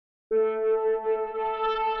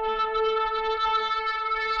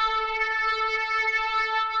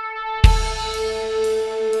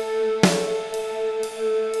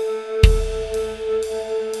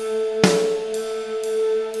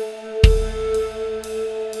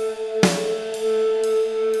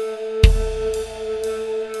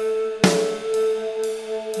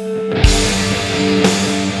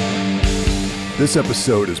This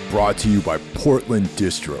episode is brought to you by Portland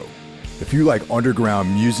Distro. If you like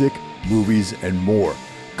underground music, movies, and more,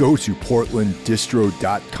 go to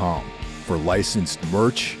portlanddistro.com for licensed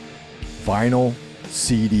merch, vinyl,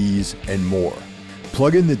 CDs, and more.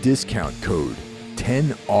 Plug in the discount code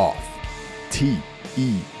 10OFF,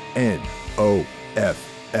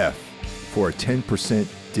 TENOFF, for a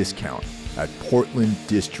 10% discount at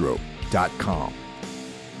portlanddistro.com.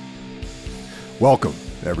 Welcome,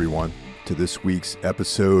 everyone, to this week's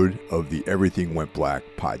episode of the Everything Went Black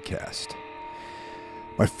podcast.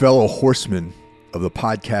 My fellow horseman of the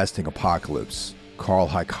podcasting apocalypse, Carl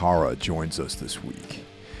Hikara, joins us this week.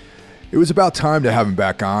 It was about time to have him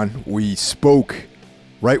back on. We spoke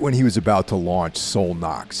right when he was about to launch Soul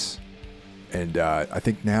Knocks. And I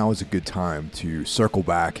think now is a good time to circle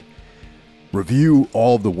back, review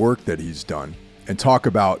all of the work that he's done, and talk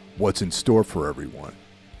about what's in store for everyone.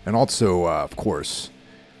 And also, of course,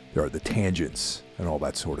 there are the tangents and all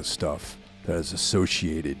that sort of stuff that is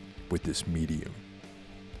associated with this medium.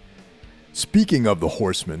 Speaking of the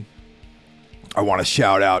horsemen, I want to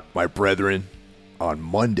shout out my brethren. On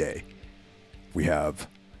Monday, we have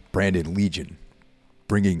Brandon Legion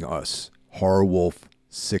bringing us Horror Wolf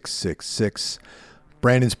 666.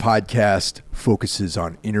 Brandon's podcast focuses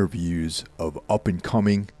on interviews of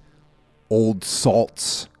up-and-coming, old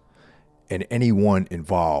salts, and anyone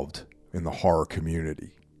involved in the horror community.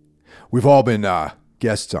 We've all been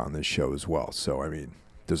guests on this show as well. So, I mean,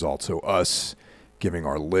 there's also us giving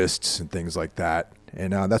our lists and things like that.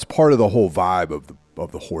 And that's part of the whole vibe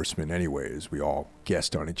of the Horsemen anyways. We all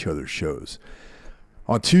guest on each other's shows.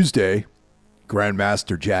 On Tuesday,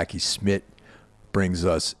 Grandmaster Jackie Smith brings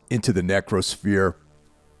us Into the Necrosphere,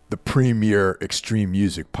 the premier extreme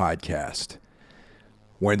music podcast.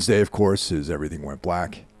 Wednesday, of course, is Everything Went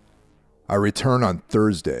Black. I return on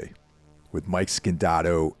Thursday with Mike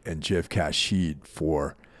Scandato and Jeff Kashid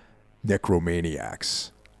for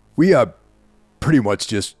Necromaniacs. We pretty much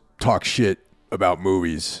just talk shit about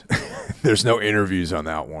movies. There's no interviews on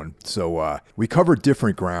that one. So we cover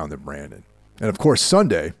different ground than Brandon. And of course,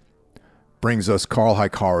 Sunday brings us Carl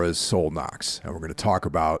Hikara's Soul Knocks. And we're going to talk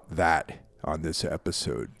about that on this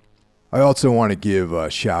episode. I also want to give a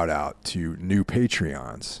shout out to new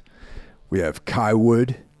Patreons. We have Kai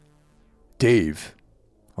Wood, Dave,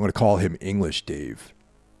 I'm going to call him English Dave,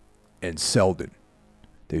 and Selden.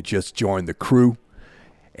 They just joined the crew.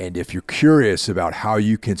 And if you're curious about how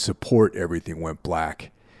you can support Everything Went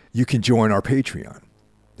Black, you can join our Patreon.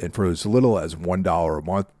 And for as little as $1 a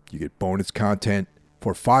month, you get bonus content.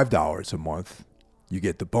 For $5 a month, you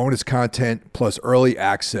get the bonus content plus early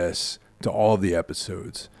access to all of the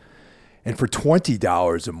episodes. And for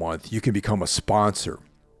 $20 a month, you can become a sponsor.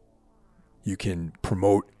 You can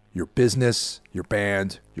promote your business, your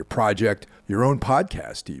band, your project, your own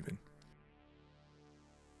podcast even.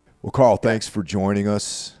 Well, Carl, thanks for joining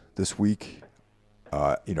us this week.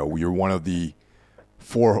 You're one of the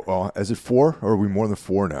four, is it four or are we more than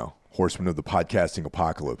four now? Horsemen of the podcasting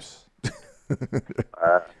apocalypse.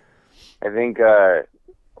 I think, let's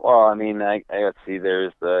see,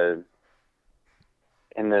 there's the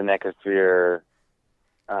In the Necrosphere,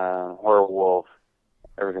 Horror Wolf,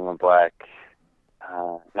 Everything Went Black,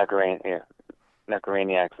 Necromaniacs,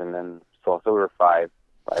 and then so we were five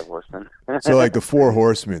horsemen. So like the four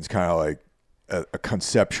horsemen is kind of like a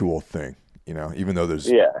conceptual thing, even though there's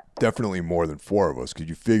definitely more than four of us. Because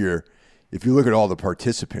you figure if you look at all the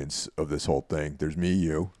participants of this whole thing, there's me,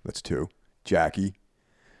 you, that's two, Jackie,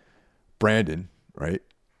 Brandon, right?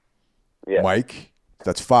 Yeah. Mike,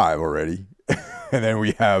 that's five already. And then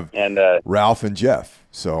we have Ralph and Jeff.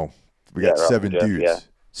 So we got seven dudes. Yeah.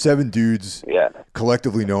 Seven dudes,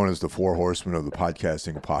 collectively known as the Four Horsemen of the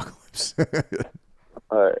podcasting apocalypse.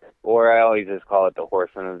 Or I always just call it the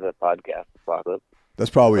Horsemen of the podcast apocalypse. That's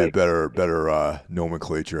probably a better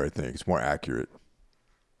nomenclature. I think it's more accurate.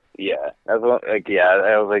 Yeah, that's what, I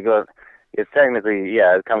was like, well, it's technically,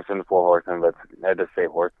 it comes from the Four Horsemen, but I just say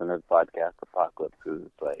Horsemen of the podcast apocalypse because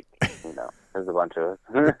it's like, there's a bunch of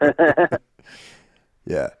us.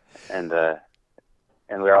 Yeah, and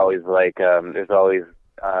we're always like, there's always.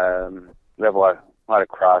 We have a lot of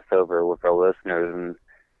crossover with our listeners, and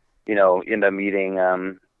end up meeting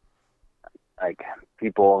like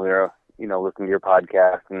people who are listen to your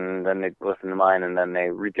podcast, and then they listen to mine, and then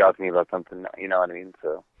they reach out to me about something. You know what I mean?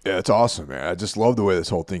 So yeah, it's awesome, man. I just love the way this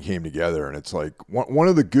whole thing came together, and it's like one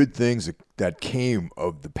of the good things that came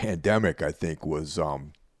of the pandemic, I think, was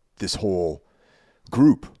this whole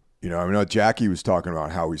group. Jackie was talking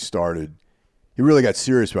about how he started. He really got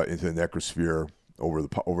serious about Into the Necrosphere over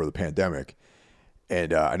the pandemic,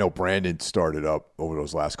 and I know Brandon started up over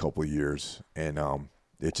those last couple of years, and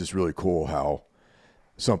it's just really cool how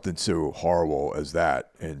something so horrible as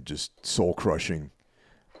that and just soul crushing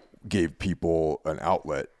gave people an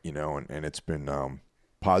outlet, and it's been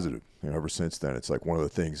positive. Ever since then, it's like one of the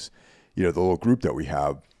things, the little group that we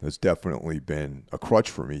have has definitely been a crutch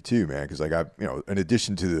for me too, man. Because like in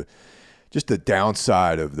addition to the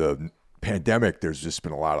downside of the pandemic, there's just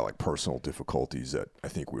been a lot of like personal difficulties that I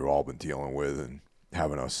think we've all been dealing with, and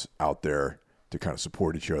having us out there to kind of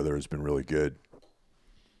support each other has been really good.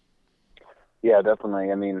 Yeah,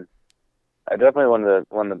 definitely. I mean, I definitely one of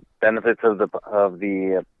the benefits of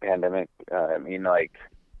the pandemic. I mean, like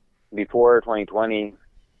before 2020,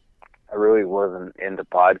 I really wasn't into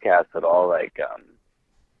podcasts at all. Like,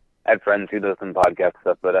 I had friends who listen to podcast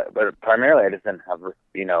stuff, but primarily I just didn't have,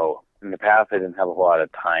 in the past I didn't have a whole lot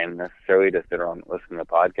of time necessarily to sit around and listen to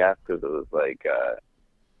podcasts, because it was like,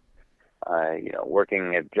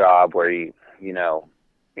 working a job where you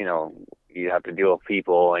have to deal with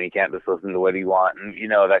people and you can't just listen to what you want and,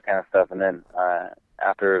 that kind of stuff. And then,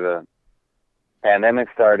 after the pandemic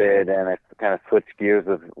started and I kind of switched gears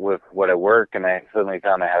with what I work, and I suddenly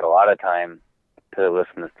found I had a lot of time to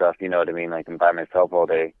listen to stuff, you know what I mean? Like, I'm by myself all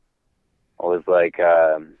day. I was like,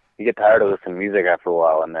 you get tired of listening to music after a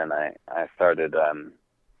while. And then I started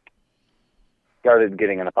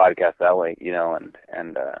getting into podcasts that way, and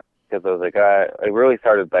because I was like, I really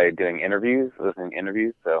started by doing listening to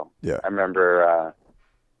interviews. So yeah. I remember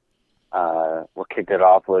what kicked it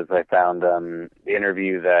off was I found the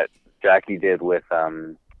interview that Jackie did with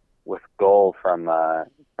Goal from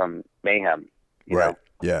Mayhem. You right. know?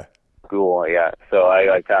 Yeah. Cool. Yeah. So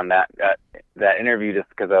I found that interview just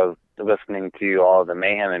because I was listening to all the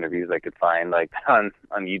Mayhem interviews I could find, like on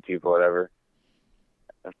YouTube or whatever,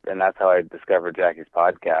 and that's how I discovered Jackie's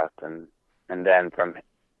podcast. And then from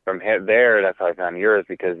there, that's how I found yours,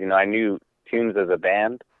 because I knew Tombs as a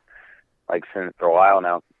band like since for a while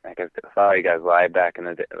now. Like, I saw you guys live back in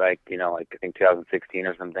the day, like I think 2016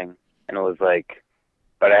 or something, and it was like,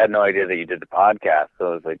 but I had no idea that you did the podcast.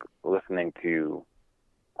 So it was like listening to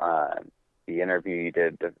the interview you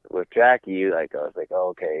did with Jackie. Like, I was like, oh,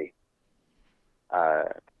 okay.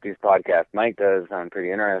 These podcasts Mike does sound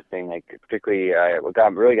pretty interesting. Like, particularly, what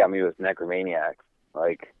really got me was Necromaniacs.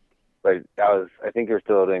 Like, but I think you're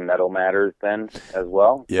still doing Metal Matters then as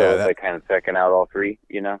well. Yeah, so it was like kind of checking out all three,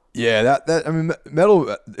 Yeah, that I mean,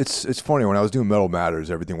 metal. It's funny, when I was doing Metal Matters,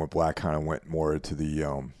 Everything Went Black kind of went more into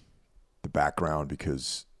the background,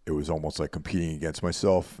 because it was almost like competing against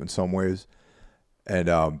myself in some ways. And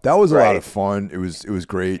that was a lot of fun. It was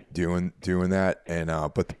great doing that. And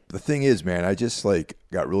but the thing is, man, I just like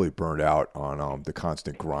got really burned out on the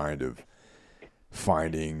constant grind of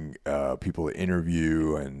finding people to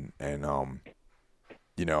interview and I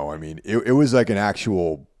mean, it was like an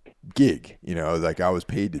actual gig, like I was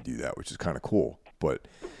paid to do that, which is kind of cool. But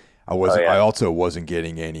I wasn't. I also wasn't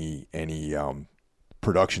getting any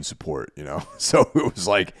production support, So it was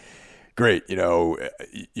like, great,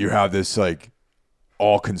 you have this like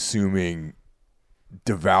all-consuming,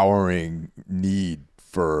 devouring need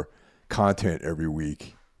for content every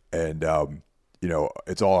week, and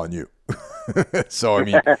it's all on you. So I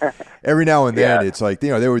mean, every now and then it's like,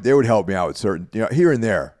 they would help me out with certain, here and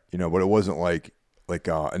there, but it wasn't like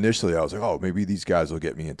initially I was like, oh, maybe these guys will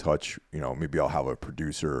get me in touch, maybe I'll have a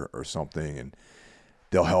producer or something and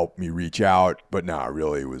they'll help me reach out. But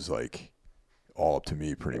really it was like all up to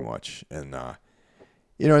me pretty much. And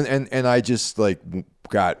and I just like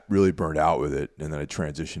got really burned out with it, and then I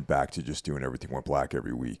transitioned back to just doing Everything Went Black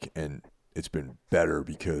every week, and it's been better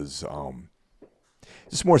because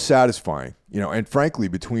it's more satisfying, and frankly,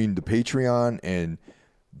 between the Patreon and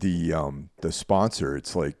the sponsor,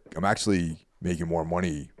 it's like I'm actually making more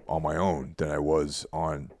money on my own than I was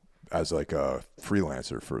as like a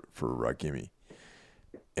freelancer for Gimme.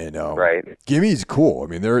 And Gimme's cool. I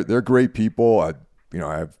mean, they're great people. I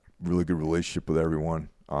have really good relationship with everyone.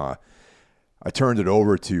 I turned it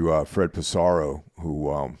over to Fred Pissarro,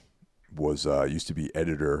 who was used to be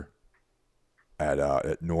editor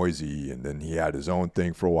at Noisy, and then he had his own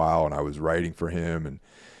thing for a while, and I was writing for him, and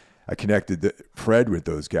I connected Fred with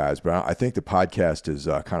those guys. But I think the podcast has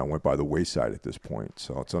kind of went by the wayside at this point,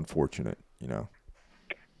 so it's unfortunate,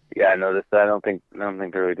 Yeah, I noticed that. I don't think they're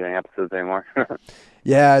really doing episodes anymore.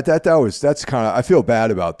 Yeah, that's kind of, I feel bad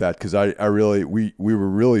about that, because I really we were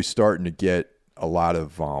really starting to get a lot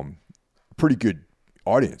of pretty good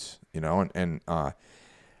audience, and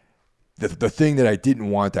the thing that I didn't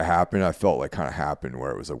want to happen, I felt like kind of happened,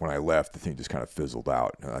 where it was like when I left, the thing just kind of fizzled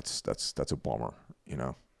out. And that's a bummer,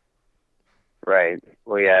 Right.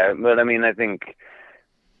 Well, yeah, but I mean, I think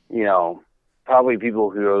probably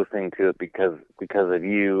people who are listening to it because of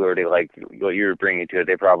you, or they like what you're bringing to it,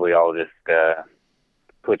 they probably all just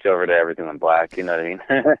switch over to Everything Went Black. You know what I mean?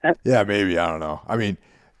 Yeah, maybe. I don't know. I mean,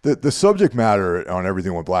 the subject matter on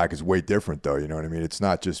Everything Went Black is way different, though. You know what I mean? It's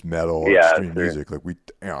not just metal or extreme music. Like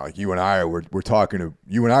like you and I, we're talking to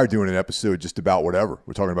you and I are doing an episode just about whatever.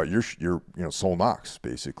 We're talking about your Soul Knox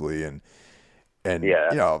basically, and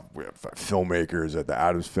yeah. you know, we have filmmakers at the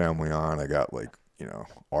Addams Family on. I got like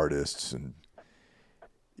artists and.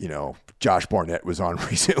 Josh Barnett was on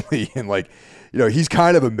recently, and he's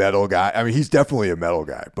kind of a metal guy. I mean, he's definitely a metal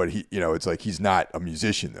guy, but it's like he's not a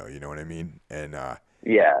musician though. You know what I mean? And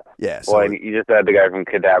yeah. So well, you just had the guy from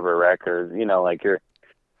Cadabra Records.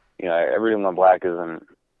 Everything Went Black isn't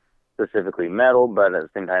specifically metal, but at the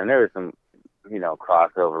same time, there is some,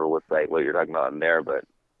 crossover with like what you're talking about in there, but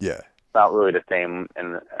yeah, not really the same.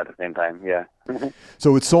 And at the same time, yeah.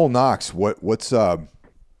 So with Soul Knox, what's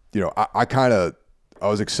I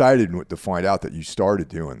was excited to find out that you started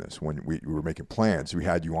doing this when we were making plans. We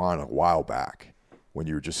had you on a while back when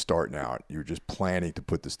you were just starting out. You were just planning to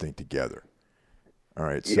put this thing together. All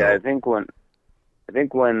right. So. Yeah, I think when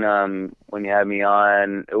you had me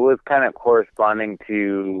on, it was kind of corresponding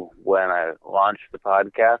to when I launched the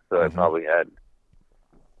podcast. So I probably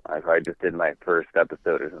just did my first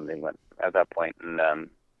episode or something at that point. And that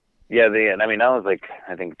was like,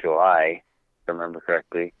 I think July. I remember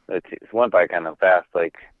correctly. It went by kind of fast.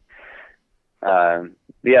 It's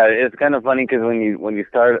kind of funny because when you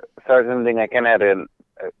start something, I kind of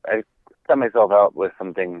I set myself out with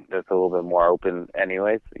something that's a little bit more open,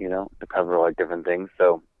 anyways. To cover like different things.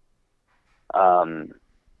 So, in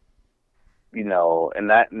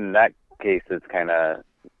that case, it's kind of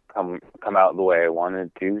come out the way I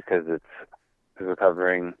wanted to because we're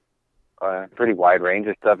covering pretty wide range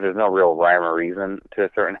of stuff. There's no real rhyme or reason to a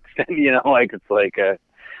certain extent, in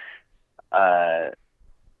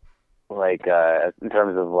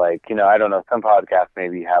terms of I don't know, some podcasts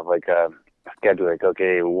maybe have like a schedule, like,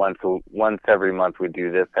 okay, once every month we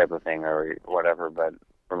do this type of thing or whatever, but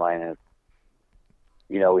for mine is,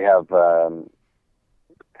 we have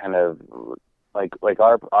kind of like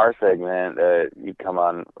our segment you come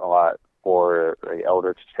on a lot for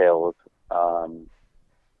Eldritch Tales.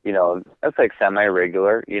 That's like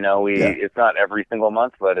semi-regular. It's not every single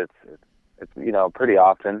month, but it's pretty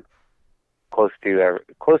often, close to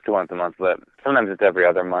once a month. But sometimes it's every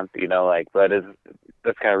other month. But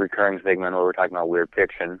that's kind of recurring segment where we're talking about weird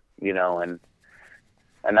fiction. And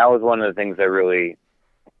that was one of the things I really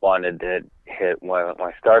wanted to hit when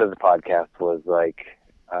I started the podcast was I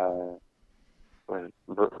really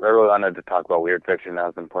wanted to talk about weird fiction. That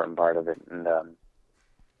was an important part of it, and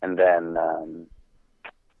then.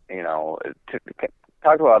 We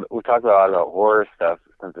talked a lot about horror stuff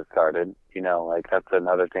since it started. That's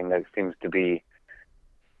another thing that seems to be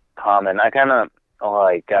common. I kind of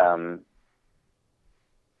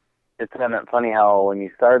it's kind of funny how when you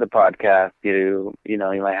start a podcast, you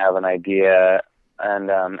might have an idea,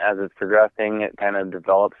 and as it's progressing, it kind of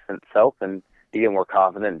develops itself, and you get more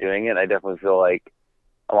confident doing it. I definitely feel like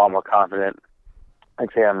a lot more confident.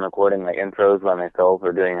 Like say I'm recording my intros by myself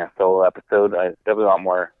or doing a solo episode. I definitely a lot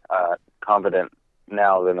more confident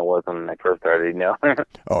now than it was when I first started,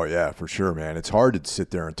 Oh yeah, for sure, man. It's hard to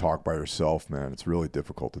sit there and talk by yourself, man. It's really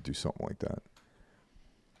difficult to do something like that.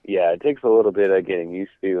 Yeah, it takes a little bit of getting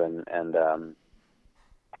used to, and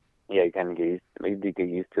you kind of get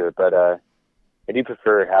used to it. But I do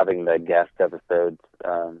prefer having the guest episodes.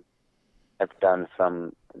 I've done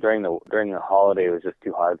some during the holiday. It was just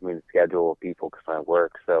too hard for me to schedule people because I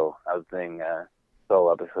work. So I was doing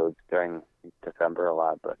solo episodes during December a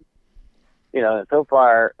lot. But so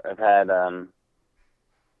far I've had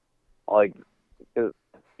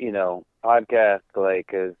podcast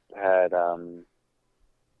has had a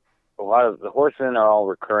lot of the horsemen are all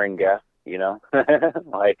recurring guests. I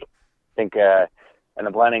think. And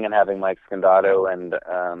I'm planning on having Mike Scandato, and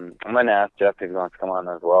I'm going to ask Jeff if he wants to come on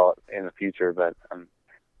as well in the future, but I've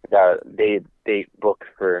got a date booked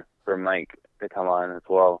for Mike to come on as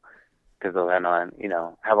well, because they'll then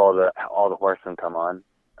have all the horsemen come on,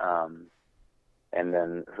 and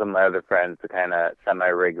then some of my other friends, the kind of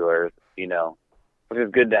semi-regulars, which is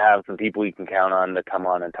good to have some people you can count on to come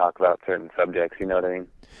on and talk about certain subjects, you know what I mean?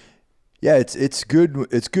 Yeah, it's good.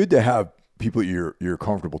 It's good to have people you're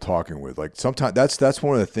comfortable talking with. Like sometimes that's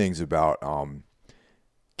one of the things about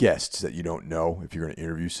guests that you don't know if you're going to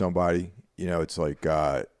interview somebody. It's like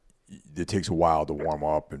it takes a while to warm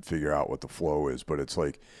up and figure out what the flow is. But it's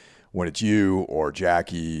like when it's you or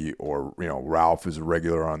Jackie or Ralph is a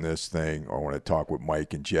regular on this thing, or when I talk with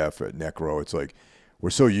Mike and Jeff at Necro, it's like we're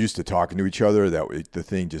so used to talking to each other that the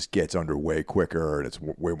thing just gets underway quicker and it's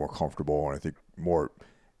way more comfortable. And I think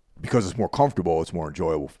because it's more comfortable, it's more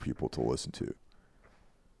enjoyable for people to listen to.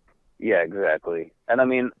 Yeah, exactly. And I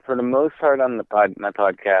mean, for the most part on my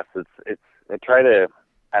podcast, I try to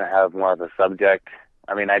kind of have more of a subject.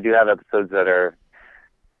 I mean, I do have episodes that are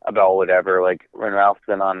about whatever. Like when Ralph's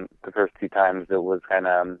been on the first two times, it was kind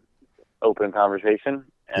of open conversation.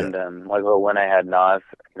 Yeah. And like when I had Nas,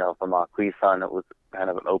 from Cleese on, it was kind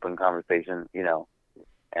of an open conversation,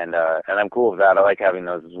 and I'm cool with that. I like having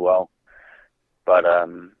those as well. But a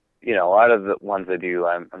lot of the ones I do,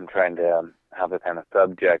 I'm trying to have a kind of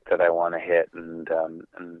subject that I want to hit, and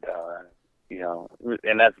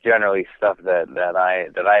that's generally stuff that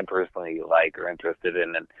I personally like or interested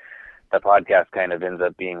in, and the podcast kind of ends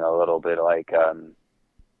up being a little bit like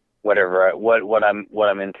what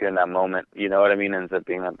I'm into in that moment. You know what I mean? Ends up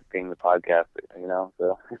being the podcast.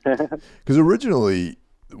 So because originally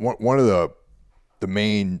one of the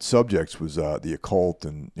main subjects was the occult,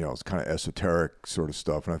 and it's kind of esoteric sort of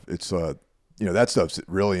stuff, and it's that stuff's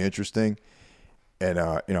really interesting, and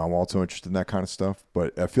I'm also interested in that kind of stuff.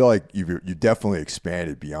 But I feel like you definitely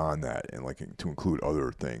expanded beyond that, and like to include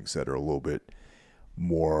other things that are a little bit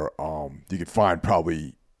more. You could find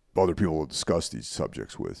probably other people to discuss these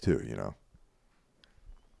subjects with too.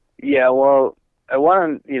 Yeah, well, I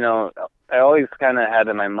want to. I always kind of had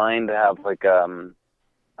in my mind to have like a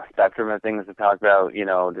spectrum of things to talk about,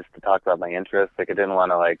 just to talk about my interests. Like I didn't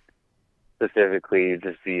want to like specifically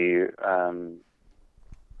just be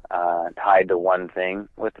tied to one thing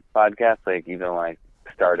with the podcast. Like even when I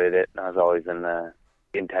started it, I was always the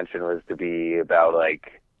intention was to be about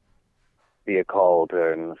like the occult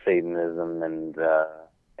and Satanism and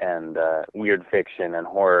weird fiction and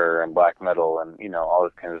horror and black metal and all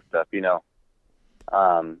this kind of stuff.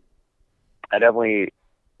 I definitely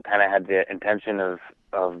kind of had the intention of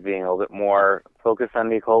being a little bit more focused on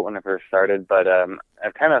the occult when I first started, but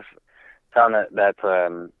I've kind of found that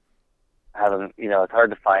having it's hard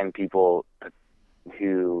to find people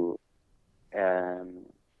who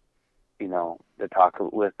to talk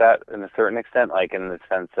with that in a certain extent, like in the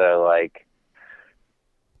sense of like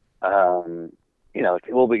it's a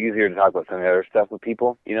little bit easier to talk about some of the other stuff with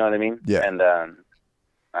people, you know what I mean? Yeah. And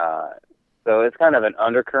so it's kind of an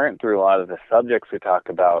undercurrent through a lot of the subjects we talk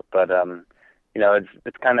about, but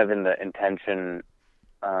it's kind of in the intention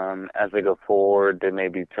as we go forward to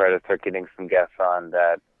maybe try to start getting some guests on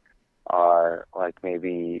that are like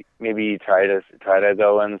maybe try to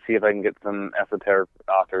go and see if I can get some esoteric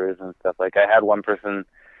authors and stuff. Like I had one person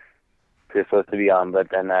who's supposed to be on, but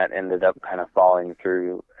then that ended up kind of falling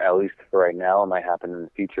through, at least for right now. It might happen in the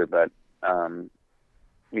future, but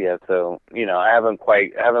yeah, so I haven't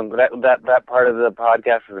that part of the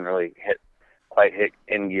podcast hasn't really quite hit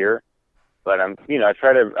in gear. But I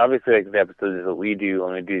try to, obviously, like the episodes that we do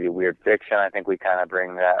when we do the weird fiction, I think we kind of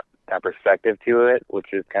bring that perspective to it,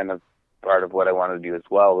 which is kind of part of what I want to do as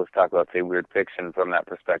well, was talk about, say, weird fiction from that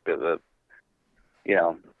perspective of,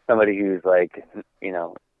 somebody who's like,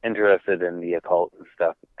 interested in the occult and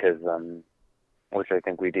stuff, because, which I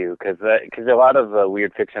think we do, because a lot of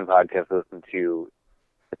weird fiction podcasts listen to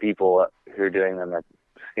the people who are doing them that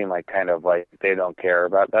seem like kind of like they don't care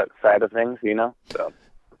about that side of things, so.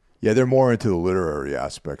 Yeah, they're more into the literary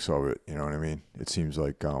aspects of it. You know what I mean? It seems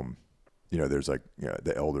like, there's like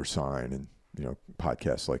the Elder Sign and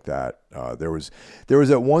podcasts like that. There was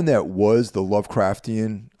that one that was the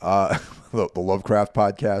Lovecraftian, the Lovecraft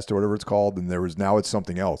podcast or whatever it's called, and now it's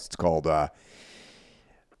something else. It's called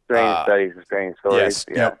Strange Studies and Strange Stories.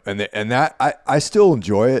 Yes, yeah, and that I still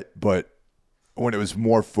enjoy it, but when it was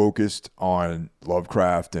more focused on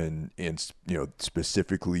Lovecraft and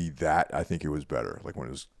specifically that, I think it was better. Like when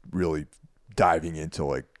it was really diving into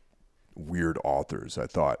like weird authors, I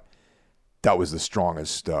thought that was the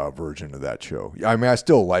strongest version of that show. I mean, I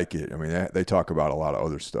still like it. I mean, they talk about a lot of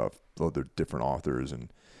other stuff, other different authors,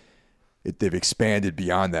 and they've expanded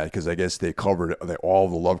beyond that because I guess they covered all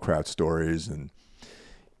the Lovecraft stories, and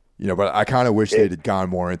but I kind of wish they'd had gone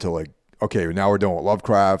more into like, okay, now we're done with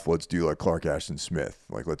Lovecraft. Let's do like Clark Ashton Smith.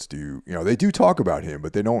 Like, let's do, they do talk about him,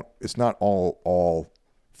 but they don't. It's not all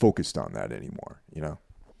focused on that anymore.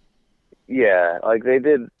 Yeah, like they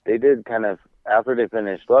did kind of, after they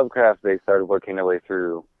finished Lovecraft, they started working their way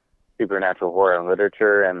through supernatural horror and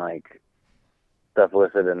literature and like stuff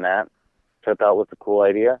listed in that, which I thought was a cool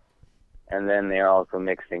idea. And then they're also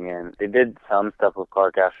mixing in. They did some stuff with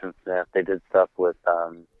Clark Ashton Smith. They did stuff with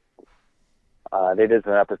they did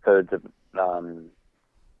some episodes of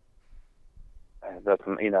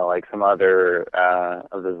like some other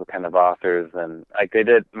of those kind of authors, and like they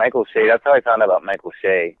did Michael Shea. That's how I found out about Michael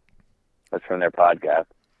Shea. Was from their podcast.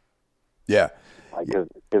 Yeah, because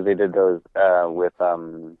they did those with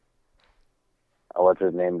what's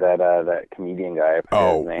his name, that comedian guy.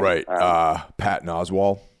 Oh, right, Patton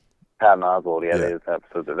Oswalt. Patton Oswalt. Yeah, Yeah. they did this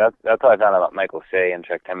episode. That's how I found out about Michael Shea and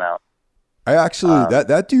checked him out. I actually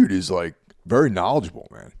that dude is like very knowledgeable,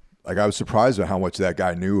 man. Like I was surprised at how much that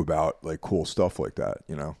guy knew about like cool stuff like that,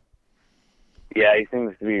 you know. Yeah, he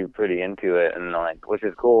seems to be pretty into it, and like, which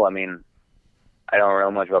is cool. I mean, I don't know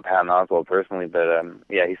much about Patton Oswalt personally, but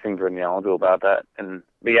yeah, he seems pretty knowledgeable about that.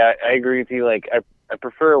 But yeah, I agree with you. Like, I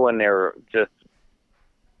prefer when they're just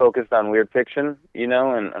focused on weird fiction, you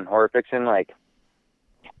know, and horror fiction, like,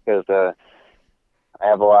 because I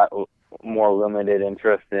have a lot more limited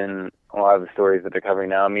interest in a lot of the stories that they're covering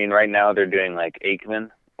now. I mean, right now they're doing like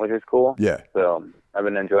Aikman, which is cool. Yeah. So I've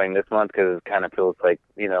been enjoying this month because it kind of feels like,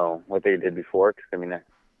 you know, what they did before. Cause, I mean,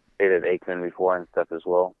 they did Aikman before and stuff as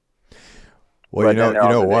well. Well, But you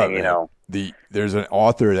know what, doing, man? There's an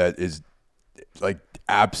author that is like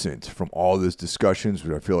absent from all this discussions,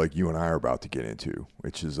 which I feel like you and I are about to get into,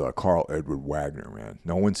 which is Carl Edward Wagner, man.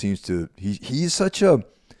 No one seems to. He's such a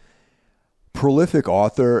prolific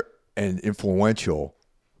author and influential,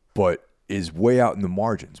 but is way out in the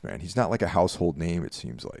margins, man. He's not like a household name, it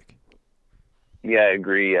seems like. Yeah, I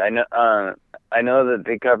agree. I know that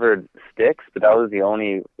they covered Styx, but that was the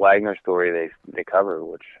only Wagner story they covered,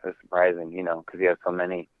 which is surprising, you know, because he has so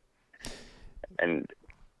many. And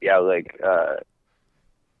yeah, like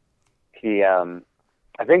he,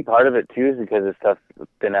 I think part of it too is because his stuff's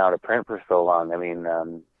been out of print for so long. I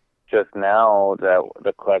mean, just now that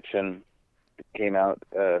the collection came out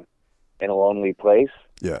in a lonely place.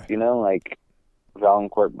 Yeah. You know, like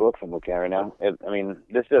Valancourt Books I'm looking at right now. I mean,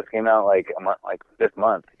 this just came out like a month, like this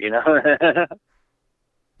month, you know?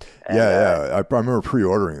 Yeah. I remember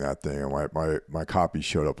pre-ordering that thing, and my copy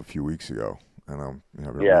showed up a few weeks ago, and I'm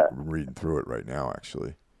reading through it right now,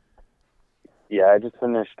 actually. Yeah, I just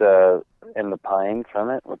finished In the Pines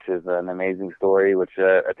from it, which is an amazing story, which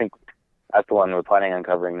I think that's the one we're planning on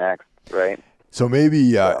covering next, right? So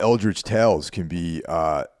maybe Eldritch Tales can be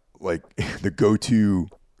like the go-to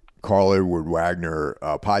Carl Edward Wagner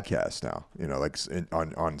podcast now, you know, like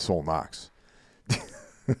on Soul Knox.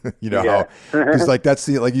 You know, how, because like that's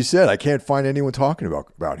like you said, I can't find anyone talking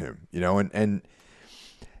about him, you know, and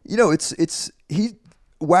you know,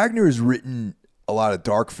 Wagner has written a lot of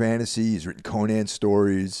dark fantasy. He's written Conan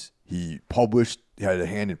stories. He had a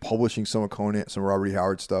hand in publishing some of Conan, some Robert E.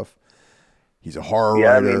 Howard stuff. He's a horror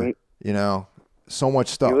writer, I mean, you know, so much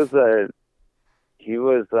stuff. He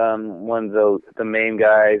was one of the main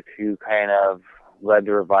guys who kind of led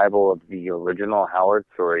the revival of the original Howard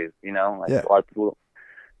stories, you know, like a lot of people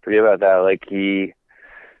forget about that. Like he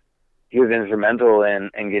was instrumental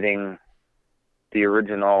in getting the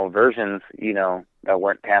original versions, you know, that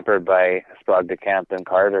weren't tampered by Sprague de Camp and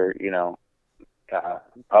Carter, you know,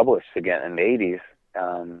 published again in the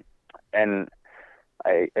 80s. And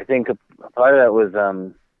I think a part of that was,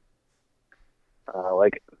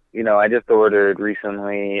 like, you know, I just ordered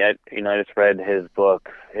recently, I just read his book,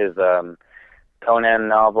 his Conan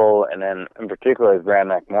novel, and then in particular his Bran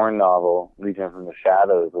Mak Morn novel, Legion from the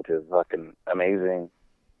Shadows, which is fucking amazing.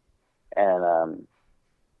 And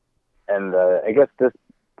I guess this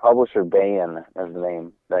publisher, Baen, is the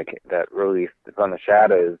name that released From the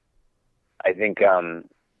Shadows. I think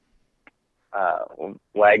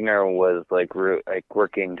Wagner was like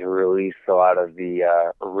working to release a lot of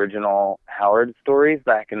the original Howard stories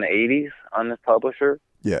back in the 80s on this publisher.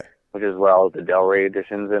 Yeah. Which is where all the Del Rey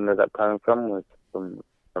editions ended up coming from, was from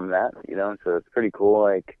that, you know, so it's pretty cool.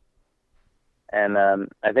 Like, and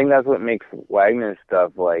I think that's what makes Wagner's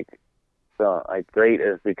stuff like so like great,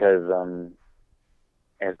 is because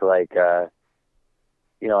it's like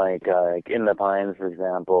you know, like In the Pines, for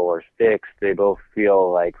example, or Styx, they both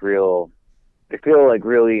feel like really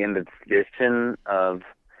in the tradition of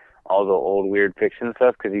all the old weird fiction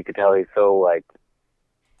stuff, because you could tell he's so, like,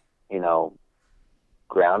 you know,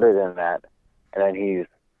 grounded in that, and then he's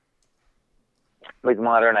like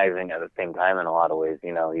modernizing at the same time in a lot of ways.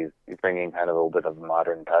 You know, he's bringing kind of a little bit of a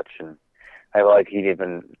modern touch, and I feel like he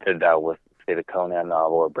even did that with, say, the Conan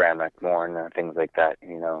novel or Bran Mak Morn and things like that,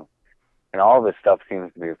 you know. And all of his stuff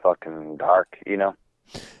seems to be fucking dark, you know?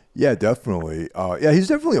 Yeah, definitely. Yeah, he's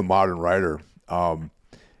definitely a modern writer. And,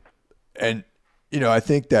 you know, I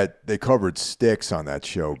think that they covered Styx on that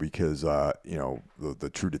show because, you know, the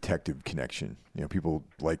True Detective connection. You know, people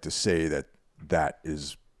like to say that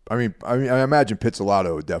is, I imagine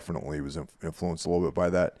Pizzolatto definitely was influenced a little bit by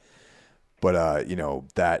that. But, you know,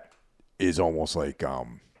 that is almost like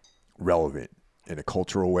relevant in a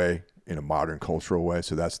cultural way, in a modern cultural way.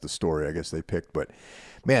 So that's the story I guess they picked. But,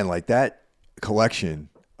 man, like that collection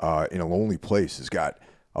in A Lonely Place has got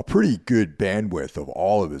a pretty good bandwidth of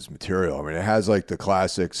all of his material. I mean, it has like the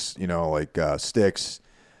classics, you know, like Styx,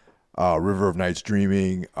 River of Night's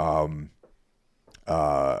Dreaming, Where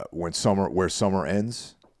Summer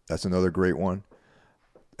Ends. That's another great one.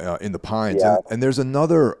 In the Pines. Yeah. And there's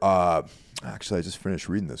another, actually, I just finished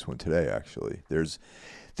reading this one today, actually. There's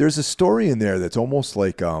a story in there that's almost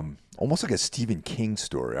like a Stephen King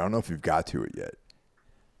story. I don't know if you've got to it yet.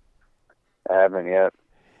 I haven't yet.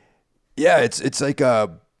 Yeah, it's like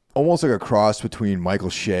almost like a cross between Michael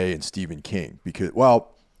Shea and Stephen King, because,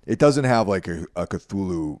 well, it doesn't have like a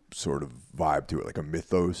Cthulhu sort of vibe to it, like a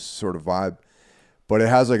mythos sort of vibe, but it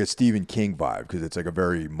has like a Stephen King vibe because it's like a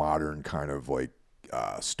very modern kind of like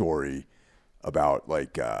story about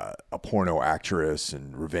like a porno actress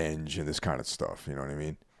and revenge and this kind of stuff. You know what I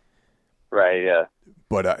mean? Right. Yeah.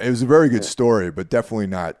 But it was a very good story, but definitely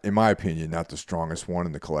not, in my opinion, not the strongest one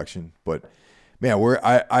in the collection. But man,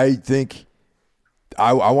 I think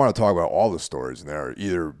I want to talk about all the stories in there,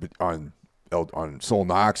 either on Soul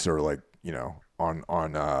Knox or like, you know, on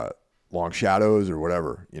Long Shadows or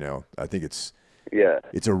whatever. You know, I think it's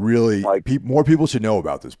a really like, more people should know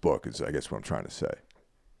about this book. Is I guess what I'm trying to say.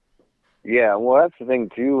 Yeah, well, that's the thing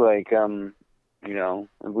too. Like, you know,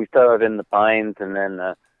 we started in the Pines, and then,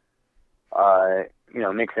 you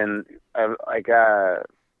know, mix in, like,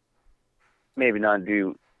 maybe not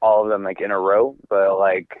do all of them like in a row, but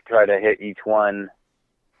like try to hit each one,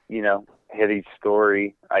 you know, hit each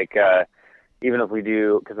story. Like, even if we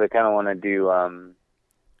do, because I kind of want to do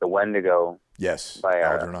the Wendigo. Yes, by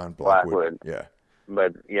Algernon Blackwood. Yeah.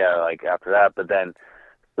 But yeah, like after that, but then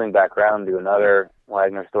swing back around, do another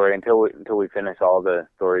Wagner story until we finish all the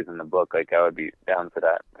stories in the book. Like, I would be down for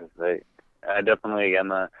that, because I definitely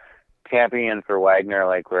am a champion for Wagner,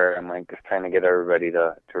 like, where I'm like just trying to get everybody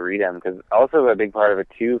to read him. Because also a big part of it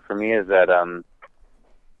too for me is that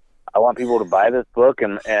I want people to buy this book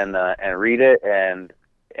and read it, and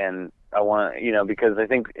I want, you know, because I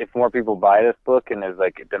think if more people buy this book and there's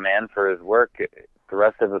like a demand for his work, the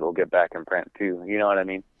rest of it will get back in print too. You know what I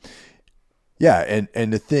mean? Yeah,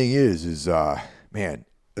 and the thing is man,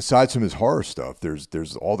 aside from his horror stuff,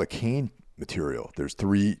 there's all the Kane material. There's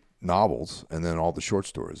 3 novels and then all the short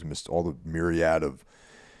stories. I missed all the myriad of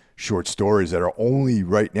short stories that are only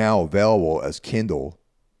right now available as Kindle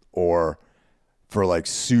or for like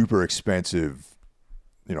super expensive,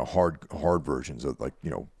 you know, hard versions of, like,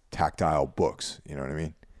 you know, tactile books. You know what I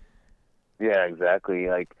mean? Yeah, exactly.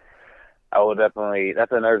 Like, I will definitely.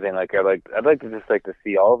 That's another thing. Like, I'd like to just like to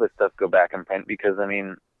see all this stuff go back in print, because I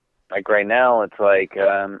mean, like right now it's like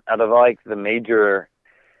out of like the major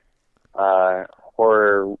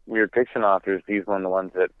horror weird fiction authors, he's one of the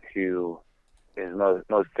ones who is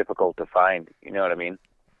most difficult to find. You know what I mean?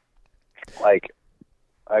 Like,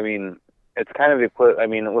 I mean, it's kind of I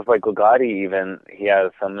mean, with like Ligotti, even he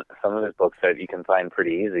has some of his books that you can find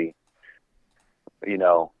pretty easy. You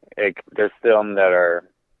know, like there's some that are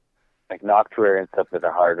like Noctuary and stuff that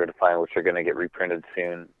are harder to find, which are going to get reprinted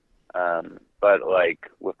soon. But like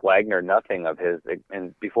with Wagner, nothing of his,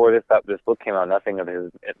 and before this book came out, nothing of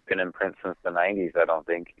his had been in print since the 90s, I don't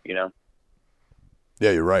think, you know?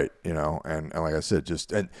 Yeah, you're right. You know, and like I said,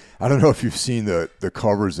 and I don't know if you've seen the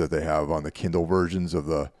covers that they have on the Kindle versions of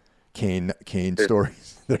the Kane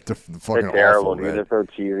stories. They're fucking terrible, awful, dude. man. They're so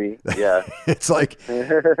cheesy. Yeah. It's like,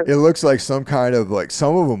 it looks like some kind of, like,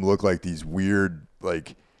 some of them look like these weird,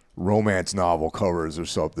 like, romance novel covers or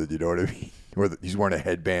something, you know what I mean? Where he's wearing a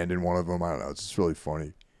headband in one of them. I don't know. It's just really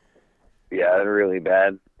funny. Yeah, they're really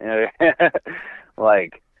bad.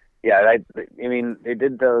 Like, yeah, I mean, they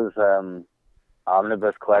did those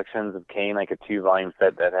omnibus collections of Kane, like a 2-volume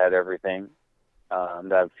set that had everything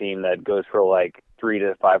that I've seen that goes for like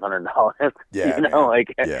 $300 to $500. Yeah, you know, man.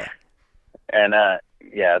 like, yeah, and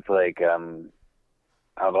yeah, it's like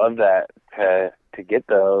I love that to get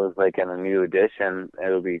those like in a new edition.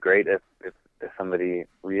 It would be great if somebody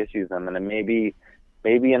reissues them, and then maybe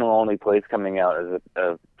in a Lonely Place coming out is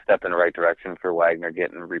a step in the right direction for Wagner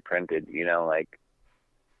getting reprinted. You know, like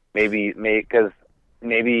because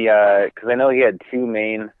I know he had 2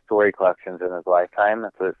 main story collections in his lifetime.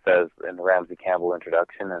 That's what it says in the Ramsey Campbell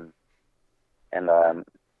introduction, and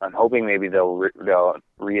I'm hoping maybe they'll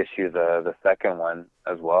reissue the second one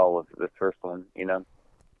as well with the first one. You know.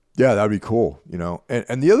 Yeah, that'd be cool. You know,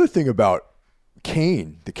 and the other thing about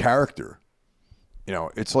Kane, the character, you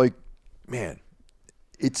know, it's like, man,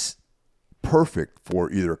 it's perfect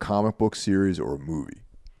for either a comic book series or a movie.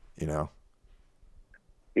 You know.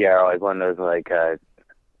 Yeah, like one of those like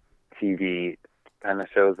TV kind of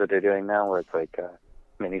shows that they're doing now, where it's like a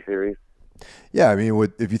miniseries. Yeah, I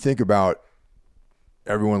mean, if you think about,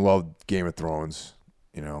 everyone loved Game of Thrones.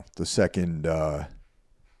 You know, the second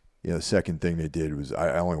thing they did was,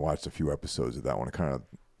 I only watched a few episodes of that one. It kind of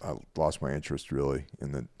I lost my interest really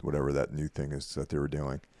in the whatever that new thing is that they were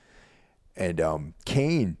doing. And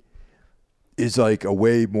Kane is like a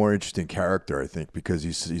way more interesting character, I think, because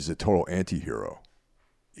he's a total anti-hero.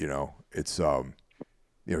 You know, it's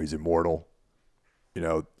he's immortal. You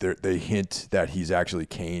know, they hint that he's actually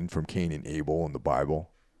Cain from Cain and Abel in the Bible.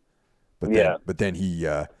 But then he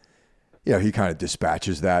he kind of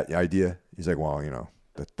dispatches that idea. He's like, well,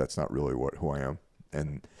 that's not really who I am.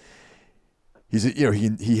 And he's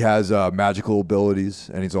he has magical abilities,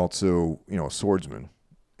 and he's also a swordsman.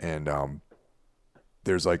 And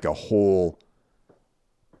there's like a whole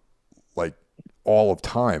all of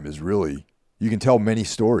time is really, you can tell many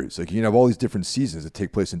stories. Like you can have all these different seasons that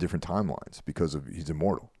take place in different timelines because of he's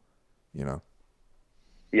immortal. Yeah,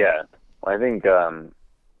 well, I think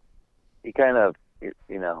he kind of he's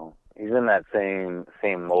in that same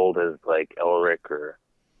mold as like Elric or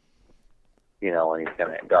when he's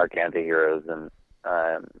kind of dark anti-heroes. And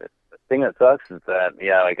the thing that sucks is that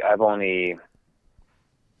the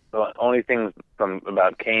only things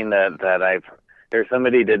about Cain that there's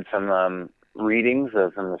somebody did some readings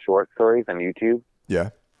of some of the short stories on YouTube. Yeah.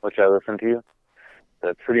 Which I listened to.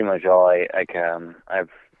 That's pretty much all I've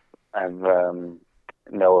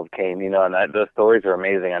know of Cain, and the stories are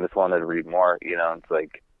amazing. I just wanted to read more, it's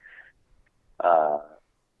like, I've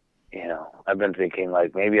been thinking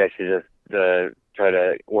like maybe I should just try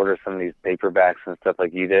to order some of these paperbacks and stuff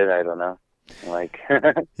like you did. I don't know. Like,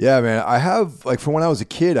 yeah, man, I have like from when I was a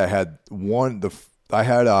kid, I had what the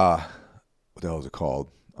hell was it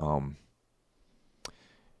called?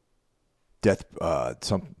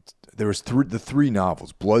 There was the three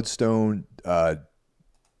novels: Bloodstone,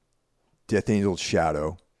 Death Angel's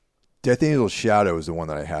Shadow. Death Angel's Shadow is the one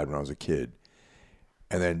that I had when I was a kid,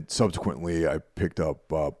 and then subsequently I picked up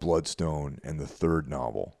Bloodstone and the third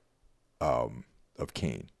novel of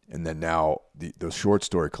Cain, and then now those short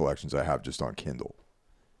story collections I have just on Kindle.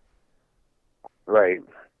 Right,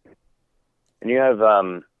 and you have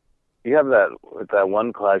that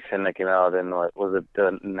one collection that came out in, was it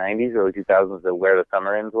the 90s, early 2000s, the Where the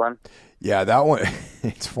Summer Ends one? Yeah, that one.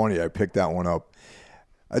 It's funny. I picked that one up.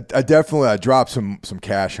 I dropped some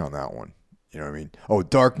cash on that one. You know what I mean? Oh,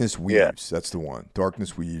 Darkness Weaves. Yeah. That's the one.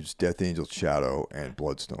 Darkness Weaves, Death Angel's Shadow, and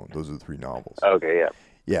Bloodstone. Those are the three novels. Okay, yeah.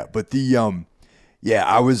 Yeah, but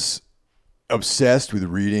I was obsessed with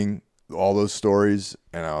reading all those stories,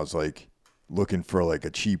 and I was like looking for like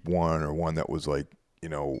a cheap one or one that was like,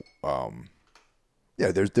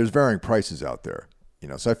 there's varying prices out there,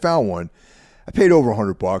 so I found one. I paid over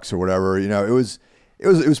 $100 or whatever, it was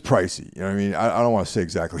pricey. You know what I mean? I don't want to say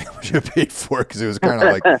exactly how much I paid for it because it was kind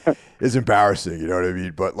of like, it's embarrassing, you know what I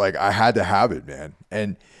mean? But like, I had to have it, man.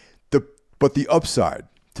 And but the upside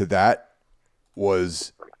to that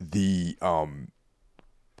was the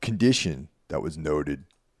condition that was noted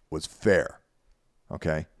was fair.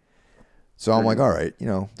 Okay. So I'm like, all right,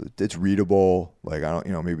 it's readable. Like, I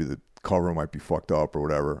don't, maybe the cover might be fucked up or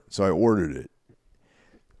whatever. So I ordered it.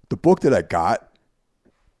 The book that I got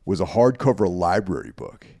was a hardcover library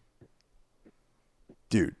book.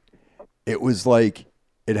 Dude, it was like,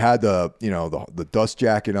 it had the dust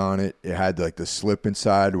jacket on it. It had like the slip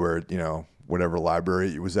inside where, whatever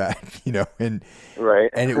library it was at, and right.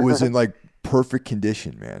 And it was in like perfect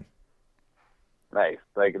condition, man. Nice.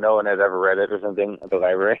 Like no one had ever read it or something at the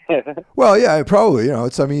library. Well, yeah, probably.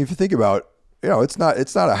 If you think about, it's not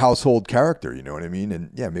a household character. You know what I mean?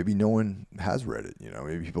 And yeah, maybe no one has read it.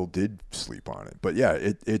 Maybe people did sleep on it. But yeah,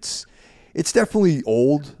 it's definitely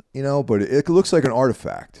old. But it looks like an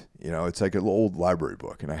artifact. It's like an old library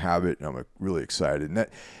book, and I have it, and I'm really excited. And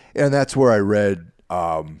that's where I read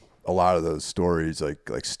a lot of those stories.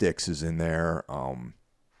 Like Styx is in there.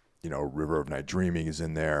 River of Night Dreaming is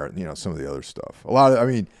in there, some of the other stuff. A lot of,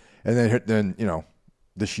 and then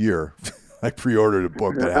this year, I pre-ordered a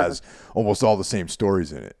book that has almost all the same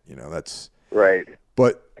stories in it. That's right.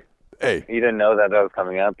 But hey, you didn't know that was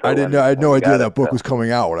coming out. I didn't know. I had no idea that book was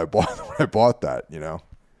coming out when I bought that.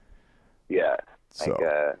 Yeah. So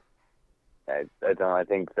I don't. I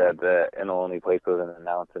think that it'll only place wasn't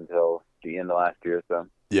announced until the end of last year. So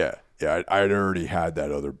yeah. I'd already had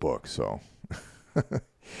that other book, so. I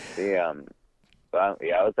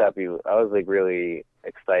was happy. I was like really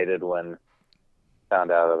excited when I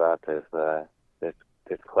found out about this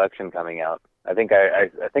collection coming out. I think I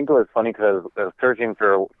think it was funny because I was searching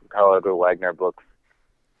for Karl Edward Wagner books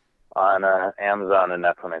on Amazon, and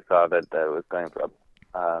that's when I saw that it was going for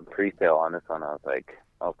a pre-sale on this one. I was like,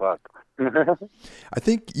 oh fuck. I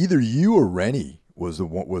think either you or Rennie was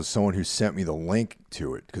someone who sent me the link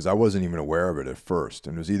to it because I wasn't even aware of it at first,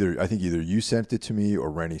 and it was either you sent it to me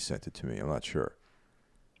or Rennie sent it to me. I'm not sure.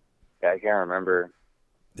 Yeah, I can't remember.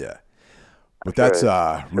 Yeah. But Sure. that's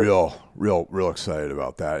real excited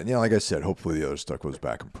about that. And like I said, hopefully the other stuff goes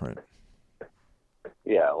back in print.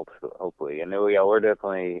 Yeah, hopefully. And yeah, we're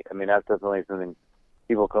definitely. I mean, that's definitely something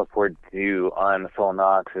people come forward to on Soul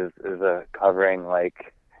Knox is covering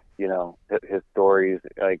like, his stories.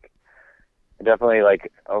 Like, definitely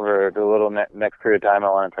like over the little next period of time, I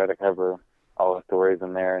want to try to cover all the stories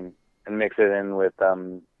in there and mix it in with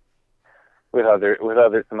some other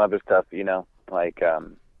stuff.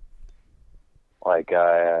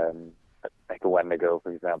 Like the Wendigo,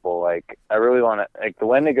 for example. Like I really want to, like the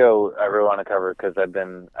Wendigo, I really want to cover because I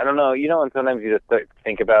don't know, and sometimes you just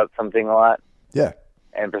think about something a lot, Yeah.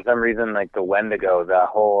 and for some reason, like the Wendigo, that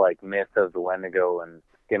whole like myth of the Wendigo and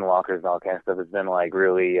skinwalkers and all kind of stuff has been like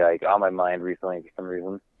really like on my mind recently for some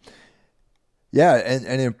reason. Yeah,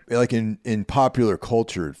 and in popular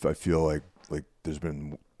culture, I feel like there's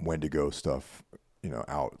been Wendigo stuff,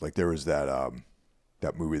 out. Like there was that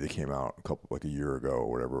movie that came out a year ago or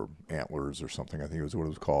whatever, Antlers or something. I think it was what it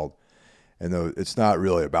was called. And though it's not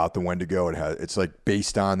really about the Wendigo, it's like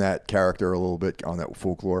based on that character a little bit, on that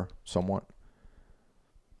folklore somewhat.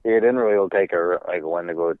 Yeah, it didn't really take a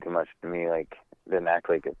Wendigo too much to me. Like didn't act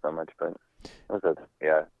like it so much, but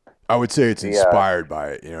yeah. I would say it's inspired by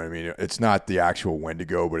it. You know what I mean? It's not the actual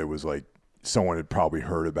Wendigo, but it was like someone had probably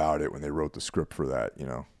heard about it when they wrote the script for that.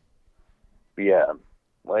 Yeah,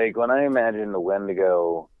 like when I imagine the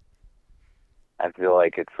Wendigo, I feel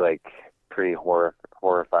like it's like pretty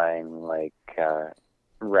horrifying, like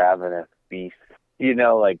ravenous beast.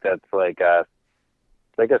 Like that's like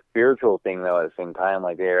a spiritual thing though. At the same time,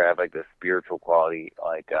 like they have like this spiritual quality,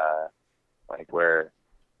 like where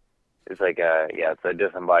it's like it's a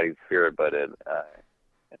disembodied spirit, but it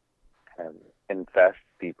kind of infests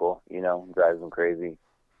people. Drives them crazy.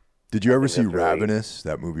 Did you ever see Ravenous?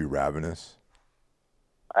 That movie Ravenous?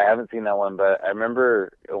 I haven't seen that one, but I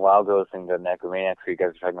remember a while ago listening to Necromaniacs where you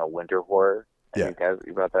guys were talking about winter horror. And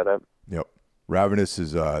you brought that up. Yep. Ravenous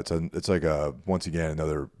is it's like once again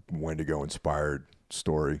another Wendigo inspired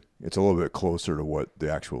story. It's a little bit closer to what the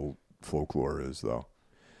actual folklore is though.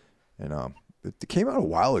 And it came out a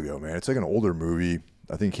while ago, man. It's like an older movie.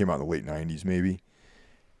 I think it came out in the late 90s maybe.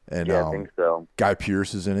 And yeah, I think so. Guy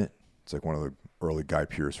Pearce is in it. It's like one of the early Guy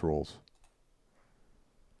Pearce roles.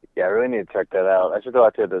 Yeah, I really need to check that out. I should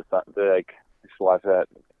watch it I should watch that.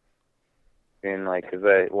 And cause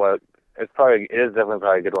it is definitely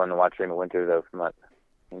probably a good one to watch during the winter though, from that,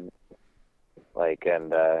 and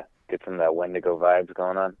get some of that Wendigo vibes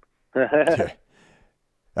going on. Yeah.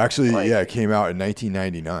 Actually, it came out in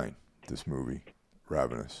 1999. This movie,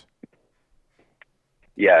 Ravenous.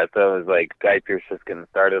 Yeah, so it was like Guy Pearce just getting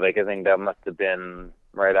started. Like I think that must have been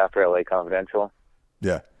right after LA Confidential.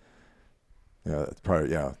 Yeah. Yeah, it's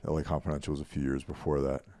probably LA Confidential was a few years before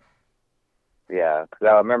that. Yeah, because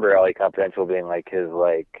I remember LA Confidential being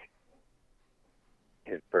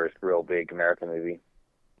his first real big American movie.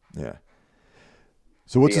 Yeah.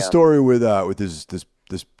 So what's the story with this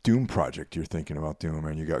Doom project you're thinking about doing,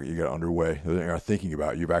 man? You got underway. You're thinking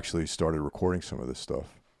about. You've actually started recording some of this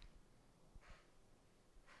stuff.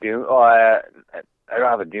 Doom? Oh, I don't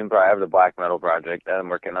have a Doom project. I have the black metal project that I'm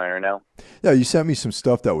working on right now. Yeah, you sent me some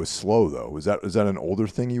stuff that was slow though. Was that an older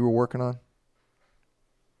thing you were working on?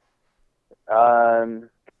 I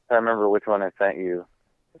remember which one I sent you.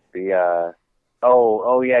 The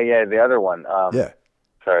the other one. Yeah.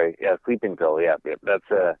 Sorry, Sleeping Pill. Yeah, that's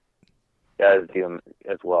Doom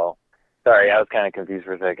as well. Sorry, I was kind of confused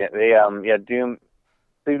for a second. Doom,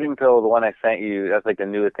 Sleeping Pill, the one I sent you. That's like the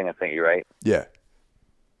newest thing I sent you, right? Yeah.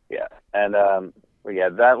 Yeah, and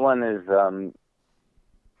that one is a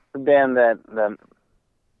band that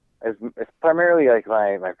it's primarily like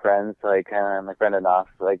my friends, like my friend Anas,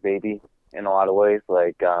 like Baby, in a lot of ways.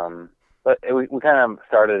 But we kind of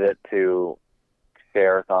started it to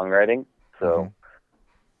share songwriting. So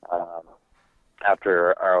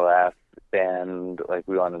after our last band,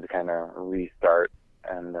 we wanted to kind of restart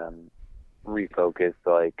and refocus,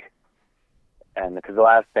 and because the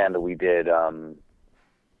last band that we did,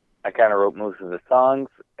 I kind of wrote most of the songs,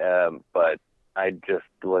 but I just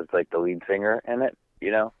was the lead singer in it,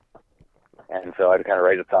 and so I'd kind of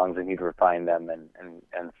write the songs and he'd refine them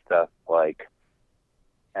and stuff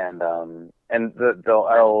and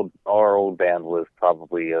our old band was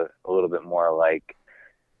probably a little bit more like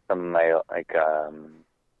some of my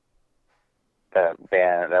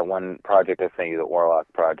that one project I sent you, the Warlock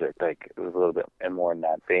project, it was a little bit more in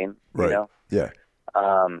that vein, right? Yeah.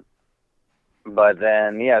 But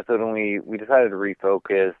then so then we decided to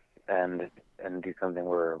refocus and do something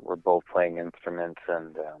where we're both playing instruments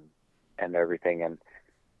and everything, and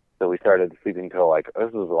so we started Sleeping Pill.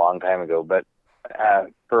 This was a long time ago, but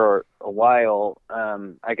for a while,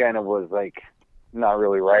 I kind of was like not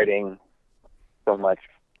really writing so much.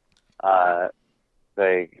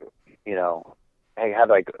 Like, you know, I had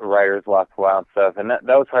like writer's block for a while and stuff, and that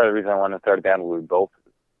was part of the reason I wanted to start a band. We both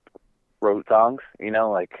wrote songs, you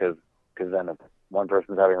know, like because then if one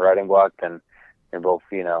person's having a writing block, then they're both,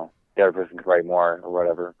 you know, the other person could write more or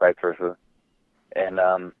whatever, vice versa. And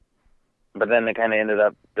but then it kind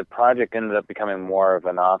of the project ended up becoming more of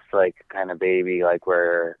an off-strike kind of baby, like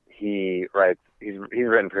where he's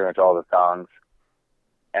written pretty much all the songs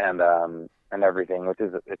and everything, which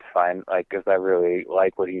is, it's fine, like, because I really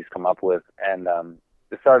like what he's come up with. And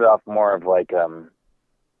it started off more of like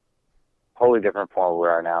wholly different from where we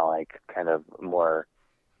are now, like kind of more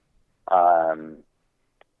I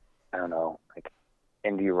don't know, like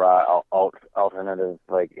indie rock, alternative,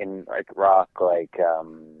 like in like rock, like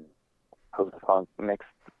post-punk mix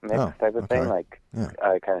type of thing, like kind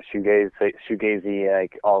of shoegazy,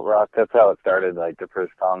 like alt rock. That's how it started, like the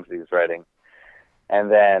first songs he was writing, and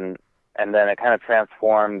then it kind of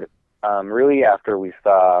transformed. Really, after we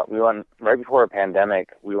went right before a pandemic,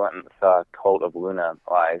 we went and saw Cult of Luna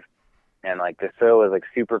live, and like the show was like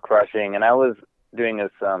super crushing. And I was doing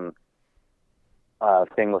this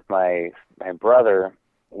thing with my brother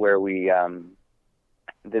where we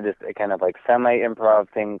did this kind of like semi-improv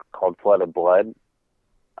thing called Flood of Blood,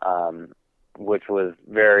 which was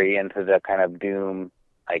very into the kind of doom,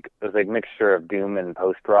 like it was like mixture of doom and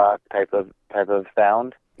post-rock type of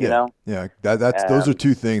sound, you know? Yeah, that's those are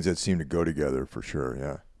two things that seem to go together for sure,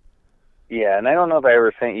 yeah. Yeah, and I don't know if I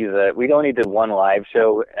ever sent you we only did one live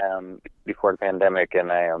show before the pandemic,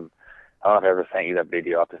 and I don't know if I ever sent you that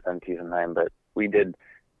video. I'll have to send it to you sometime, but we did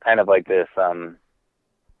kind of like this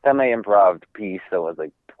semi-improv piece that was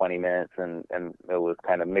like 20 minutes, and it was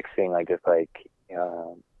kind of mixing like this like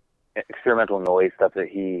experimental noise stuff that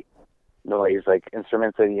like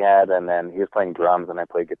instruments that he had, and then he was playing drums and I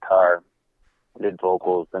played guitar, did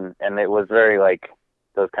vocals, and it was very like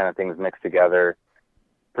those kind of things mixed together.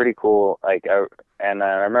 Pretty cool. Like I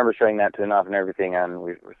remember showing that to Enough and everything, and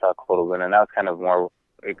we saw Cult of Luna, and that was kind of more,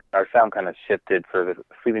 our sound kind of shifted for the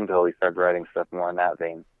Sleeping Pill. We started writing stuff more in that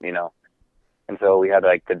vein, you know. And so we had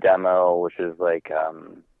like the demo, which is like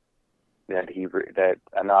that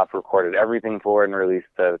Enough recorded everything for and released,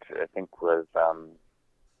 which I think was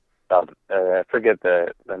I forget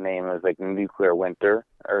the name. It was like Nuclear Winter,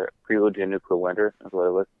 or Prelude to Nuclear Winter is what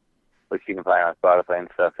it was, which you can find on Spotify and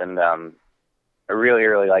stuff. And I really,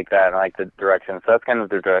 really like that, and I like the direction. So that's kind of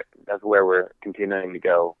that's where we're continuing to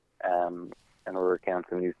go, and we're working on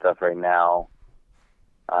some new stuff right now.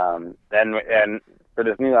 And for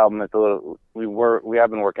this new album, it's a little, we have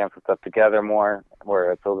been working on some stuff together more,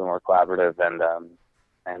 where it's a little bit more collaborative,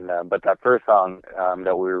 but that first song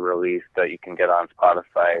that we released that you can get on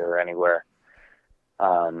Spotify or anywhere,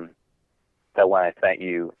 that one I sent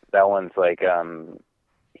you, that one's like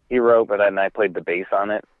he wrote, but then I played the bass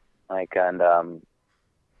on it. Like, and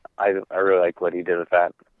I really like what he did with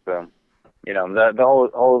that. So, you know, the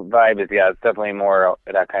whole vibe is, it's definitely more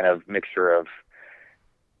that kind of mixture of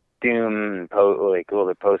doom, like a little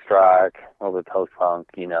bit post-rock, a little bit post-punk,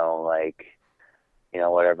 you know, like, you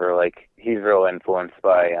know, whatever. Like, he's real influenced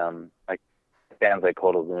by like bands like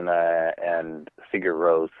Cult of Luna and Sigur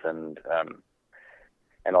Rós and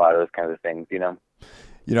a lot of those kinds of things, you know.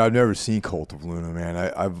 You know, I've never seen Cult of Luna, man.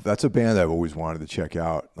 That's a band I've always wanted to check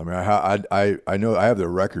out. I mean, I know I have their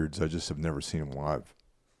records. I just have never seen them live.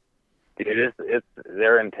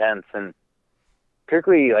 They're intense, and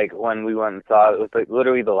particularly like when we went and saw it, was like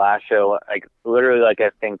literally the last show. Like literally, like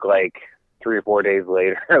I think like 3 or 4 days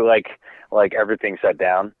later, like everything shut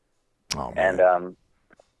down. Oh man. And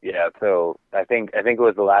so I think it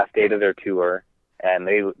was the last date of their tour, and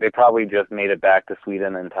they probably just made it back to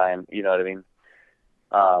Sweden in time. You know what I mean?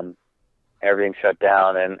 Everything shut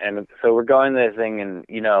down, and so we're going to this thing, and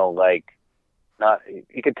you know, like,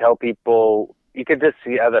 you could tell people, you could just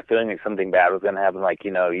have that feeling like something bad was going to happen. Like,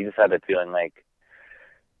 you know, you just had that feeling like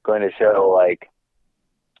going to a show, like,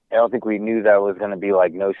 I don't think we knew that it was going to be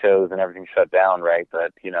like no shows and everything shut down, right?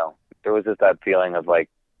 But, you know, there was just that feeling of like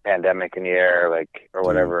pandemic in the air, like, or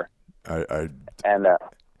whatever. Dude,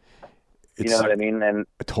 you know what I mean? And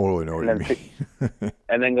I totally know what you mean.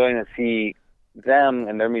 And then going to see them,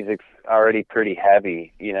 and their music's already pretty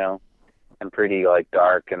heavy, you know, and pretty like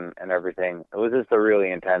dark and everything. It was just a really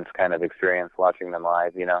intense kind of experience watching them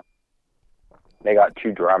live, you know. They got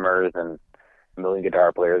 2 drummers and a million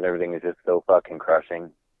guitar players. Everything is just so fucking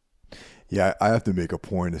crushing. Yeah, I have to make a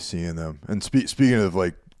point of seeing them. And speaking of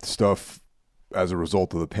like stuff as a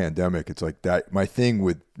result of the pandemic, it's like that. My thing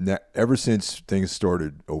with ever since things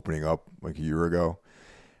started opening up like a year ago,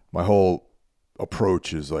 my whole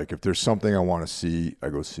approach is like, if there's something I want to see, I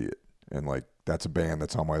go see it. And like, that's a band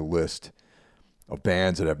that's on my list of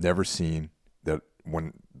bands that I've never seen, that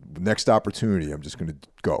when next opportunity, I'm just going to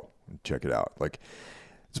go and check it out. Like,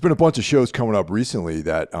 there's been a bunch of shows coming up recently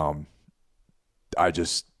that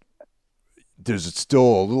there's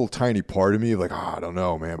still a little tiny part of me like, I don't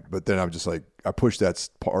know, man. But then I'm just like, I push that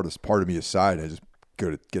part of me aside, and I just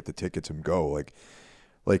go to get the tickets and go. Like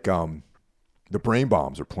the Brain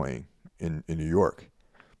Bombs are playing in New York.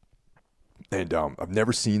 And I've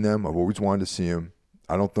never seen them. I've always wanted to see them.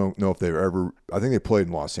 I don't know if they've ever. I think they played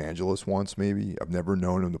in Los Angeles once, maybe. I've never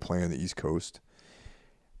known them to play on the East Coast.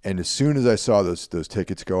 And as soon as I saw those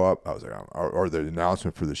tickets go up, I was like, or the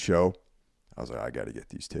announcement for the show, I was like, I got to get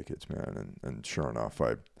these tickets, man. And sure enough,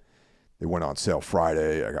 they went on sale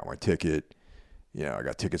Friday. I got my ticket. You know, I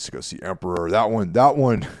got tickets to go see Emperor. That one,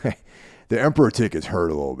 the Emperor tickets hurt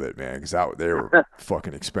a little bit, man, because they were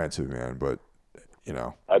fucking expensive, man. But you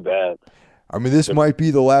know, I bet. I mean, this might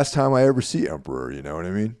be the last time I ever see Emperor. You know what I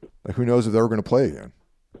mean? Like, who knows if they're ever going to play again?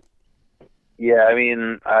 Yeah, I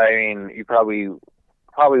mean, you probably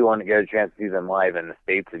want to get a chance to see them live in the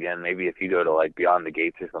States again. Maybe if you go to like Beyond the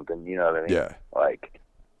Gates or something, you know what I mean? Yeah. Like,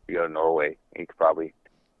 if you go to Norway, you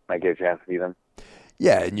might get a chance to see them.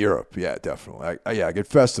 Yeah, in Europe, yeah, definitely. I get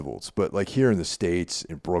festivals, but like here in the States,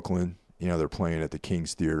 in Brooklyn, you know, they're playing at the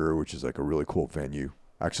King's Theater, which is like a really cool venue.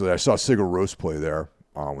 Actually, I saw Sigur Rós play there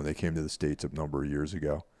when they came to the States a number of years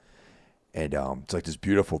ago. And it's like this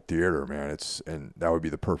beautiful theater, man. And that would be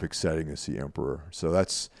the perfect setting to see Emperor. So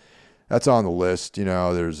that's on the list. You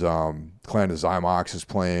know, there's Clan of Zymox is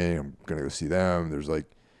playing. I'm gonna go see them. There's like,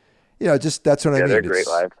 just that's what I mean. They're great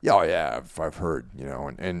live. Yeah, oh yeah, I've heard. You know,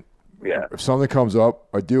 and yeah, if something comes up,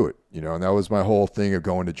 I do it. You know, and that was my whole thing of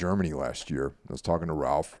going to Germany last year. I was talking to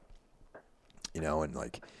Ralph. You know, and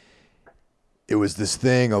like, it was this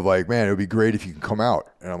thing of like, man, it would be great if you can come out.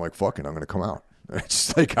 And I'm like, fucking, I'm gonna come out. I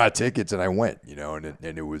just like got tickets and I went, you know, and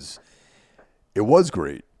it was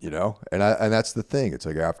great, you know, and that's the thing. It's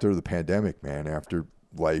like after the pandemic, man, after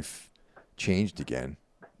life changed again,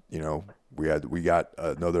 you know, we got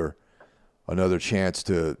another chance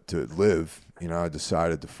to live. You know, I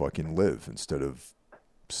decided to fucking live instead of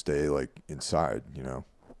stay like inside, you know.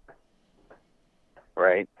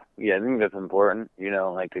 Right. Yeah, I think that's important. You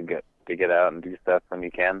know, like to get out and do stuff when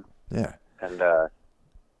you can. Yeah. And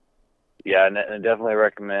yeah, and I definitely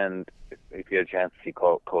recommend if you get a chance to see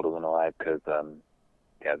Cold Luna live, because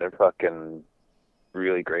yeah, they're fucking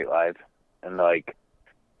really great live, and like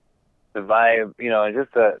the vibe, you know, it's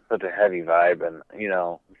just such a heavy vibe, and you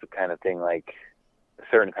know, it's the kind of thing like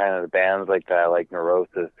certain kind of bands like that, like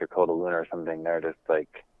Neurosis or Cold Luna or something. They're just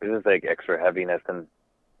like there's just like extra heaviness, and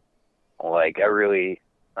like I really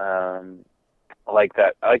like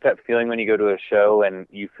that. I like that feeling when you go to a show and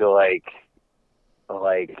you feel like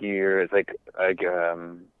it's like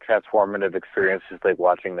transformative experience, just like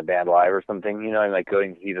watching the band live or something, you know, and like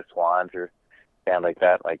going to see the Swans or band like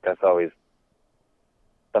that. Like that's always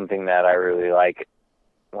something that I really like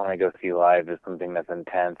when I go see live, is something that's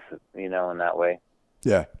intense, you know, in that way.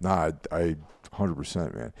 Yeah, nah, I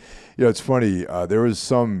 100%, man. You know, it's funny. There was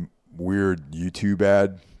some weird YouTube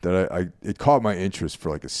ad that it caught my interest for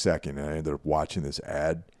like a second, and I ended up watching this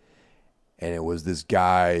ad, and it was this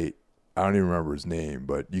guy. I don't even remember his name,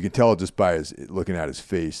 but you can tell just by looking at his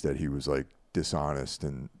face that he was like dishonest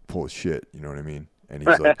and full of shit. You know what I mean? And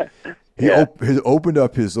he's like, he opened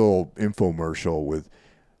up his little infomercial with,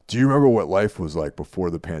 "Do you remember what life was like before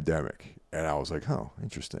the pandemic?" And I was like, "Oh,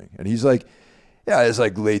 interesting." And he's like, "Yeah, it's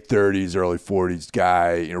like late 30s, early 40s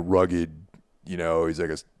guy, you know, rugged. You know, he's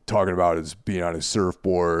like talking about his being on his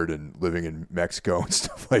surfboard and living in Mexico and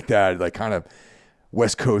stuff like that. Like kind of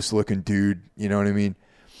West Coast looking dude. You know what I mean?"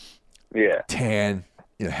 Yeah. Tan,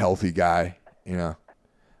 you know, healthy guy, you know,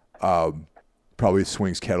 probably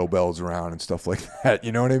swings kettlebells around and stuff like that.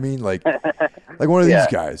 You know what I mean? Like one of these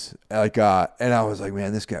guys, like, and I was like,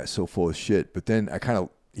 man, this guy's so full of shit. But then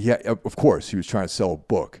of course he was trying to sell a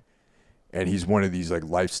book, and he's one of these like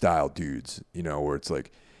lifestyle dudes, you know, where it's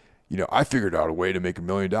like, you know, I figured out a way to make $1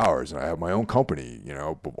 million and I have my own company, you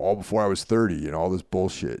know, all before I was 30 and all this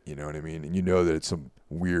bullshit, you know what I mean? And you know that it's some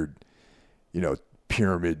weird, you know,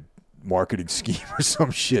 pyramid marketing scheme or some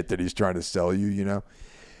shit that he's trying to sell you, you know?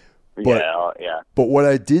 But, yeah. But what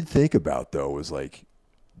I did think about, though, was like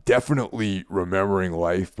definitely remembering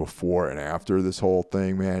life before and after this whole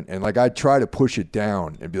thing, man. And like I try to push it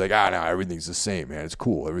down and be like, no, everything's the same, man. It's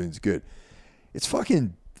cool. Everything's good. It's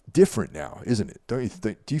fucking different now, isn't it? Don't you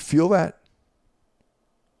think? Do you feel that?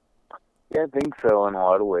 Yeah, I think so in a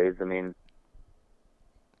lot of ways. I mean,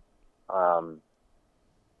 I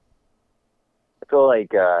feel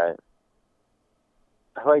like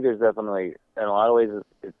I feel like there's definitely, in a lot of ways,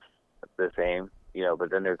 it's the same,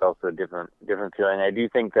 but then there's also a different feeling. I do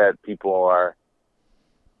think that people are,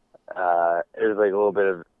 there's like a little bit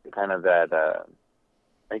of kind of that,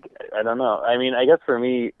 like, I don't know. I mean, I guess for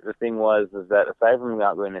me, the thing is that aside from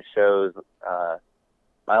not going to shows,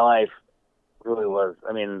 my life really was,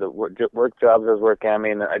 I mean, the work jobs I was working, I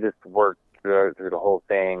mean, I just worked through the whole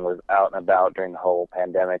thing, was out and about during the whole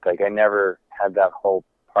pandemic. Like, I never had that whole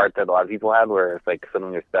part that a lot of people had where it's like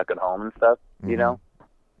suddenly you're stuck at home and stuff,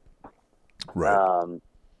 Right.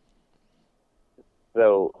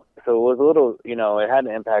 So it was a little, it had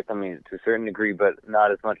an impact on me to a certain degree, but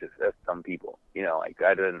not as much as some people. Like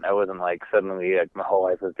I wasn't like suddenly like my whole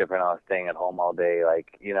life was different. I was staying at home all day.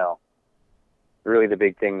 Like, really the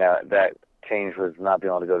big thing that changed was not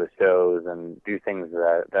being able to go to shows and do things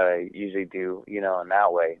that I usually do, in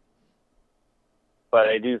that way. But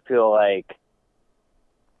I do feel like,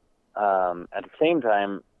 at the same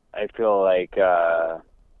time, I feel like the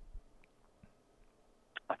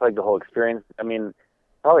whole experience, I mean,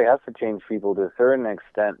 probably has to change people to a certain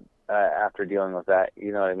extent after dealing with that.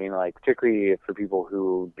 You know what I mean? Like, particularly for people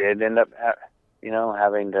who did end up,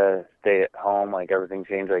 having to stay at home, like everything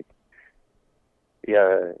changed. Like,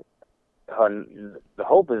 yeah, the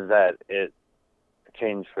hope is that it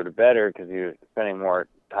changed for the better because you're spending more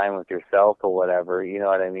time with yourself or whatever. You know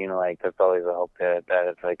what I mean? Like, that's always a hope that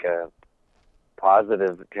it's like a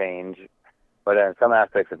positive change. But in some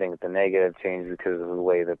aspects, I think it's a negative change because of the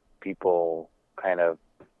way that people kind of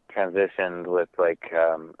transitioned with like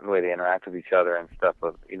the way they interact with each other and stuff,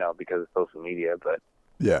 because of social media. But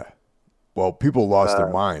yeah, well, people lost their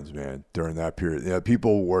minds, man, during that period. Yeah,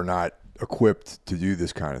 people were not equipped to do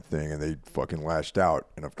this kind of thing, and they fucking lashed out.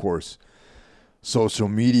 And of course, social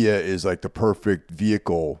media is like the perfect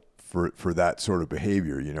vehicle for that sort of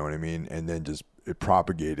behavior. You know what I mean? And then just it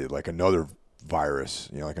propagated like another virus,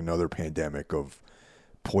 like another pandemic of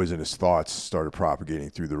poisonous thoughts started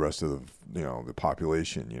propagating through the rest of the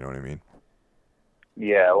population. You know what I mean?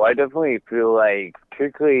 Yeah, well, I definitely feel like,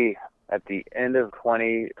 particularly at the end of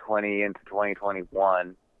 2020 into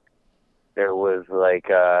 2021, there was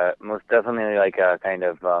like most definitely like a kind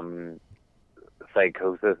of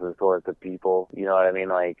psychosis of sorts of people. You know what I mean?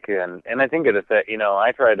 Like, and I think it is that,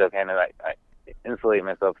 I tried to kind of I insulate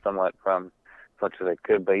myself somewhat from as much as I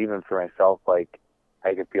could, but even for myself, like,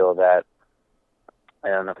 I could feel that,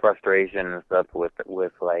 and the frustration and stuff with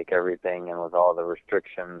like everything and with all the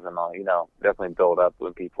restrictions and all, definitely build up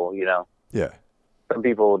with people. Yeah. Some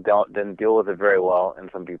people didn't deal with it very well, and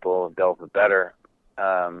some people dealt with it better.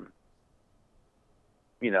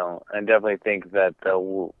 I definitely think that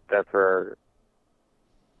there's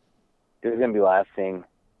going to be lasting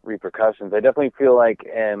repercussions. I definitely feel like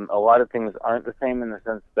a lot of things aren't the same in the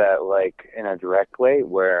sense that, like, in a direct way,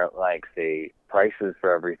 where, like, say, prices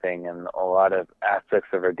for everything and a lot of aspects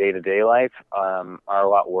of our day-to-day life are a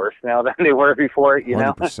lot worse now than they were before,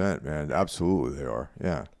 100%, man. Absolutely they are.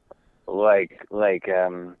 Yeah.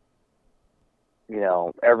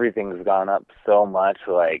 Everything's gone up so much,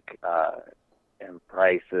 like, in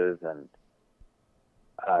prices, and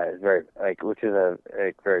it's very, like, which is a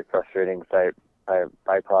very frustrating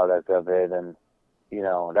byproduct of it, and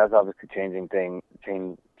that's obviously change.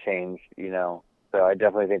 So I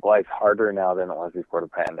definitely think life's harder now than it was before the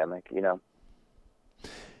pandemic.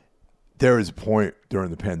 There was a point during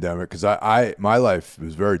the pandemic because my life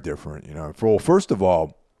was very different. First of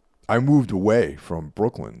all, I moved away from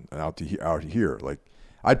Brooklyn and out here. Like,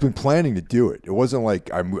 I'd been planning to do it. It wasn't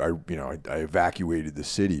like I evacuated the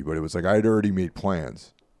city, but it was like I had already made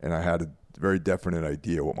plans and I had a very definite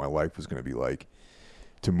idea what my life was going to be like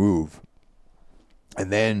to move.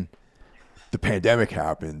 And then the pandemic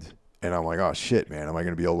happened, and I'm like, oh shit, man, am I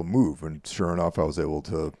going to be able to move? And sure enough, I was able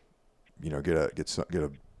to, get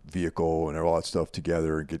a vehicle and all that stuff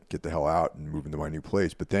together and get the hell out and move into my new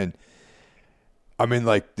place. But then I'm in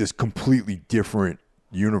like this completely different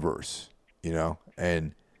universe,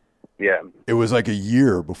 and yeah, it was like a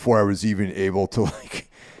year before I was even able to like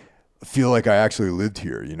feel like I actually lived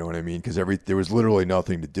here. You know what I mean? Because there was literally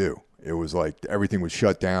nothing to do. It was like everything was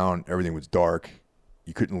shut down. Everything was dark.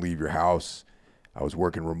 You couldn't leave your house. I was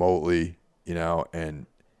working remotely, and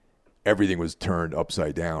everything was turned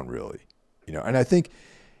upside down, really, And I think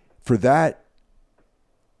for that,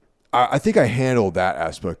 I think I handled that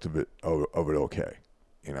aspect of it okay,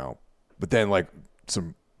 But then, like,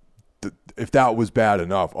 if that was bad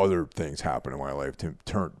enough, other things happened in my life to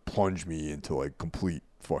plunge me into like complete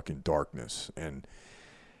fucking darkness. And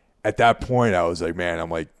at that point, I was like, man, I'm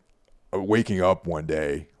like waking up one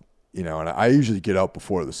day, and I usually get up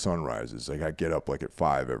before the sun rises. Like, I get up like at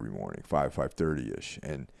 5 every morning, 5:30 ish,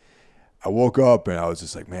 and I woke up and I was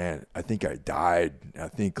just like, man, I think I died. I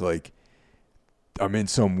think like I'm in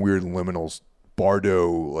some weird liminal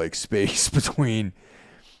bardo like space between,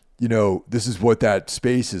 this is what that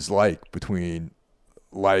space is like between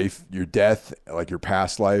life, your death, like your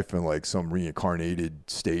past life, and like some reincarnated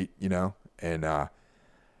state, and I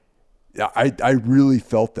really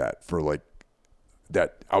felt that for like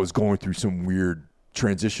that I was going through some weird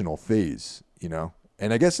transitional phase,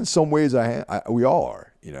 and I guess in some ways we all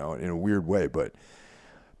are, in a weird way, but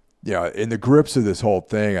in the grips of this whole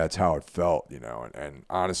thing, that's how it felt, and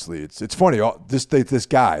honestly, it's funny. This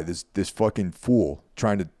guy, this fucking fool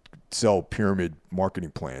trying to sell pyramid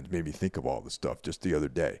marketing plans made me think of all this stuff just the other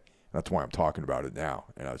day. That's why I'm talking about it now.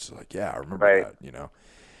 And I was just like, yeah, I remember that,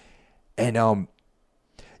 and,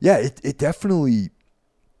 it definitely,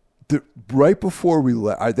 right before we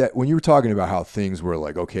left, when you were talking about how things were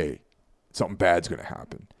like, okay, something bad's going to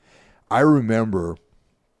happen. I remember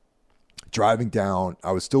driving down,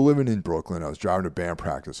 I was still living in Brooklyn. I was driving to band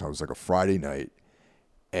practice. I was like a Friday night,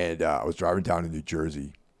 and I was driving down to New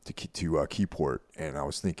Jersey to Keyport, and I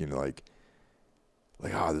was thinking like,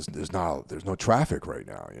 there's no traffic right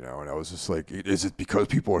now, and I was just like, is it because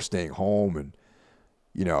people are staying home? And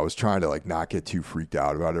I was trying to like not get too freaked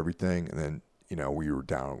out about everything, and then we were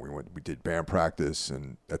down, we did band practice,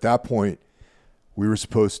 and at that point we were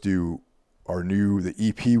supposed to the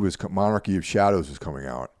EP was Monarchy of Shadows was coming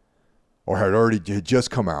out, or had just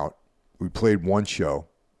come out. We played one show,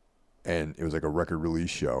 and it was like a record release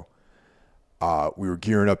show. We were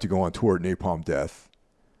gearing up to go on tour at Napalm Death,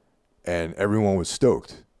 and everyone was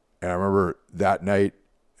stoked. And I remember that night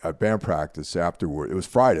at band practice afterward, it was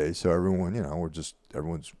Friday, so everyone, everyone's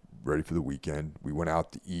ready for the weekend. We went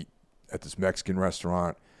out to eat at this Mexican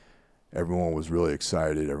restaurant. Everyone was really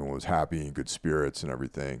excited. Everyone was happy, in good spirits and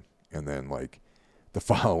everything. And then like the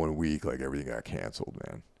following week, like everything got canceled,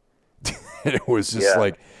 man. And it was just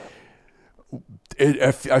like,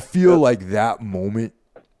 I feel like that moment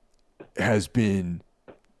has been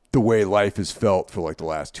the way life has felt for like the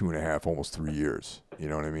last 2.5, almost 3 years. You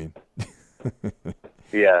know what I mean?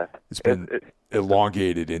 Yeah. It's been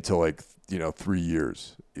elongated into like, 3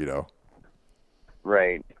 years,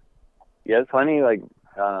 Right. Yeah, it's funny. Like,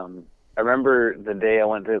 I remember the day I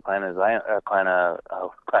went to Clan Luna,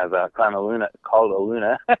 called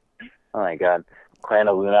Aluna. Oh my God. Clan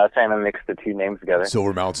of Luna. I was trying to mix the two names together.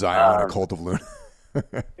 Silver Mount Zion, a Cult of Luna.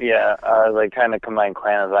 Yeah, I was like trying to combine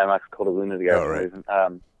Clan of Zion, Cult of Luna together.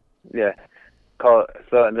 Oh, right. Yeah. So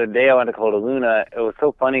the day I went to Cult of Luna, it was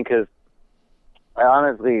so funny because I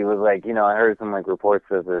honestly was like, I heard some like reports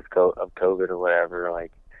of COVID or whatever.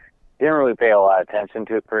 Like, didn't really pay a lot of attention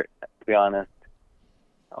to it, to be honest.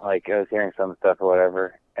 Like, I was hearing some stuff or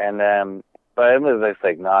whatever, and but it was just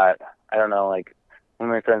like not. I don't know. Like, one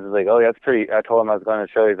of my friends was like, "Oh, that's pretty." I told him I was going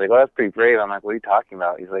to show. He's like, "Oh, that's pretty brave." I'm like, "What are you talking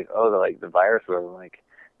about?" He's like, "Oh, the virus." Or I'm like,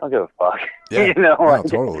 "Don't give a fuck." Yeah, like,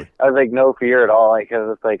 totally. I was like, no fear at all. Like, cause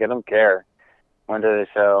it's like I don't care. Went to the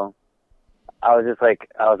show. I was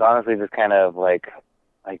honestly just kind of like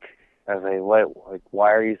I was like, what? Like,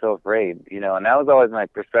 why are you so afraid? And that was always my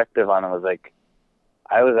perspective on it. Was like,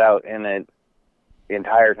 I was out in it the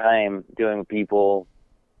entire time doing people,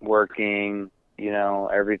 working,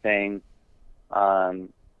 everything, and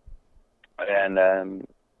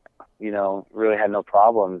really had no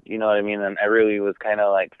problems. You know what I mean? And I really was kind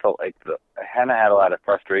of like felt like I kind of had a lot of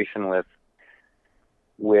frustration with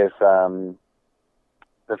the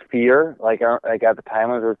fear. Like at the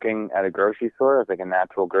time I was working at a grocery store. It was like a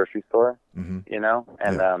natural grocery store, Mm-hmm.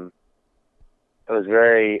 and it was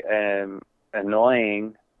very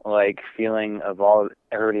annoying. Like feeling of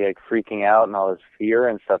everybody like freaking out and all this fear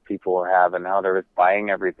and stuff people were having, how they were buying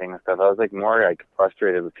everything and stuff. I was like more like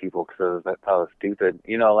frustrated with people because I thought it was stupid,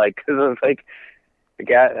 like because it was like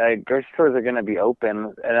grocery stores are gonna be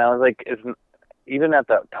open, and I was like, even at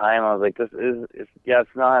that time I was like,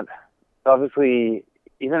 it's not. Obviously,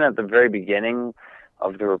 even at the very beginning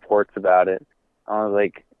of the reports about it, I was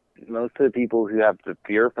like, most of the people who have the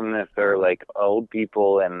fear from this are like old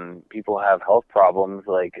people and people have health problems.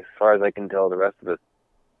 Like, as far as I can tell, the rest of it,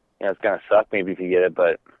 it's gonna suck maybe if you get it,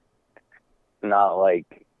 but it's not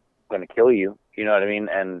like gonna kill you. You know what I mean?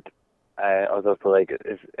 And I was also like,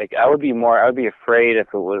 I would be afraid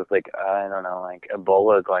if it was like, I don't know, like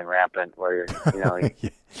Ebola going rampant, where like,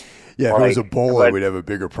 yeah, if it was Ebola, we'd have a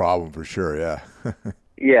bigger problem for sure. Yeah.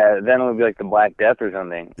 Yeah, then it would be like the Black Death or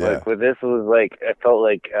something. Yeah. Like with this, it was like I felt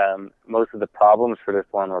like most of the problems for this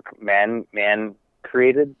one were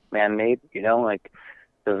man-created, man-made. Like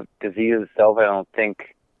the disease itself.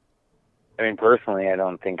 Personally, I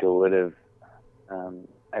don't think it would have.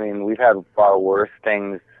 We've had far worse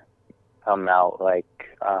things come out,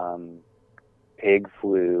 like pig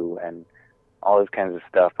flu and all this kinds of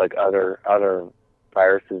stuff, like other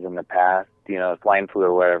viruses in the past, swine flu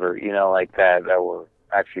or whatever, like that were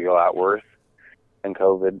actually a lot worse than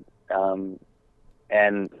COVID.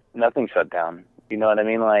 And nothing shut down. You know what I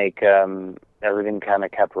mean? Like, everything kind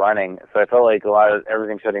of kept running. So I felt like a lot of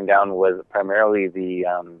everything shutting down was primarily the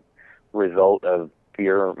result of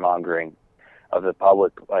fear mongering of the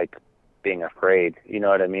public, like being afraid. You know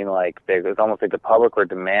what I mean? Like, it was almost like the public were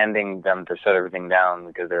demanding them to shut everything down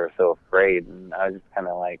because they were so afraid. And I was just kind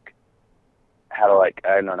of like,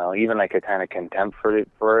 I don't know, even like a kind of contempt for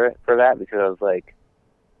that, because I was like,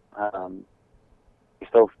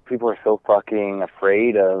 people are so fucking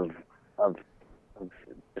afraid of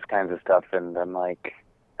this kinds of stuff, and I'm like,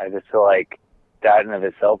 I just feel like that in of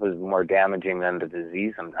itself is more damaging than the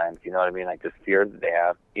disease sometimes. You know what I mean? Like this fear that they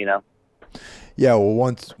have. Yeah. Well,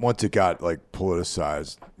 once it got like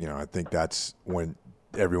politicized, I think that's when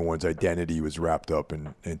everyone's identity was wrapped up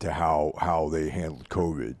into how they handled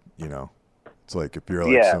COVID. It's like if you're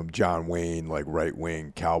like some John Wayne like right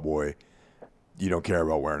wing cowboy, you don't care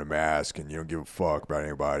about wearing a mask and you don't give a fuck about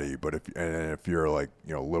anybody. But if you're like,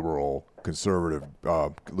 liberal, conservative,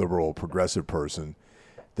 liberal, progressive person,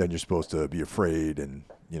 then you're supposed to be afraid and,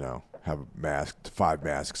 have a mask, 5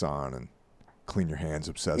 masks on and clean your hands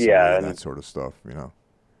obsessively and that sort of stuff,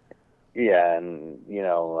 Yeah. And,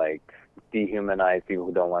 like dehumanize people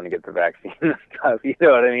who don't want to get the vaccine and stuff. You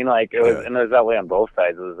know what I mean? Like it was, and it was that way on both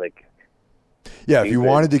sides. It was like, yeah, if you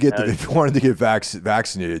wanted to get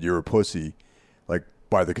vaccinated, you're a pussy. Like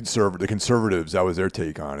by the conservatives, that was their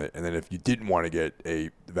take on it. And then if you didn't want to get a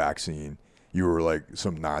vaccine, you were like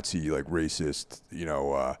some Nazi, like racist,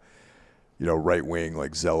 right wing,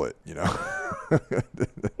 like zealot,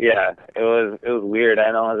 Yeah, it was weird.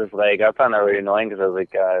 I know. I was just like, I found that really annoying because I was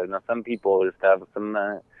like, some people just have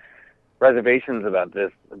some reservations about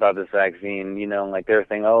this vaccine. Like they're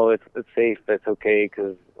saying, oh, it's safe, it's okay,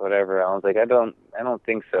 because whatever. I was like, I don't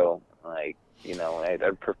think so. Like,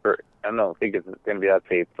 I'd prefer. I don't think it's going to be that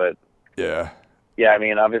safe, but yeah. I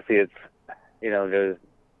mean, obviously, it's there's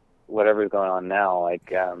whatever's going on now.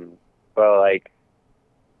 Like, but like,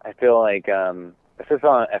 I feel like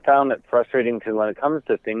I found it frustrating to when it comes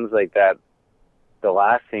to things like that. The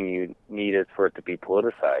last thing you need is for it to be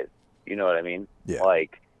politicized. You know what I mean? Yeah.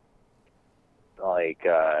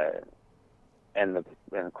 And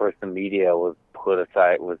of course the media was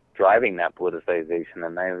driving that politicization,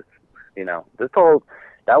 and I was,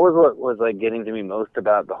 that was what was like getting to me most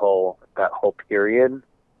about that whole period,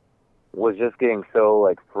 was just getting so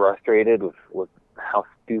like frustrated with how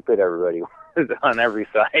stupid everybody was on every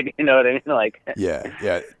side. You know what I mean? Like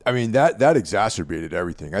yeah. I mean that exacerbated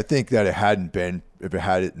everything. I think that if it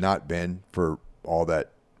had not been for all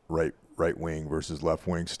that right wing versus left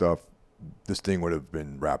wing stuff, this thing would have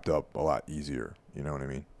been wrapped up a lot easier. You know what I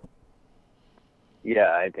mean?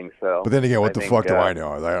 Yeah, I think so. But then again, what the fuck do I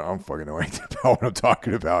know? I don't fucking know anything about what I'm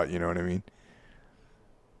talking about. You know what I mean?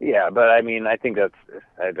 Yeah, but I mean, I think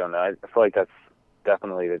I don't know. I feel like that's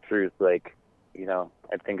definitely the truth. Like,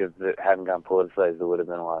 I think if it hadn't gone politicized, it would have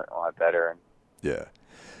been a lot better. Yeah.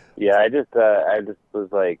 Yeah, I just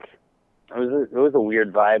was like, it was a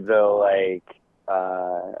weird vibe though. Like,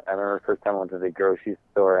 I remember the first time I went to the grocery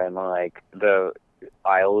store and like the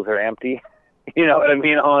aisles are empty. You know what I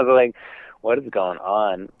mean? I was like, what is going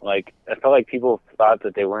on? Like, I felt like people thought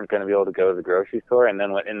that they weren't going to be able to go to the grocery store, and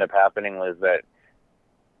then what ended up happening was that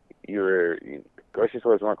grocery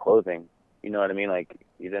stores weren't closing. You know what I mean? Like,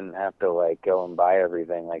 you didn't have to like go and buy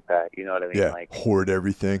everything like that. You know what I mean? Yeah, like hoard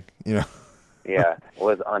everything. Yeah, it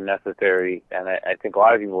was unnecessary, and I think a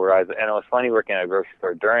lot of people realized. And it was funny working at a grocery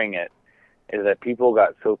store during it, is that people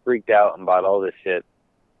got so freaked out and bought all this shit,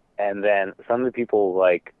 and then some of the people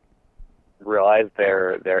like realized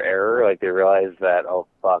their error. Like they realized that, oh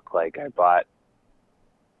fuck, like I bought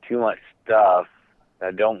too much stuff that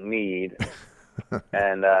I don't need,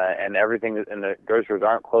 and everything in the grocery stores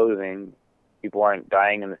aren't closing. People aren't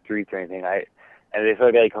dying in the streets or anything. And they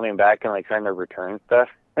started like coming back and like trying to return stuff.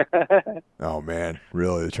 Oh man,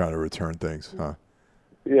 really? They're trying to return things, huh?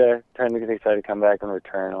 Yeah, they tried to come back and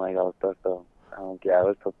return and like all this stuff. So yeah, it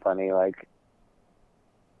was so funny. Like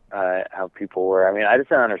how people were. I mean, I just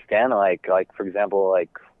don't understand. Like for example,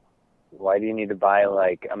 like why do you need to buy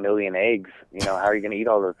like 1 million eggs? How are you going to eat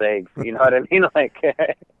all those eggs? You know what I mean? Like.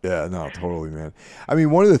 Yeah, no, totally, man. I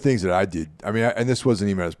mean, one of the things that I did, and this wasn't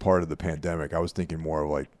even as part of the pandemic. I was thinking more of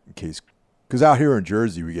like in case, because out here in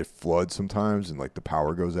Jersey we get floods sometimes, and like the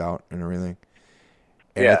power goes out and everything.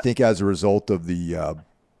 And I think as a result of the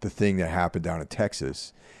thing that happened down in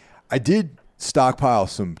Texas, I did stockpile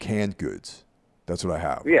some canned goods, That's what I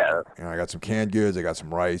have. Yeah. And I got some canned goods. I got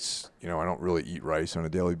some rice. You know, I don't really eat rice on a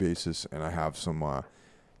daily basis, and I have some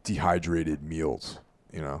dehydrated meals.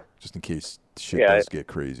 You know, just in case shit does get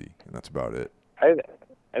crazy, and that's about it. I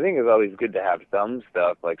think it's always good to have some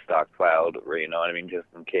stuff like stockpiled, or you know what I mean, just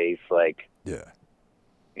in case, like. Yeah.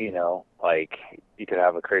 You know, like you could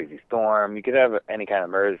have a crazy storm, you could have any kind of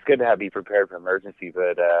emergency. It's good to be prepared for emergency,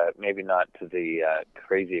 but maybe not to the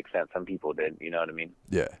crazy extent some people did. You know what I mean?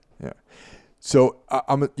 Yeah, yeah. So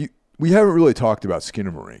we haven't really talked about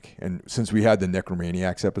Skinamarink, and since we had the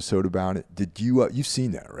Necromaniacs episode about it, did you you've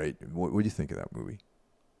seen that, right? What do you think of that movie?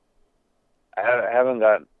 I haven't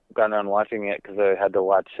gotten on watching it because I had to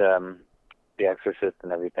watch The Exorcist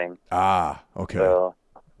and everything. Ah, okay. So.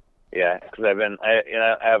 Yeah, because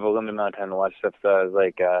I have a limited amount of time to watch stuff, so I was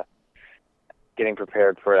like getting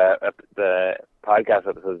prepared for the podcast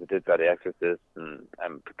episodes I did about The Exorcist, and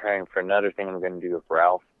I'm preparing for another thing I'm going to do with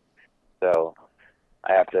Ralph. So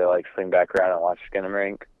I have to like swing back around and watch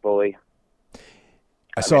Skinamarink fully.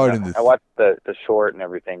 I saw it in the. I watched the short and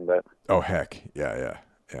everything, but. Oh heck, yeah.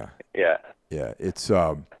 Yeah. It's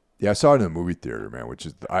I saw it in a movie theater, man. Which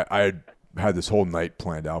is I had this whole night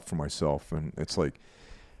planned out for myself, and it's like.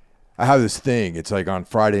 I have this thing. It's like on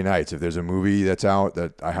Friday nights, if there's a movie that's out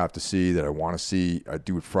that I have to see, that I want to see, I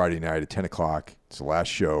do it Friday night at 10 o'clock. It's the last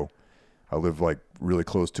show. I live like really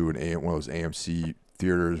close to one of those AMC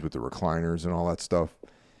theaters with the recliners and all that stuff.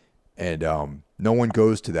 And no one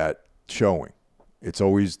goes to that showing. It's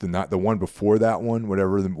always the one before that one,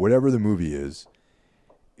 whatever the movie is.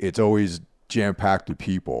 It's always jam-packed with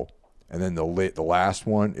people. And then the last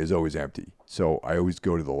one is always empty. So I always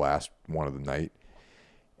go to the last one of the night.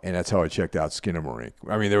 And that's how I checked out Skinamarink.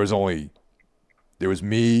 I mean, there was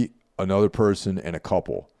me, another person, and a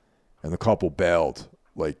couple. And the couple bailed,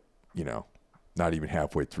 like, you know, not even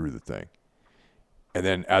halfway through the thing. And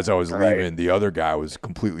then as I was leaving, the other guy was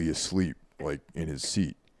completely asleep, like, in his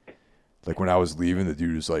seat. Like, when I was leaving, the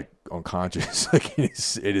dude was, like, unconscious. Like,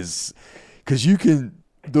 it is, because you can,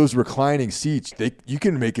 those reclining seats, you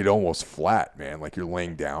can make it almost flat, man, like you're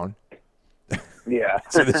laying down. Yeah.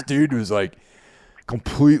 So this dude was, like,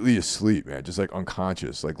 completely asleep, man, just like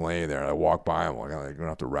unconscious, like laying there. And I walk by him, like, I'm gonna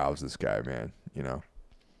have to rouse this guy, man. You know.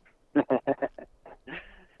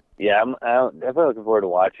 Yeah, I'm definitely looking forward to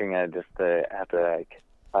watching it. Just to have to like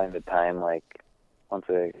find the time, like once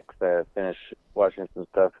I finish watching some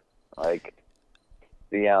stuff, like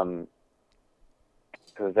the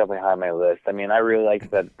it was definitely high on my list. I mean, I really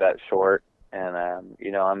liked that short, and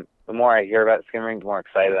you know, the more I hear about Skinamarink, the more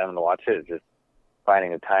excited I'm to watch it. It's just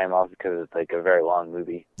finding a time, also because it's like a very long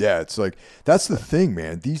movie. Yeah, it's like that's the thing,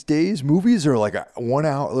 man. These days, movies are like 1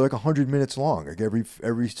 hour, like 100 minutes long, like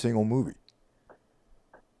every single movie.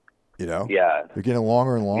 You know? Yeah. They're getting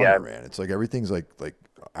longer and longer, man. It's like everything's like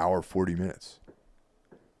hour 40 minutes.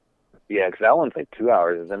 Yeah, because that one's like 2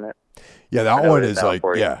 hours, isn't it? Yeah, that one is like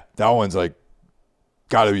that one's like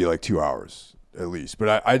got to be like 2 hours at least.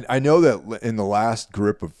 But I know that in the last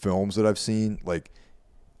grip of films that I've seen, like.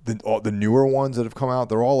 The newer ones that have come out,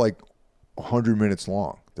 they're all like 100 minutes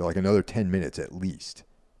long. They're like another 10 minutes at least,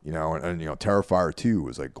 you know. And you know, Terrifier 2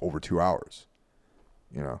 was like over 2 hours,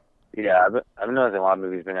 you know. Yeah, I've noticed a lot of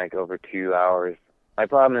movies been like over 2 hours. My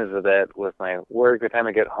problem is with my work, the time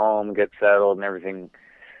I get home, get settled, and everything.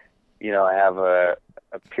 You know, I have a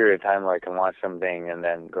period of time where I can watch something and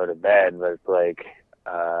then go to bed. But it's like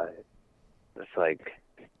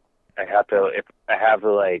I have to if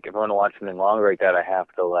I want to watch something longer like that, I have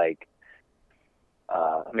to like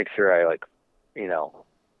make sure I like, you know,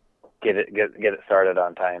 get it started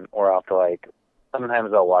on time, or I'll have to like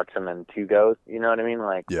sometimes I'll watch them in 2 goes, you know what I mean?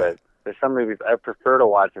 Like, yeah. But there's some movies I prefer to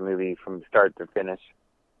watch a movie from start to finish.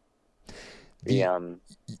 You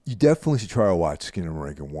definitely should try to watch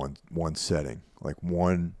Skinamarink in one setting, like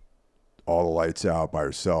all the lights out by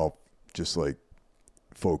yourself, just like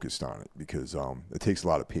focused on it, because it takes a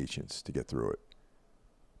lot of patience to get through it.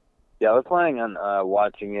 Yeah, I was planning on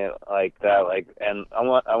watching it like that, and I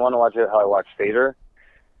want to watch it how I watch Vader,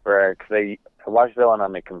 because I watched that one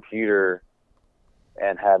on my computer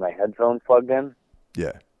and had my headphones plugged in.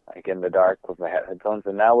 Yeah. Like in the dark with my headphones,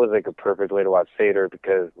 and that was like a perfect way to watch Vader,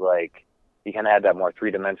 because like you kind of had that more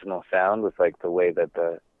 3-dimensional sound with like the way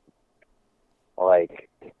that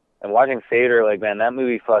and watching Vader, like, man, that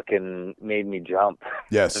movie fucking made me jump.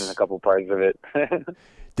 Yes. In a couple parts of it.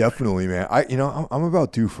 Definitely, man. I'm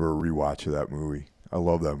about due for a rewatch of that movie. I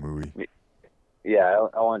love that movie. Yeah,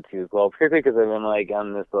 I want to as well, particularly because I've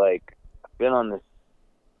been on this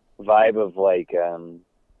vibe of like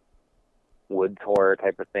woods horror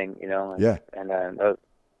type of thing, you know. Yeah. And I was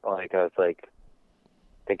like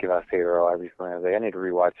thinking about Save Earl recently. I was like, I need to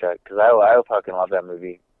rewatch that because I fucking love that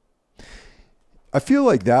movie. I feel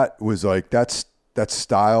like that was like that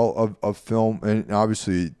style of film, and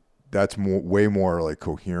obviously that's way more like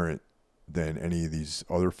coherent than any of these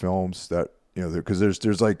other films that because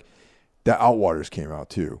there's like the Outwaters came out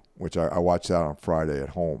too, which I watched that on Friday at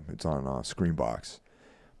home. It's on Screenbox,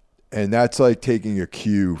 and that's like taking a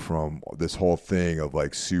cue from this whole thing of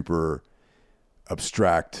like super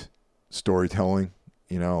abstract storytelling.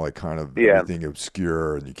 Like kind of everything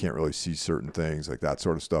obscure, and you can't really see certain things, like that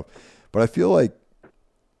sort of stuff. But I feel like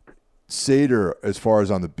Seder, as far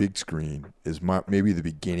as on the big screen, is maybe the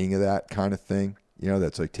beginning of that kind of thing.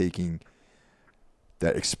 That's like taking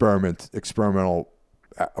that experimental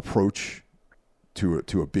approach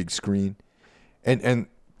to a big screen. And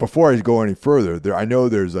before I go any further, I know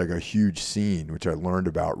there's like a huge scene which I learned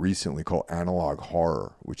about recently called analog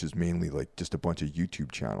horror, which is mainly like just a bunch of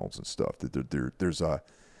YouTube channels and stuff. There's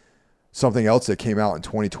something else that came out in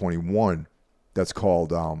 2021 that's called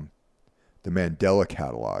the Mandela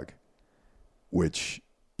Catalog, which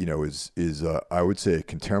is I would say a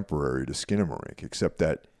contemporary to Skinamarink, except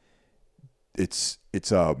that it's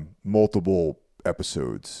multiple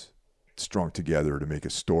episodes strung together to make a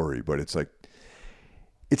story, but it's like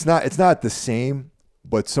it's not the same,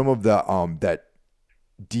 but some of the that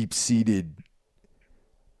deep-seated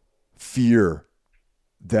fear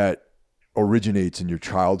that originates in your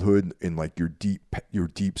childhood, in like your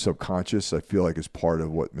deep subconscious, I feel like is part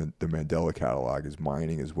of what the Mandela Catalog is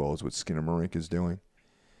mining, as well as what Skinamarink is doing.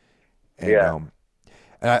 And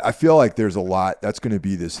and I feel like there's a lot that's going to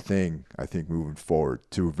be this thing, I think, moving forward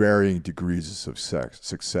to varying degrees of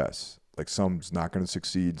success. Like some's not going to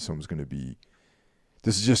succeed, some's going to be.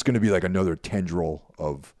 This is just going to be like another tendril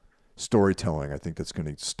of storytelling, I think, that's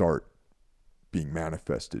going to start being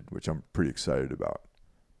manifested, which I'm pretty excited about.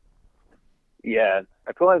 Yeah,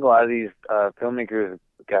 I feel like a lot of these filmmakers,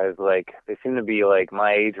 guys, like they seem to be like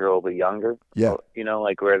my age or a little bit younger. Yeah.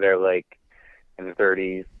 Like where they're like in their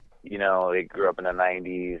 30s. They grew up in the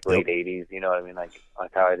 90s, late 80s. You know what I mean? Like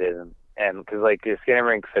how I did, and because like the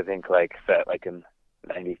Skinamarink, I think like set like in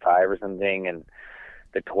 95 or something, and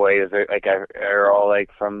the toys are all like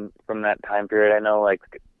from that time period. I know, like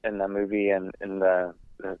in the movie and in the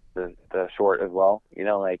short as well. And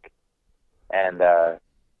I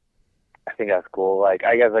think that's cool. Like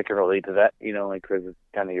I guess I can relate to that. Like because it's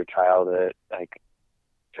kind of your childhood, and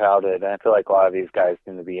I feel like a lot of these guys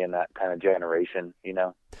seem to be in that kind of generation.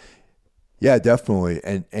 Yeah, definitely.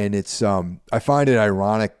 And it's I find it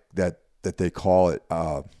ironic that they call it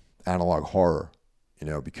analog horror.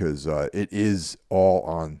 Because it is all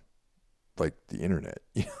on like the internet,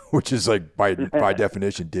 which is like by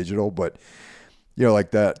definition digital. But like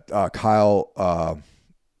that the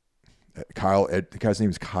guy's name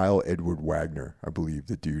is Kyle Edward Wagner, I believe,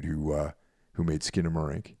 the dude who made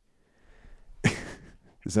Skinamarink.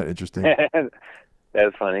 Is that interesting?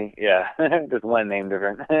 That's funny. Yeah, just one name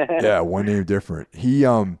different. Yeah, one name different. He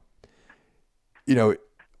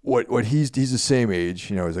what he's the same age,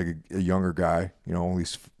 he's like a younger guy, at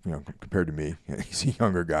least, compared to me. He's a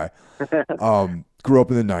younger guy. Grew up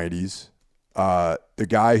in the 90s. The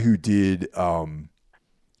guy who did the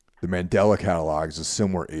Mandela Catalog is a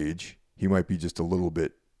similar age. He might be just a little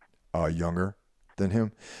bit younger than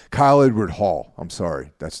him. Kyle Edward Hall. I'm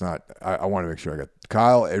sorry. That's not, I want to make sure I got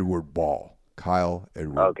Kyle Edward Ball. Kyle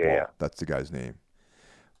Edward Ball. Yeah. That's the guy's name.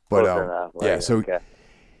 But yeah,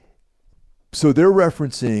 so they're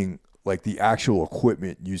referencing like the actual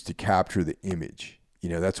equipment used to capture the image.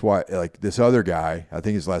 That's why like this other guy, I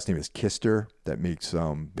think his last name is Kister, that makes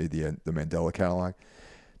made the Mandela Catalog.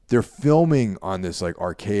 They're filming on this like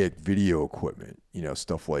archaic video equipment,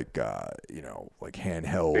 stuff like like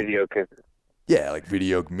handheld video cassette. Yeah, like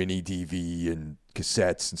video mini DV and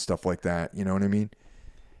cassettes and stuff like that. You know what I mean?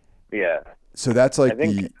 Yeah. So that's like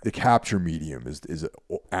the capture medium is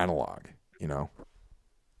analog.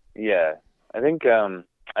 Yeah. I think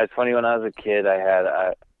it's funny, when I was a kid, I had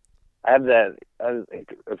that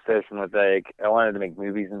obsession with like I wanted to make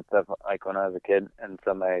movies and stuff like when I was a kid, and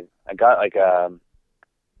so I got like a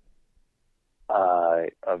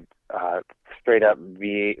straight up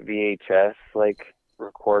VHS like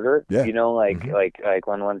recorder. Yeah. Like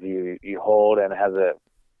one ones you hold and it has a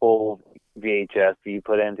full VHS you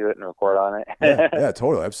put into it and record on it. yeah,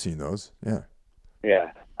 totally. I've seen those. Yeah.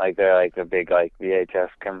 Yeah. Like they're like the big like VHS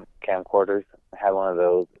camcorders. I had one of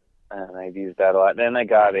those, and I've used that a lot. Then I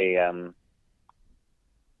got a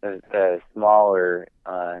smaller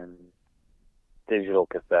digital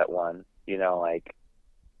cassette one. Like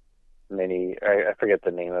mini. I forget the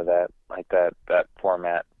name of that. Like that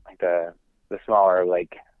format. Like the smaller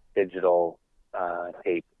like digital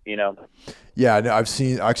tape, you know? Yeah, I've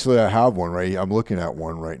seen. Actually, I have one right. I'm looking at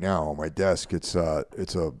one right now on my desk. It's a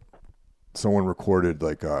someone recorded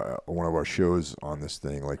like one of our shows on this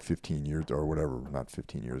thing like 15 years or whatever, not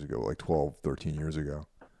 15 years ago, like 12, 13 years ago.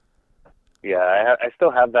 Yeah, I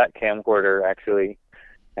still have that camcorder, actually.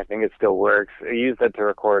 I think it still works. I used it to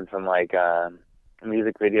record some, like,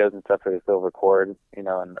 music videos and stuff that I still record, you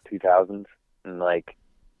know, in the 2000s. And, like,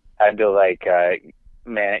 had to, like,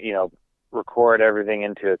 record everything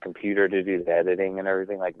into a computer to do the editing and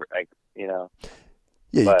everything, like you know.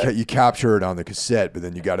 Yeah, But you capture it on the cassette, but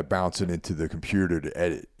then you got to bounce it into the computer to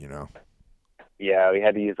edit. You know. yeah, we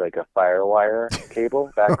had to use like a FireWire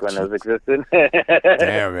cable back Oh, when those jeez. existed.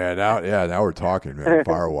 Damn, man. Now we're talking, man.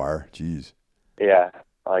 Firewire. Jeez. Yeah,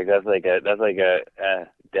 like that's like a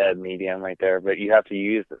dead medium right there. But you have to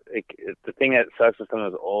use like, the thing that sucks with some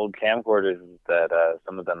of those old camcorders is that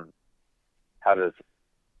some of them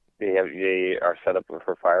they are set up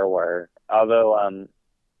for FireWire. Although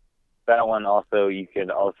that one also, you could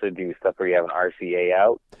also do stuff where you have an RCA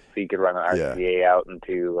out, so you could run an RCA out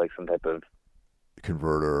into like some type of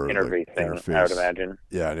converter interface like thing. interface. I would imagine.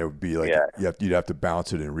 Yeah, and it would be like you'd have to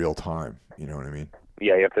bounce it in real time. You know what I mean?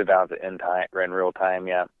 Yeah, you have to bounce it in real time.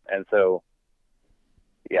 Yeah, and so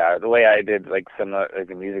yeah, the way I did like some like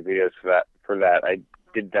the music videos for that, I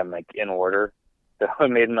did them like in order, so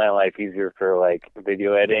it made my life easier for like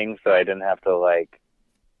video editing. So I didn't have to like,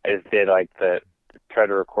 I just did like try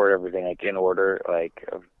to record everything like in order, like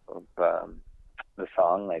of the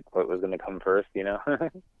song, like what was going to come first, you know.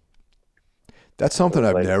 That's something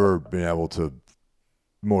I've like, never been able to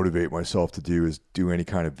motivate myself to do, is do any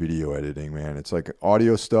kind of video editing, man. It's like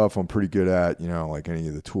audio stuff I'm pretty good at, you know, like any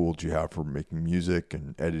of the tools you have for making music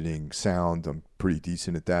and editing sound, I'm pretty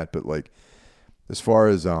decent at that. But like as far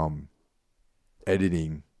as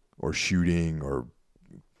editing or shooting or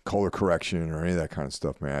color correction or any of that kind of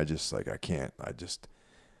stuff, man, I just like I can't. I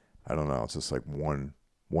don't know. It's just like one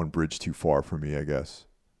bridge too far for me, I guess.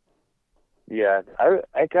 yeah,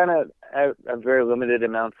 I kind of have very limited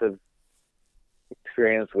amounts of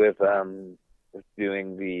experience with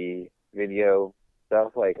doing the video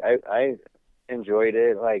stuff. Like I enjoyed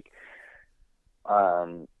it, like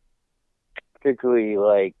particularly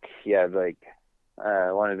like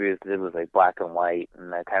one of the videos I did was like black and white,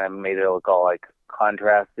 and I kind of made it look all like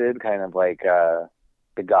contrasted, kind of like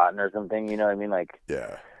Begotten or something, you know what I mean? Like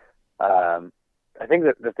Yeah. I think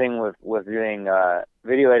that the thing with doing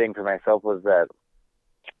video editing for myself was that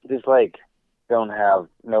just like don't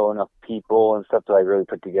know enough people and stuff to like really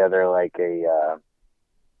put together like a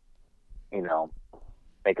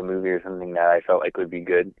make a movie or something that I felt like would be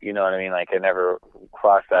good. You know what I mean? Like I never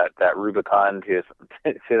crossed that Rubicon to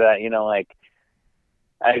that. You know, like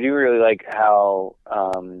I do really like how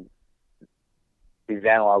these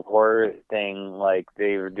analog horror thing, like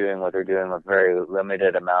they were doing what they're doing with very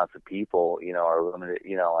limited amounts of people. You know, or limited,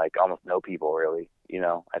 like almost no people really. You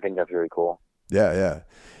know, I think that's really cool. Yeah.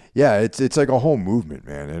 It's like a whole movement,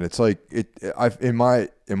 man, and it's like I've in my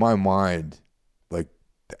mind, like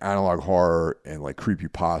the analog horror and like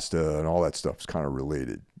creepypasta and all that stuff is kind of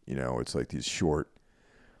related. You know, it's like these short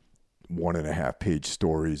 1.5 page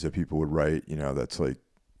stories that people would write. You know, that's like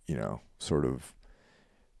sort of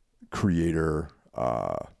creator,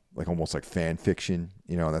 like almost like fan fiction.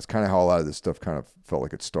 You know, and that's kind of how a lot of this stuff kind of felt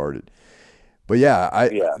like it started. But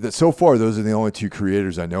so far those are the only two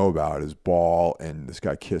creators I know about, is Ball and this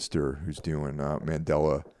guy Kister, who's doing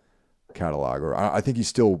Mandela Catalog, or I think he's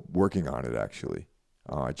still working on it actually.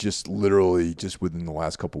 Just within the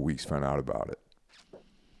last couple of weeks found out about it.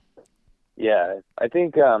 Yeah, I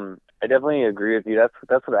think I definitely agree with you.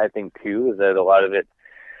 That's what I think too. Is that a lot of it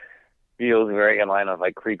feels very in line with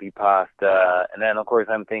like creepypasta, and then of course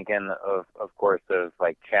I'm thinking of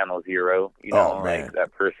like Channel Zero, like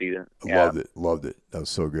that first season. Yeah. Loved it. That was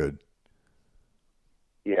so good.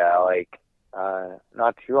 Yeah, like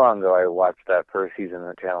not too long ago I watched that first season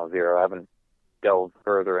of Channel Zero. I haven't delved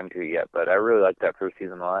further into it yet, but I really liked that first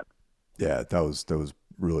season a lot. Yeah, that was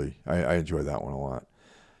really, I enjoyed that one a lot.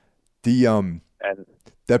 And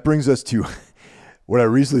that brings us to what I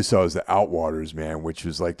recently saw is the Outwaters, man, which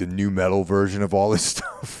was like the new metal version of all this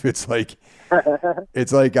stuff. It's like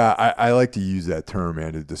I like to use that term,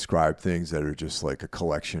 man, to describe things that are just like a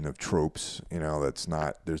collection of tropes. You know, that's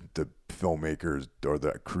not, there's the filmmakers or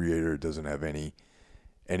the creator doesn't have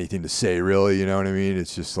anything to say really. You know what I mean?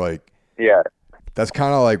 It's just like, yeah, that's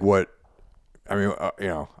kind of like what I mean.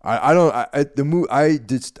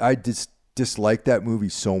 I dislike that movie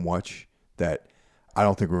so much that I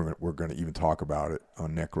don't think we're going to even talk about it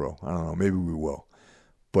on Necro. I don't know. Maybe we will.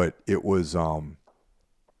 But it was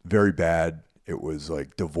very bad. It was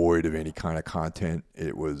like devoid of any kind of content.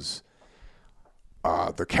 It was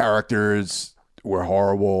the characters were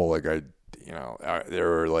horrible. Like they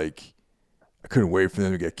were like I couldn't wait for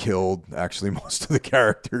them to get killed. Actually, most of the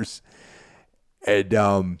characters,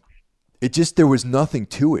 and it just there was nothing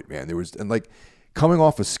to it, man. There was and like coming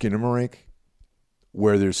off of Skinamarink,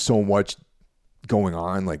 where there's so much going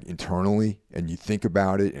on like internally, and you think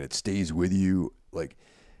about it, and it stays with you. Like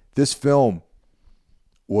this film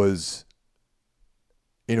was,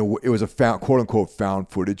 it was a quote unquote found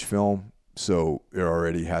footage film, so it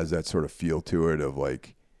already has that sort of feel to it of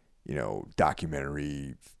like,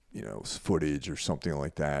 documentary, footage or something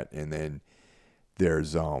like that. And then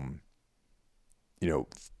there's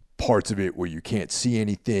parts of it where you can't see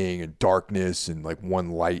anything and darkness and like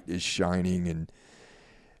one light is shining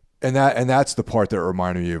and that's the part that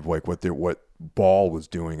reminded me of like what Ball was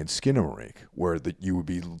doing in Skinamarink, where you would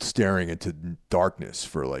be staring into darkness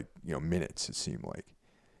for like minutes. It seemed like,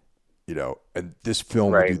 and this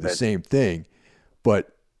film would do the same thing,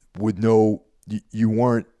 but with you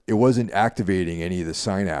weren't. It wasn't activating any of the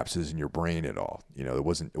synapses in your brain at all. It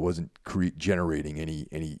wasn't generating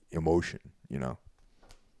any emotion.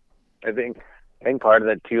 I think part of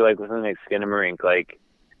that too, like with something like Skinamarink, like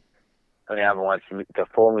I haven't watched the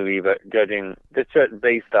full movie, but judging just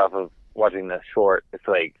based off of watching the short, it's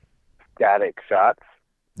like static shots,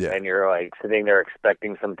 and you're like sitting there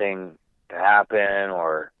expecting something to happen,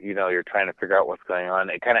 or you're trying to figure out what's going on.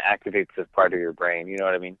 It kind of activates this part of your brain. You know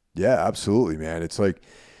what I mean? Yeah, absolutely, man. It's like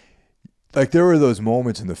there were those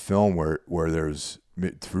moments in the film where there's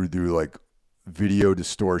through like video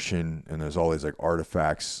distortion, and there's all these like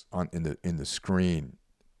artifacts in the screen,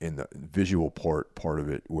 in the visual part of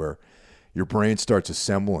it, where your brain starts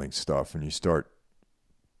assembling stuff, and you start,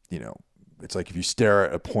 it's like if you stare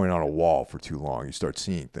at a point on a wall for too long, you start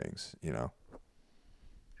seeing things,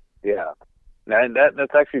 Yeah,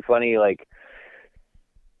 that's actually funny. Like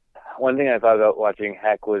one thing I thought about watching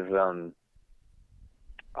Heck was when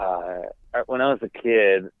I was a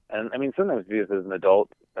kid, and I mean sometimes do this as an adult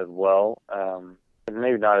as well,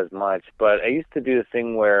 maybe not as much, but I used to do this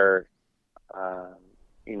thing where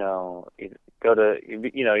you go to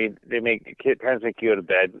parents make you go to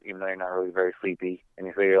bed even though you're not really very sleepy,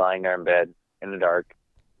 and so you're lying there in bed in the dark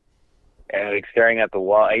and like staring at the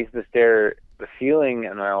wall. I used to stare. The ceiling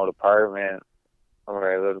in my old apartment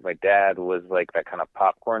where I lived with my dad was like that kind of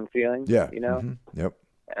popcorn ceiling. Yeah. Mm-hmm. Yep.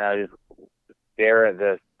 And I just stare at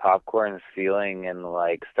this popcorn ceiling and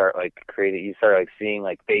like start like creating. You start like seeing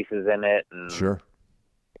like faces in it, and sure.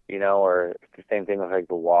 Or the same thing with like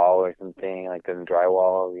the wall or something, like the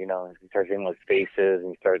drywall. You start seeing those faces,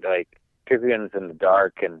 and you start like particularly when it's in the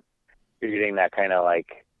dark, and you're getting that kind of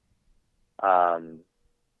like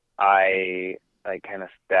eye like kind of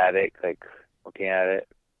static, like looking at it,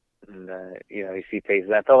 and you see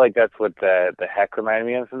faces. I felt like that's what the Heck reminded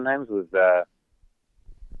me of sometimes, was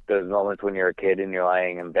those moments when you're a kid and you're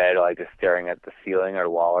lying in bed, like just staring at the ceiling or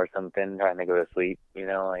wall or something, trying to go to sleep,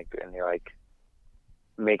 like, and you're like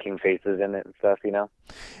making faces in it and stuff,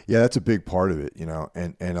 Yeah, that's a big part of it,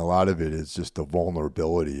 and a lot of it is just the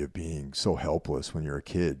vulnerability of being so helpless when you're a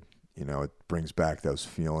kid. It brings back those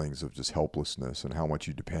feelings of just helplessness and how much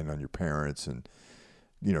you depend on your parents and,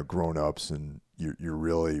 grown-ups, and you're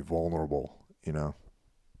really vulnerable,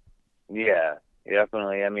 Yeah,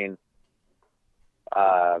 definitely. I mean,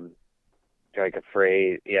 you're like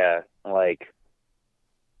afraid, yeah, like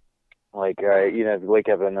if you wake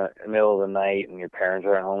up in the middle of the night and your parents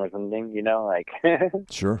aren't home or something, like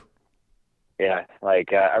Sure. Yeah,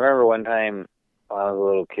 like I remember one time when I was a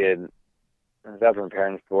little kid, I was after my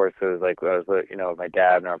parents' divorce, so it was like I was with my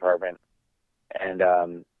dad in our apartment, and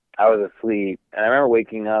I was asleep, and I remember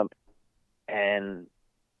waking up and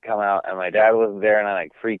come out, and my dad wasn't there, and I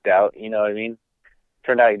like freaked out. You know what I mean?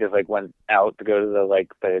 Turned out he just like went out to go to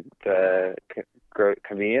the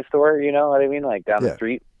convenience store. You know what I mean? Like down the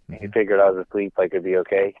street. Mm-hmm. He figured I was asleep, like it'd be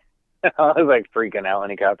okay. I was like freaking out when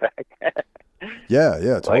he got back.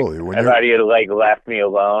 Yeah, totally. Like, I thought he had like left me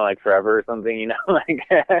alone like forever or something. Like.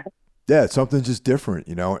 Yeah, something's just different,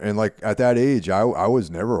 and like at that age, I was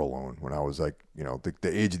never alone when I was like, the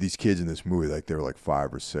age of these kids in this movie, like they were like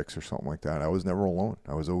 5 or 6 or something like that. I was never alone.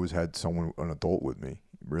 I was always had an adult with me,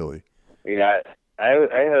 really. Yeah, I had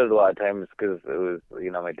it a lot of times because it was,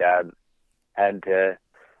 my dad had to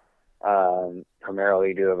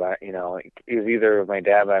primarily do about, it was either with my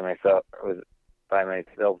dad by myself, or was by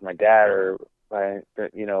myself, my dad, or by,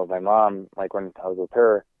 my mom, like when I was with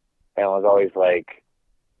her, and it was always like,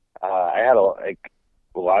 I had a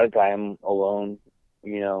lot of time alone,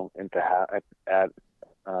 at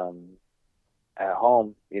at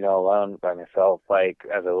home, alone by myself, like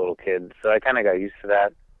as a little kid. So I kind of got used to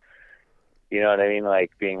that. You know what I mean?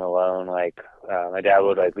 Like being alone. Like my dad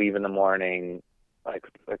would like leave in the morning, like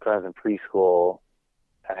when I was in preschool,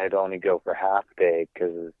 and I'd only go for half a day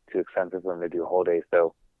because it was too expensive for him to do a whole day.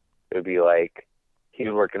 So it would be like he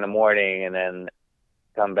would work in the morning and then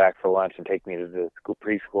come back for lunch and take me to the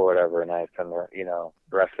preschool or whatever, and I spend the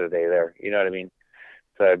rest of the day there. You know what I mean?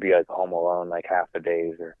 So I'd be like home alone like half the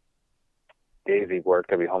days, or days he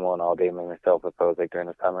worked, I'd be home alone all day by myself if I was like during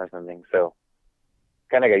the summer or something. So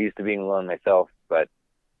kind of got used to being alone myself, but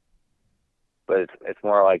it's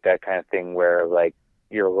more like that kind of thing where like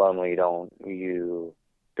you're alone when you don't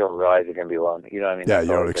realize you're gonna be alone. You know what I mean? Yeah, That's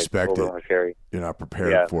you don't always like a expect little it. bit more scary. You're not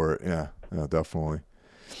prepared Yeah. for it. Yeah, no, definitely.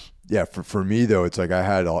 Yeah, for me though, it's like I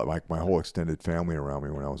had like my whole extended family around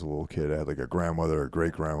me when I was a little kid. I had like a grandmother, a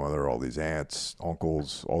great grandmother, all these aunts,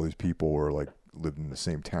 uncles, all these people were like lived in the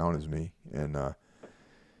same town as me, and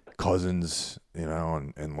cousins,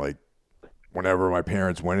 and like whenever my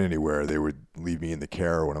parents went anywhere, they would leave me in the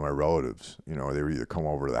care of one of my relatives. They would either come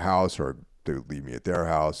over to the house or they would leave me at their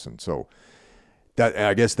house, and so and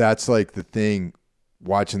I guess that's like the thing.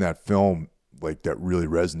 Watching that film, like that really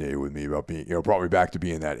resonated with me about being, brought me back to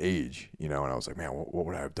being that age, and I was like, man, what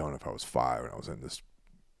would I have done if I was 5 and I was in this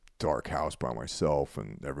dark house by myself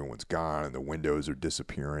and everyone's gone and the windows are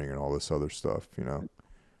disappearing and all this other stuff.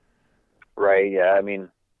 Right. Yeah. I mean,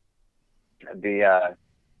 the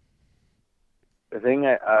thing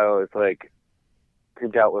that I was like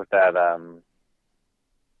creeped out with that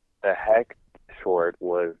the Heck short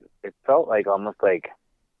was it felt like almost like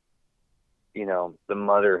the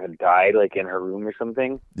mother had died like in her room or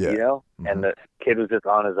something, Yeah. Mm-hmm. and the kid was just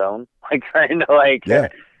on his own, like trying to like Yeah.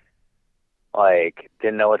 like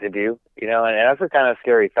didn't know what to do, and that's a kind of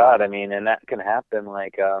scary thought. I mean, and that can happen.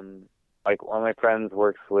 Like one of my friends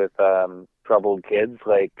works with troubled kids.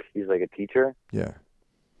 Like he's like a teacher, Yeah.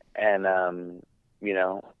 and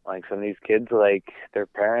like some of these kids, like their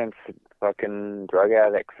parents fucking drug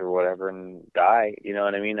addicts or whatever and die, you know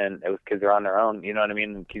what I mean? And those kids are on their own, you know what I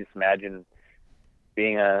mean? Can you just imagine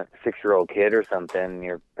being a 6-year-old kid or something,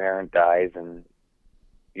 your parent dies and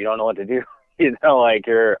you don't know what to do, like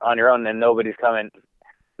you're on your own and nobody's coming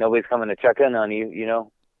to check in on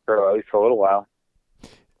you, for at least for a little while.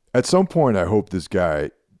 At some point, I hope this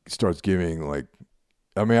guy starts giving like,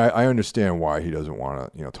 I mean, I understand why he doesn't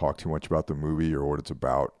want to, talk too much about the movie or what it's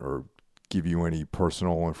about or give you any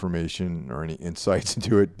personal information or any insights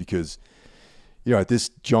into it because, at this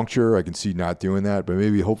juncture, I can see not doing that. But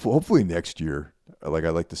maybe, hopefully next year, like I'd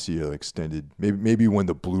like to see an extended, maybe when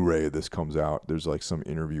the Blu-ray of this comes out, there's like some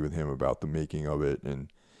interview with him about the making of it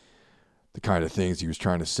and the kind of things he was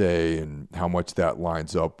trying to say and how much that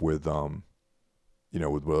lines up with,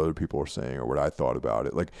 with what other people are saying or what I thought about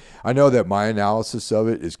it. Like, I know that my analysis of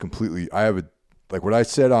it is completely, like what I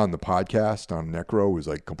said on the podcast on Necro was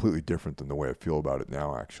like completely different than the way I feel about it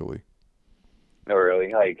now, actually. No,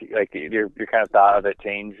 really? Like your kind of thought of it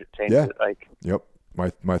changed Yeah. it, like. Yep.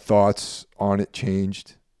 My thoughts on it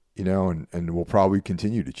changed, and will probably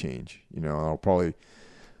continue to change. I'll probably,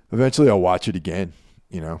 eventually I'll watch it again,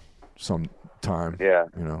 sometime. Yeah.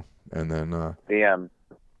 And then, I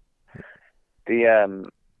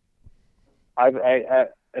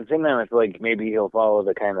think that it's like maybe he'll follow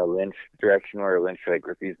the kind of Lynch direction where Lynch like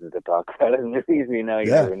refuses to talk about it in movies. You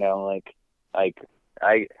never know. Like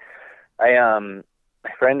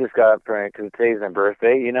my friend just got up for it because today's my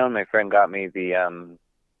birthday. And my friend got me the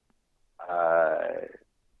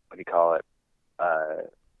what do you call it?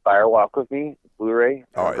 Fire Walk with Me Blu-ray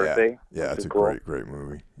for my birthday. Yeah, it's a cool. great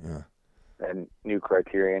movie. Yeah, and new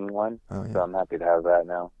Criterion one. Oh, yeah. So I'm happy to have that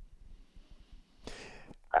now.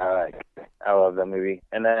 I love that movie,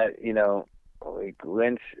 and that like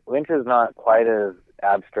Lynch is not quite as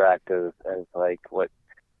abstract as like what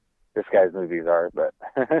this guy's movies are, but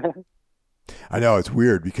I know it's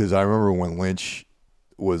weird because I remember when Lynch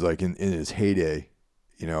was like in his heyday,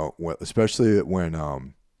 especially when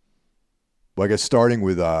I guess starting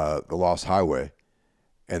with The Lost Highway,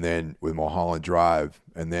 and then with Mulholland Drive,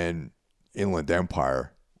 and then Inland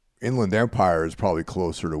Empire. Inland Empire is probably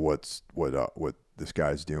closer to what this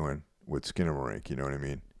guy's doing with Skinamarink, you know what I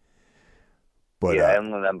mean? But yeah,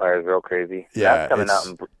 Inland Empire is real crazy. Yeah, that's coming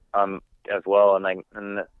out as well in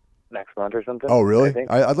next month or something. Oh, really?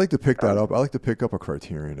 I'd like to pick that up. I'd like to pick up a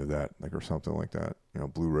Criterion of that, like, or something like that.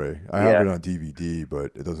 Blu-ray. I have it on DVD,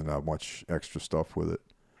 but it doesn't have much extra stuff with it.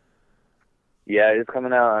 Yeah, it's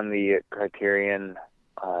coming out on the Criterion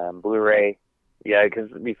Blu-ray. Yeah,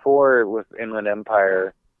 because before with Inland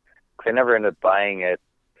Empire, because I never ended up buying it.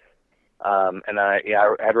 And I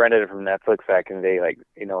had rented it from Netflix back in the day, like,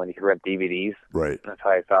 when you could rent DVDs. Right. That's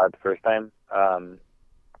how I saw it the first time. And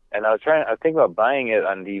I was thinking about buying it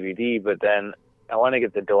on DVD, but then I wanted to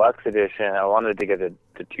get the deluxe edition. I wanted to get the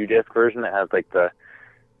 2-disc version that has like the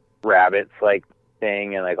rabbits like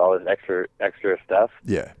thing and like all this extra stuff.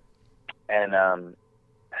 Yeah. And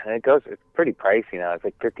it's pretty pricey now. It's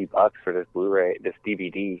like $50 for this Blu-ray, this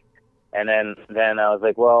DVD. And then I was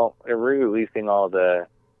like, well, they're re-releasing all the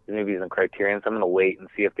movies on Criterion, so I'm gonna wait and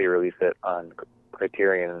see if they release it on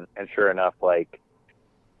Criterion. And sure enough, like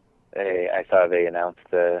I saw they announced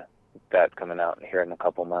that coming out here in a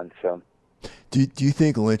couple months. So, do you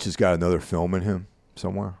think Lynch has got another film in him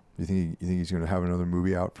somewhere? You think he's going to have another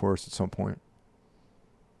movie out for us at some point?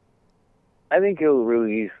 I think he'll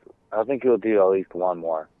do at least one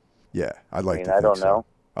more. Yeah, I'd like to think I don't so. know.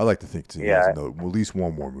 I'd like to think he has at least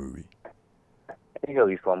one more movie. I think at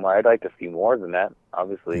least one more. I'd like to see more than that,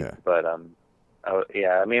 obviously. Yeah. But I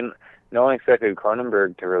mean, no one expected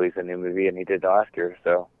Cronenberg to release a new movie, and he did last year.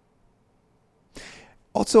 So.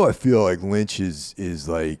 Also, I feel like Lynch is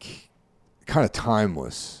like kind of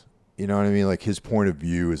timeless. You know what I mean? Like his point of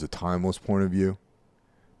view is a timeless point of view.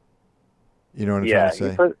 You know what I'm trying to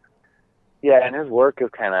say? And his work is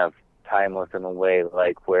kind of timeless in a way,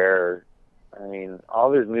 like where, I mean,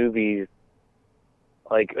 all of his movies,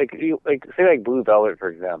 like say like Blue Velvet, for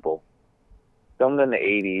example, filmed in the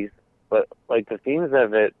 80s, but like the themes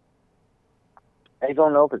of it, I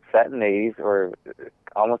don't know if it's set in the 80s or it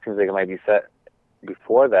almost seems like it might be set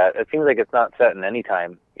before that. It seems like it's not set in any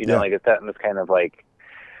time. Like it's set in this kind of like,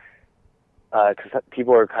 because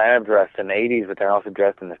people are kind of dressed in the 80s, but they're also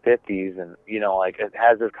dressed in the 50s, and like it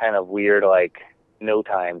has this kind of weird like no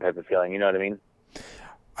time type of feeling. You know what I mean?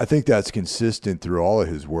 I think that's consistent through all of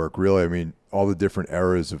his work. Really, I mean, all the different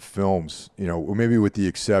eras of films. Maybe with the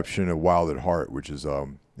exception of Wild at Heart, which is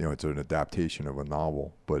it's an adaptation of a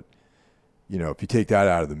novel. But if you take that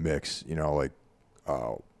out of the mix, like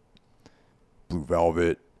Blue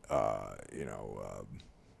Velvet,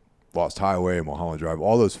 Lost Highway, Mulholland Drive,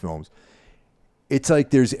 all those films. It's like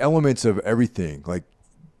there's elements of everything. Like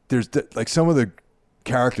there's like some of the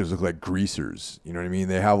characters look like greasers. You know what I mean?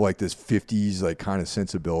 They have like this 50s like kind of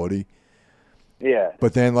sensibility. Yeah.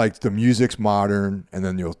 But then like the music's modern, and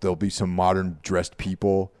then there'll be some modern dressed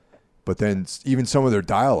people. But then even some of their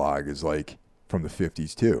dialogue is like from the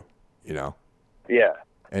 50s too. Yeah.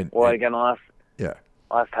 Again, Lost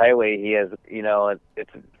Highway, he has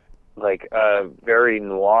it's like a very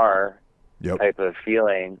noir. Yep. Type of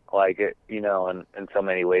feeling, like it, in so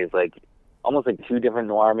many ways, like almost like two different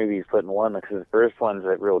noir movies put in one. Because the first one's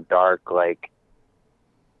like real dark, like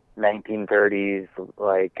 1930s,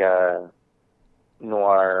 like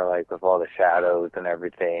noir, like with all the shadows and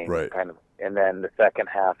everything, right? Kind of, and then the second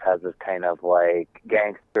half has this kind of like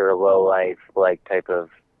gangster, low life, like type of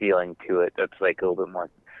feeling to it. That's like a little bit more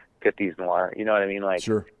 50s noir. You know what I mean? Like,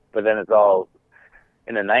 sure. But then it's all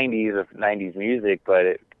in the 90s of 90s music, but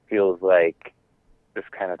it feels like this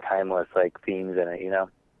kind of timeless like themes in it,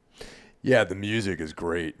 Yeah, the music is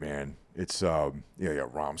great, man. It's you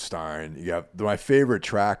got Rammstein. You got my favorite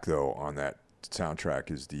track though on that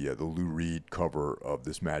soundtrack is the Lou Reed cover of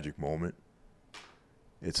This Magic Moment.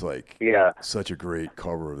 It's like such a great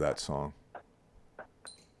cover of that song.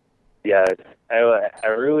 Yeah, I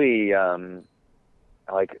really I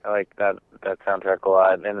like that soundtrack a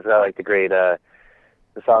lot, and it's got like the great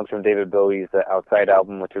the songs from David Bowie's The Outside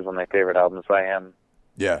album, which is one of my favorite albums by him.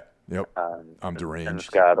 Yeah, yep. I'm Deranged. And it's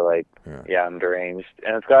got like, I'm Deranged.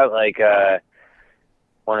 And it's got like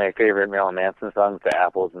one of my favorite Marilyn Manson songs, the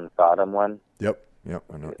Apples and Sodom one. Yep.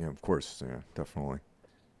 I know. Yeah, of course. Yeah, definitely.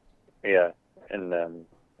 Yeah, and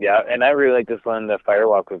and I really like this one, The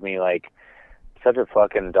Firewalk with Me. Like, such a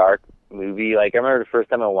fucking dark movie. Like, I remember the first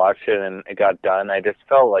time I watched it and it got done, I just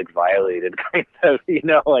felt like violated, kind of.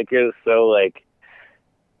 Like it was so like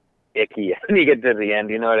icky when you get to the end,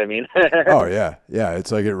 you know what I mean? Oh yeah, it's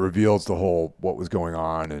like it reveals the whole what was going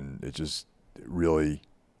on, and it's just really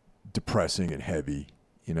depressing and heavy,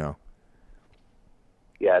 Yeah,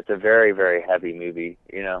 it's a very, very heavy movie,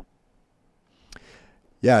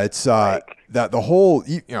 Yeah, it's that the whole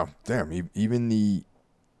even the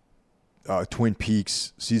Twin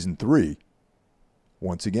Peaks season 3.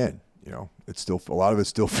 Once again, it's still a lot of it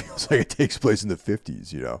still feels like it takes place in the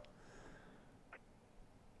 50s,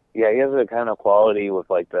 Yeah, he has a kind of quality with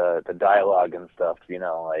like the dialogue and stuff,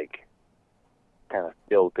 like kind of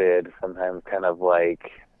stilted, sometimes kind of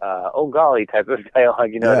like oh golly type of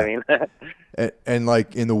dialogue, you know what I mean? and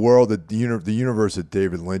like in the world that the universe that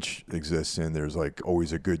David Lynch exists in, there's like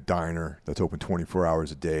always a good diner that's open 24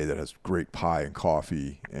 hours a day that has great pie and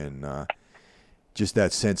coffee, and just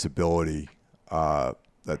that sensibility,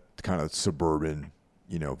 that kind of suburban,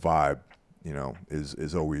 vibe,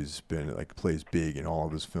 is always been like plays big in all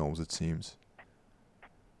of his films. It seems.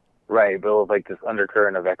 Right, but with like this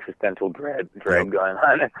undercurrent of existential dread Yep. going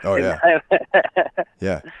on. Oh yeah,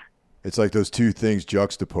 yeah. It's like those two things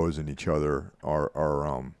juxtaposing each other are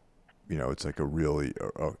it's like a really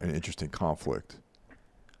an interesting conflict.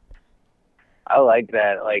 I like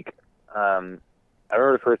that. Like, I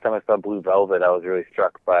remember the first time I saw Blue Velvet, I was really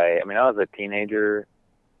struck by. I mean, I was a teenager,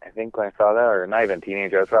 I think, when I saw that, or not even a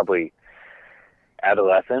teenager. I was probably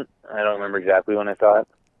adolescent. I don't remember exactly when I saw it.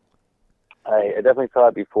 I definitely saw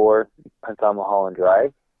it before I saw Mulholland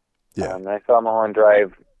Drive. Yeah. And I saw Mulholland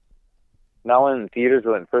Drive not when in theaters,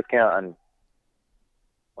 but when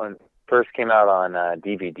it first came out on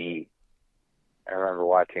DVD. I remember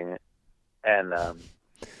watching it, and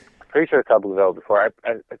pretty sure I saw Blue Velvet before.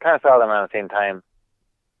 I kind of saw them around the same time,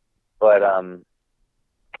 but I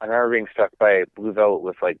remember being struck by Blue Velvet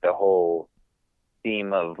with like the whole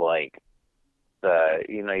theme of like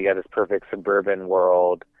you got this perfect suburban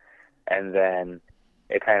world, and then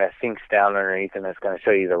it kind of sinks down underneath, and it's going to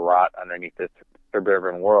show you the rot underneath this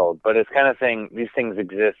suburban world. But it's kind of saying these things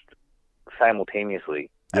exist simultaneously.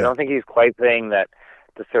 Yeah. I don't think he's quite saying that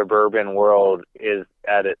the suburban world is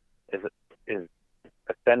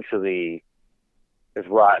essentially this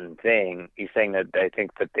rotten thing. He's saying that I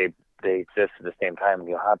think that they exist at the same time.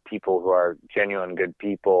 You'll have people who are genuine good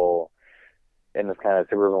people in this kind of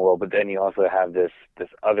suburban world, but then you also have this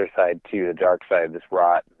other side too, the dark side, this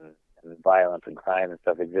rot and violence and crime and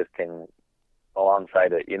stuff existing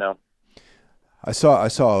alongside it. I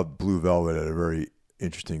saw Blue Velvet at a very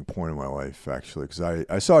interesting point in my life, actually, because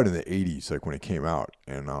I saw it in the 80s, like when it came out,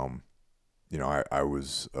 and I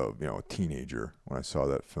was a teenager when I saw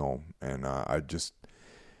that film, and I'd just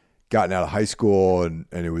gotten out of high school, and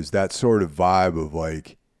it was that sort of vibe of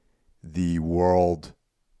like the world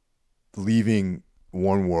leaving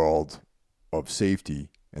one world of safety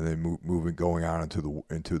and then going out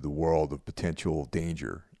into the world of potential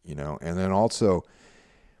danger, and then also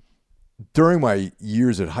during my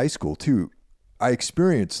years at high school too, I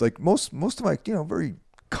experienced like most of my very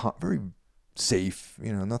safe,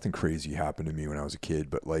 nothing crazy happened to me when I was a kid,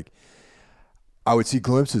 but like I would see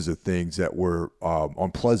glimpses of things that were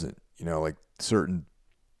unpleasant, like certain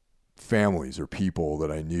families or people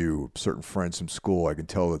that I knew, certain friends from school. I could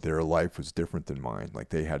tell that their life was different than mine, like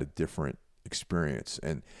they had a different experience,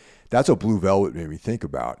 and that's what Blue Velvet made me think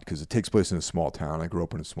about, because it takes place in a small town. I grew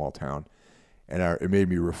up in a small town, and it made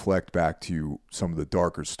me reflect back to some of the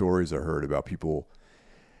darker stories I heard about people,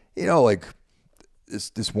 like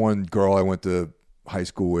this one girl I went to high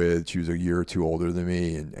school with. She was a year or two older than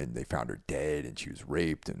me, and they found her dead, and she was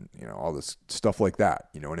raped, and all this stuff like that.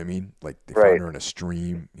 You know what I mean? Like they found her in a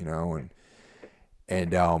stream,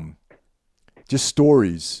 and just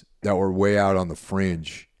stories that were way out on the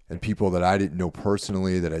fringe, and people that I didn't know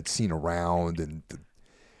personally that I'd seen around, and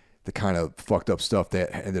the kind of fucked up stuff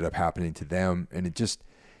that ended up happening to them. And it just,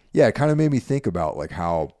 it kind of made me think about like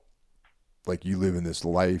how, like you live in this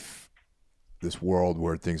life, this world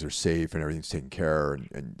where things are safe and everything's taken care of,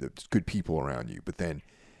 and there's good people around you. But then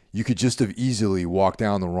you could just have easily walked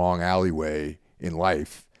down the wrong alleyway in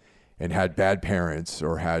life and had bad parents,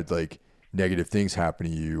 or had like negative things happen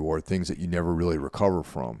to you, or things that you never really recover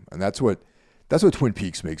from. And that's what Twin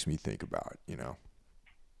Peaks makes me think about,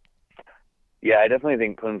 Yeah, I definitely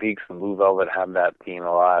think Twin Peaks and Blue Velvet have that theme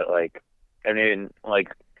a lot. Like, I mean, like,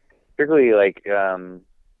 particularly like,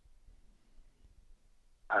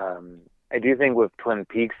 I do think with Twin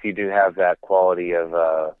Peaks, you do have that quality of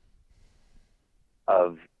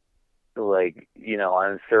like,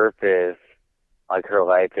 on the surface, like her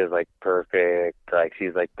life is like perfect. Like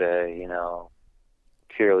she's like the,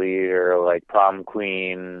 cheerleader, like prom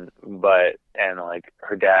queen, and like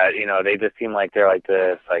her dad, they just seem like they're like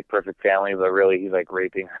this like perfect family, but really he's like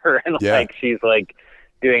raping her, and like she's like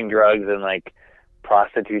doing drugs and like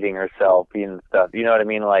prostituting herself and stuff. You know what I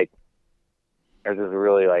mean? Like there's this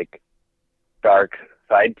really like dark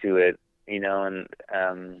side to it, and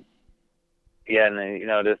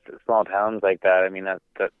just small towns like that. I mean, that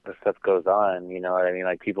stuff goes on. You know what I mean?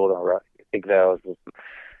 Like people don't think that was just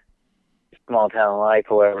small town life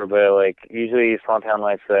or whatever, but like usually small town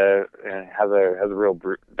life has a real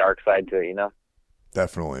dark side to it.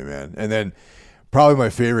 Definitely, man. And then probably my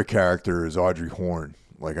favorite character is Audrey Horne.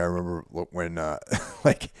 Like I remember when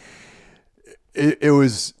like it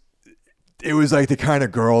was like the kind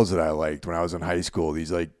of girls that I liked when I was in high school.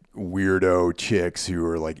 These like weirdo chicks who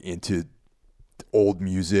were like into old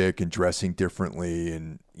music and dressing differently,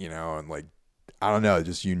 and and like I don't know,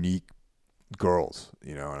 just unique girls,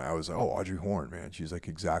 you know, and I was like, oh, Audrey Horne, man, she's like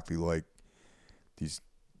exactly like these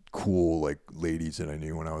cool like ladies that I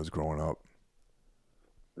knew when I was growing up.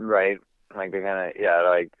 Right. Like they're kind of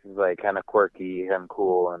like kind of quirky and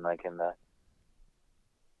cool and like in the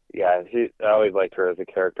I always liked her as a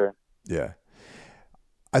character. Yeah,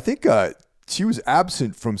 I think she was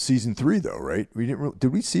absent from season 3 though, right?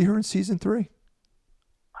 Did we see her in season 3?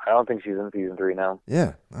 I don't think she's in season 3 now.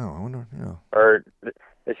 Yeah. Oh, I wonder. You know. Or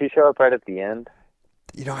did she show up right at the end?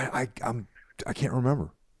 You know, I can't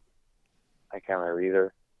remember. I can't remember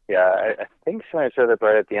either. Yeah, I think she might have showed up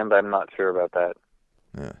right at the end, but I'm not sure about that.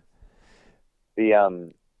 Yeah.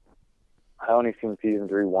 I only seen season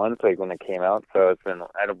 3 once, like when it came out, so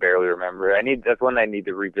I don't barely remember. That's one I need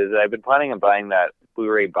to revisit. I've been planning on buying that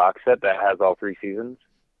Blu-ray box set that has all 3 seasons.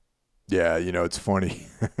 Yeah, you know, it's funny.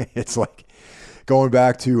 It's like going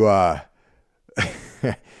back to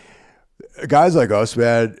guys like us,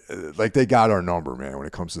 man. Like they got our number, man, when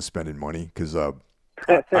it comes to spending money. Because I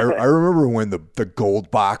remember when the gold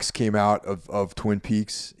box came out of Twin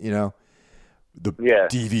Peaks. You know, the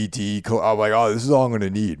DVD. I'm like, oh, this is all I'm going to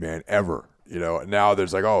need, man, ever. You know, now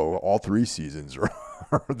there's like, oh, all 3 seasons.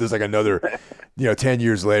 There's like another, 10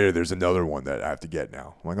 years later, there's another one that I have to get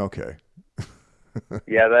now. I'm like, okay.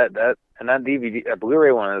 Yeah, that DVD,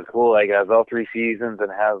 Blu-ray one is cool. Like, it has all 3 seasons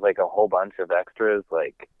and has like a whole bunch of extras,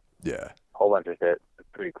 like a whole bunch of shit. It's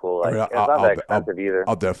pretty cool. Like, it's not that expensive either.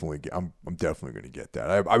 I'm definitely going to get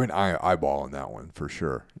that. I mean, eyeballing that one for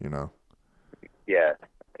sure. You know. Yeah.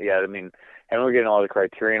 I mean, and we're getting all the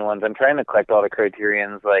Criterion ones. I'm trying to collect all the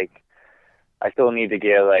Criterions. Like, I still need to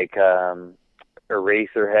get like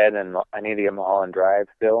Eraserhead, and I need to get Mulholland Drive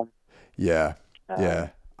still. Yeah.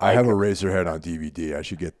 I have Eraserhead on DVD. I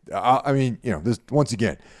should get. I mean, this once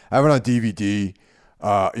again, I have it on DVD.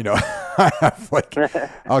 I have like,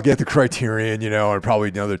 I'll get the Criterion. And probably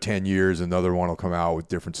another 10 years, another one will come out with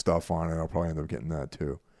different stuff on it. I'll probably end up getting that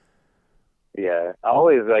too. Yeah, I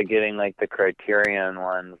always like getting like the Criterion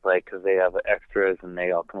ones, like because they have extras and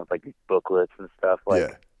they all come with like these booklets and stuff.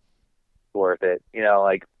 Like, worth it.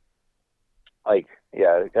 I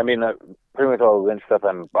mean, pretty much all the Lynch stuff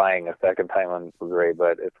I'm buying a second time on Blu-ray,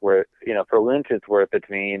 but it's worth, for Lynch, it's worth it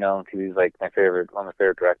to me, because he's like one of my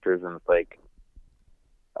favorite directors, and it's like,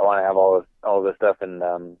 I want to have all this stuff, and,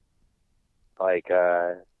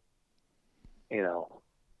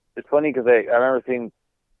 it's funny because I remember seeing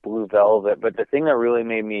Blue Velvet, but the thing that really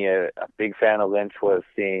made me a big fan of Lynch was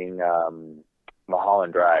seeing,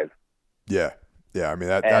 Mulholland Drive. Yeah. I mean,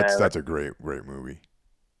 that's a great movie.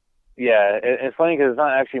 Yeah, it's funny because it's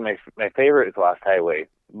not actually my favorite is Lost Highway,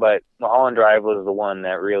 but Mulholland Drive was the one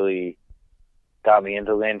that really got me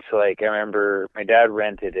into Lynch. Like, I remember my dad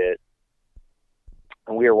rented it,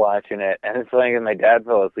 and we were watching it, and it's funny because my dad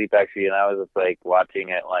fell asleep, actually, and I was just, like, watching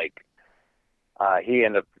it, like, he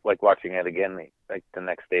ended up, like, watching it again, like, the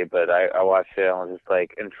next day, but I watched it and was just,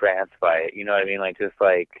 like, entranced by it, you know what I mean? Like, just,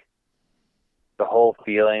 like, the whole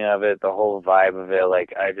feeling of it, the whole vibe of it,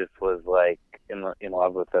 like, I just was, like, in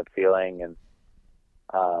love with that feeling. And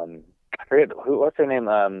I forget what's her name,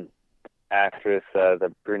 actress,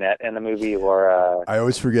 the brunette in the movie, or I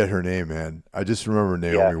always forget her name, man. I just remember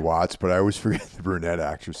Naomi Watts, but I always forget the brunette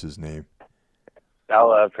actress's name. I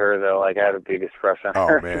loved her though. Like, I had the biggest crush on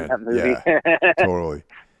her. Oh man, in that movie. Yeah, totally.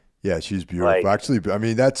 Yeah, she's beautiful. Like, actually, I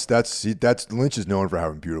mean, that's Lynch is known for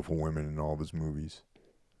having beautiful women in all of his movies.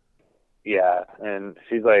 Yeah, and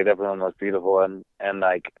she's like definitely one of the most beautiful, and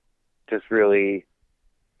like just really,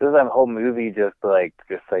 just that whole movie just and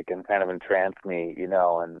kind of entranced me, and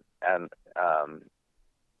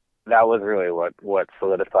that was really what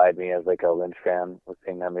solidified me as like a Lynch fan, was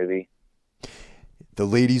seeing that movie. The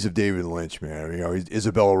ladies of David Lynch, man.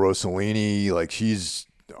 Isabella Rossellini, like, she's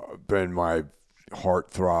been my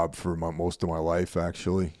heartthrob for most of my life,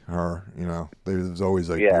 actually. Her, there's always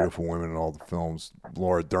like beautiful women in all the films.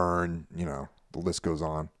 Laura Dern, the list goes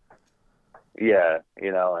on. Yeah,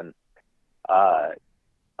 and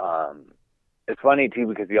it's funny too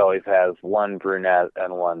because he always has one brunette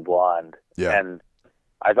and one blonde. Yeah. And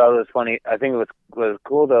I thought it was funny. I think what was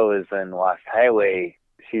cool though is in Lost Highway,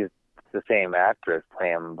 she's the same actress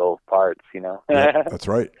playing both parts. Yeah, that's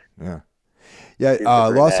right. Yeah. Yeah,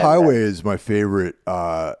 Lost Highway is my favorite.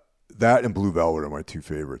 That and Blue Velvet are my 2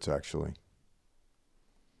 favorites, actually.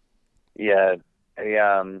 Yeah,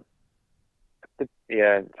 it's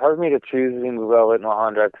hard for me to choose between Blue Velvet and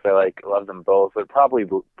Mulholland Drive because I love them both, but probably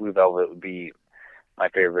Blue Velvet would be my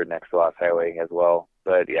favorite next to Lost Highway as well.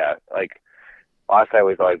 But yeah, like, Lost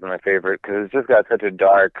Highway's always been my favorite because it's just got such a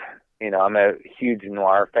dark, I'm a huge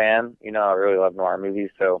noir fan, I really love noir movies,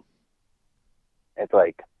 so it's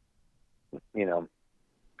like,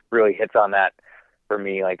 really hits on that for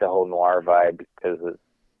me, like the whole noir vibe, because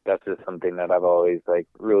that's just something that I've always like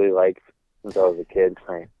really liked since I was a kid.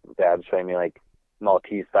 My dad showing me like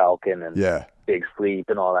Maltese Falcon and Yeah. Big Sleep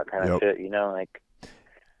and all that kind of Yep. shit, you know, like.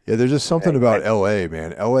 Yeah, there's just something about LA,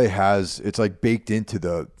 man. LA it's like baked into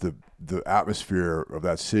the atmosphere of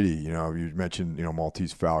that city. You know, you mentioned, you know,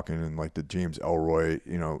 Maltese Falcon and like the James Ellroy,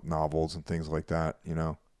 you know, novels and things like that, you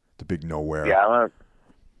know, The Big Nowhere. Yeah,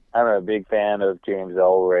 I'm a big fan of James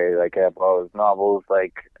Ellroy. Like, I have all his novels.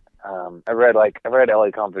 Like, I've read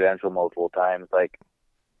L.A. Confidential multiple times. Like,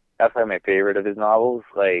 that's probably my favorite of his novels.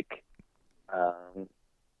 Like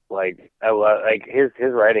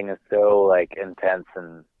his writing is so like intense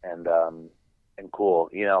and cool.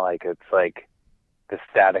 You know, like it's like the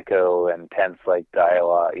statico and tense like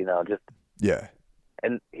dialogue. You know, just Yeah.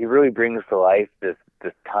 And he really brings to life this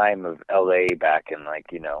time of L.A. back in like,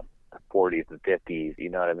 you know, the 40s and 50s. You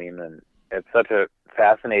know what I mean? And it's such a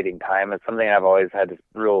fascinating time. It's something I've always had this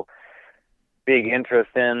real big interest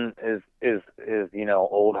in. Is you know,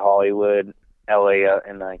 old Hollywood, L.A.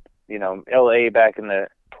 And like, you know, L.A. back in the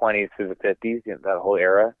 20s through the 50s, you know, that whole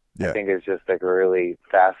era. Yeah. I think it's just like a really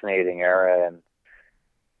fascinating era,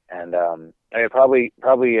 and I probably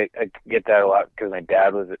I get that a lot because my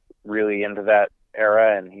dad was really into that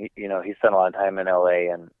era, and he spent a lot of time in L.A.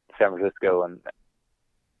 and San Francisco, and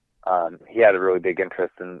he had a really big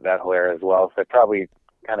interest in that whole era as well. So I probably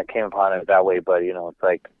kind of came upon it that way. But you know,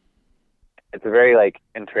 it's a very like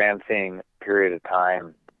entrancing period of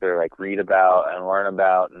time to like read about and learn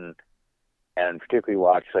about, and particularly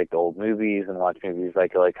watch like the old movies and watch movies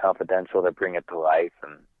like Confidential that bring it to life,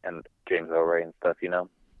 and James Ellroy and stuff, you know.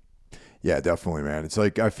 Yeah, definitely, man. It's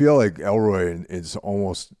like I feel like Ellroy is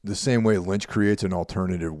almost the same way Lynch creates an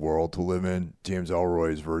alternative world to live in. James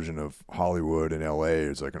Ellroy's version of Hollywood and LA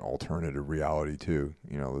is like an alternative reality too.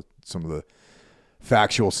 You know, some of the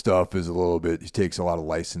factual stuff is a little bit. He takes a lot of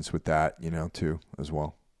license with that, you know, too as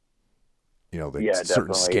well. You know, like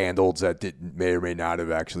certain scandals that may or may not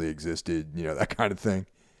have actually existed. You know, that kind of thing.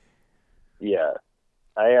 Yeah,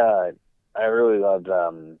 I really loved.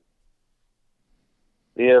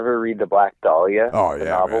 Did you ever read The Black Dahlia? Oh yeah,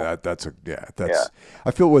 novel? Man, that's.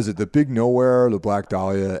 I feel was it The Big Nowhere, The Black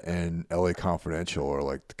Dahlia, and L.A. Confidential are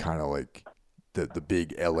like kind of like the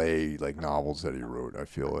big L.A. like novels that he wrote. I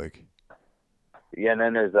feel like. Yeah, and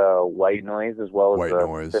then there's White Noise as well as White the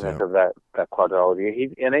Noise, finish of that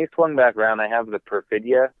quadrilogy. And they swung back around. I have the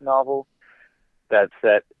Perfidia novel that's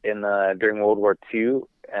set in during World War II,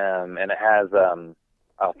 and it has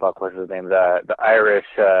what's his name? The Irish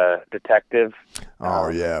detective. Oh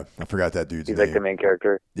yeah, I forgot that dude's name. He's like the main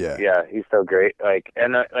character. Yeah, he's so great. Like,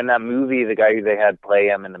 and in that movie, the guy who they had play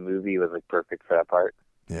him in the movie was like perfect for that part.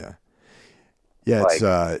 Yeah. Yeah, it's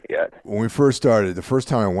when we first started, the first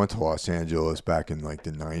time I went to Los Angeles back in like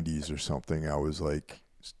the 90s or something, I was like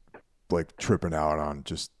tripping out on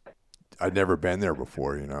just I'd never been there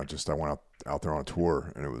before, you know, just I went out there on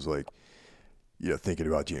tour, and it was like, you know, thinking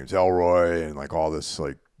about James Ellroy and like all this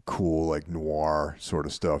like cool like noir sort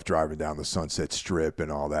of stuff, driving down the Sunset Strip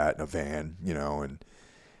and all that in a van, you know, and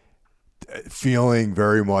feeling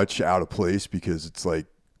very much out of place because it's like,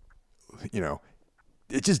 you know,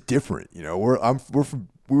 it's just different, you know.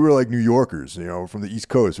 We were like New Yorkers, you know, from the East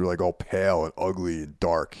Coast. We're like all pale and ugly and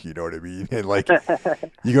dark, you know what I mean? And like,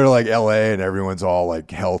 you go to like LA and everyone's all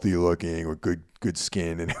like healthy looking with good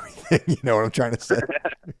skin and everything. You know what I'm trying to say?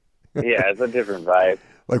 Yeah, it's a different vibe.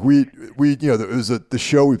 Like we you know, it was the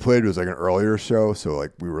show we played was like an earlier show, so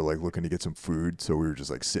like we were like looking to get some food, so we were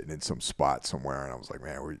just like sitting in some spot somewhere, and I was like,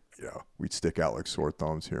 man, we'd stick out like sore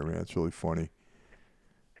thumbs here, man. It's really funny.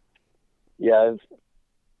 Yeah, it's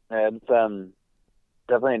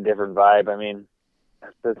definitely a different vibe. I mean,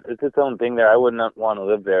 it's its own thing there. I would not want to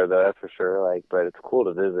live there though, that's for sure. Like, but it's cool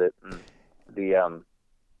to visit. And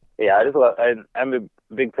I'm a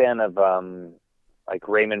big fan of like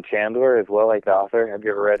Raymond Chandler as well, like the author. Have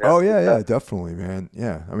you ever read him? Oh yeah, definitely, man.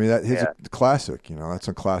 Yeah, I mean he's a classic. You know, that's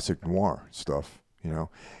some classic noir stuff. You know,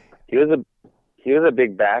 he was a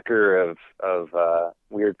big backer of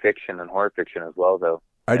weird fiction and horror fiction as well, though.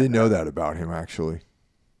 I didn't know that about him actually.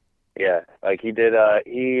 Yeah, like he did. I'm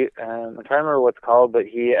trying to remember what's called, but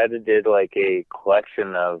he edited like a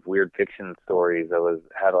collection of weird fiction stories that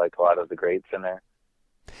had like a lot of the greats in there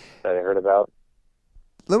that I heard about.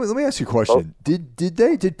 Let me ask you a question.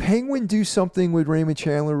 Did Penguin do something with Raymond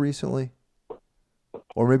Chandler recently?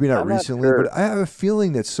 Or maybe not recently, sure. But I have a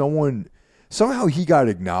feeling that somehow he got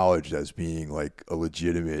acknowledged as being like a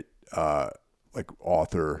legitimate like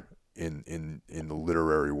author in the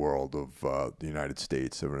literary world of the United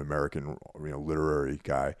States, of an American, you know, literary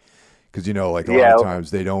guy. Because, you know, like a lot of times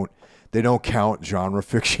they don't they don't count genre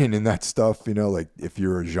fiction in that stuff. You know, like if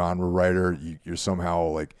you're a genre writer, you're somehow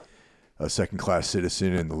like a second class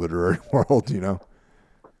citizen in the literary world. You know.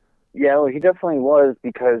 Yeah, well, he definitely was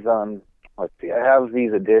because let's see, I have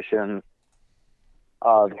these editions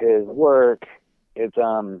of his work. It's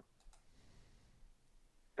trying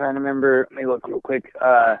to remember. Let me look real quick.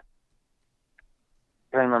 Trying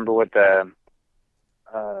to remember what the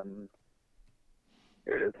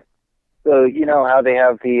here it is. So you know how they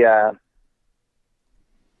have the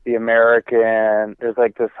American. There's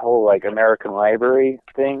like this whole like American library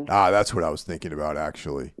thing. Ah, that's what I was thinking about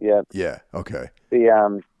actually. Yeah. Yeah. Okay.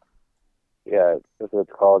 The yeah, that's what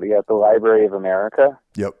it's called. Yeah, the Library of America.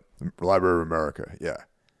 Yep. Library of America. Yeah.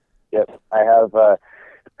 Yep. I have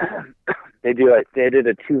they did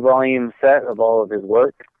a 2-volume set of all of his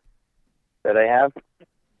work that I have.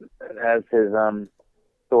 It has his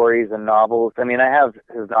stories and novels. I mean, I have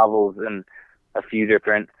his novels in a few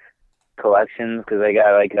different collections because I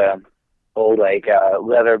got like a old like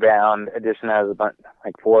leather bound edition that has a bunch,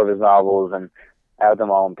 like 4 of his novels, and I have them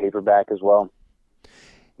all in paperback as well.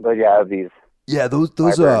 But yeah, I have these. Yeah, those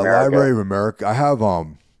Library of America. I have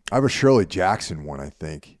a Shirley Jackson one, I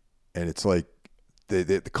think, and it's like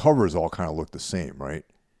the covers all kind of look the same, right?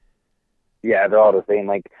 Yeah, they're all the same.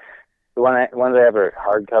 Like the ones I have are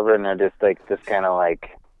hardcover, and they're just like this kind of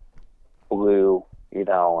like blue, you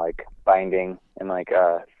know, like binding and like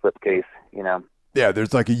a slipcase, you know. Yeah,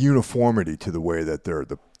 there's like a uniformity to the way that they're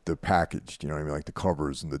packaged. You know what I mean? Like the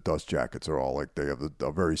covers and the dust jackets are all like they have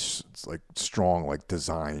a very like strong like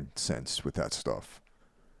design sense with that stuff.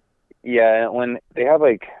 Yeah, when they have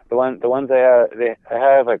like the ones I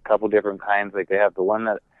have a couple different kinds. Like they have the one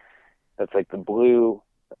that's like the blue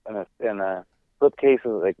and a slipcase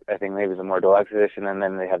is like I think maybe it's a more deluxe edition, and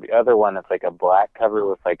then they have the other one that's like a black cover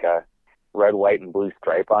with like a red, white, and blue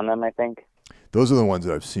stripe on them, I think. Those are the ones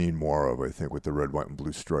that I've seen more of, I think, with the red, white, and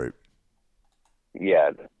blue stripe.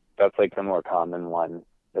 Yeah, that's like the more common one.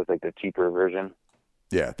 That's like the cheaper version.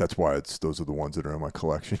 Yeah, that's why those are the ones that are in my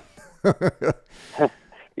collection.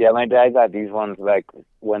 Yeah, my dad got these ones like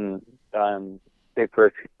when when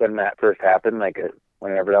that first happened, like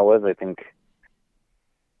whenever that was. I think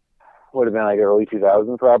would have been like early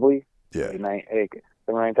 2000s probably. Yeah, something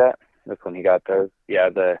like that. That's when he got those. Yeah,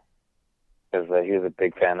 because he was a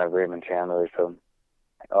big fan of Raymond Chandler, so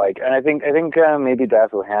like, and I think maybe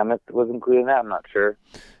Dashiell Hammett was included in that. I'm not sure,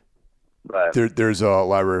 but there's a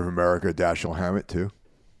Library of America Dashiell Hammett too.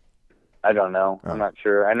 I don't know. Oh. I'm not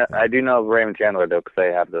sure. I do know Raymond Chandler though, because I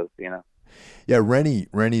have those. You know. Yeah,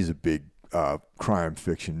 Rennie's a big crime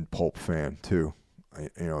fiction pulp fan too.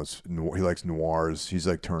 He likes noirs. He's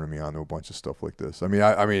like turning me on to a bunch of stuff like this. I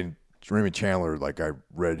mean, Raymond Chandler, like I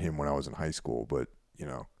read him when I was in high school, but you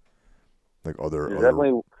know, like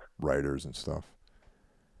other writers and stuff.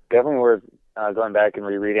 Definitely worth going back and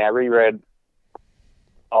rereading. I reread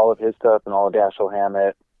all of his stuff and all of Dashiell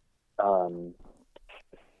Hammett,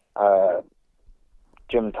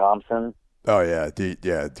 Jim Thompson. Oh yeah,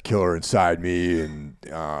 the Killer Inside Me, and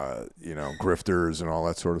Grifters and all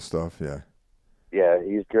that sort of stuff. Yeah. Yeah,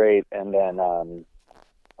 he's great. And then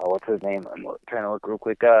what's his name? I'm trying to look real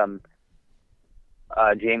quick.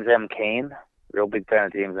 James M. Cain. Real big fan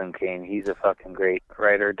of James M. Cain. He's a fucking great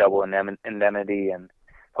writer. Double Indemnity and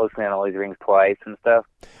Postman Always Rings Twice and stuff.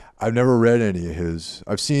 I've never read any of his.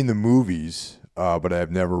 I've seen the movies, but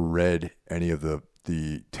I've never read any of the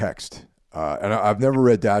text. And I've never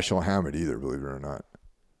read Dashiell Hammett either, believe it or not.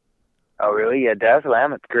 Oh, really? Yeah, Dashiell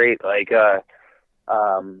Hammett's great. Like,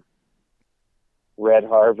 Red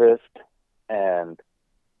Harvest and,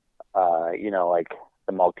 like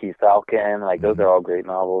The Maltese Falcon. Like, those are all great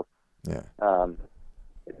novels. Yeah. I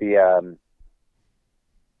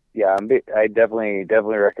definitely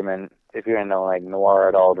recommend, if you're into, like, noir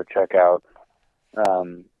at all, to check out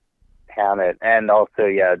Hammett. And also,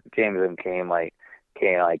 yeah, James M. Cain, like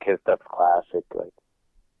his stuff's classic. Like,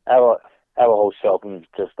 I have a whole shelf of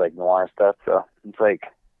just like noir stuff. So it's like,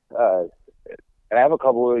 and I have a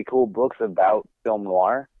couple really cool books about film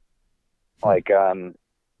noir. Like,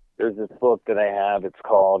 there's this book that I have. It's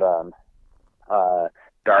called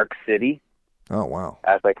Dark City. Oh wow,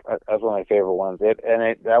 that's one of my favorite ones.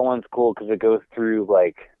 That one's cool because it goes through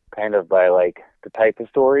like kind of by like the type of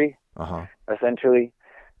story, essentially.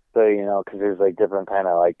 So because there's like different kind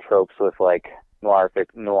of like tropes with like noir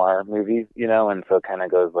movies, and so it kind of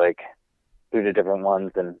goes like through the different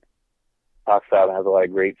ones and talks about and has a lot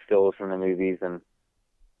of great stills from the movies, and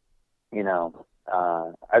I'm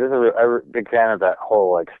a big fan of that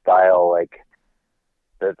whole like style, like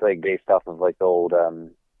that's like based off of like the old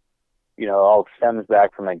all stems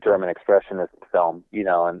back from like German expressionist film,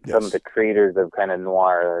 and some of Yes. the creators of kind of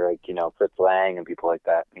noir are like, Fritz Lang and people like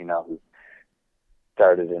that, who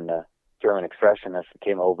started in the German expressionists and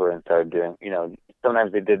came over and started doing,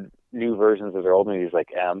 sometimes they did new versions of their old movies like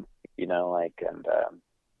M, and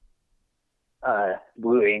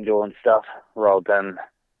Blue Angel and stuff were all done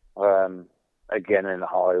again in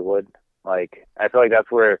Hollywood. Like, I feel like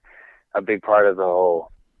that's where a big part of the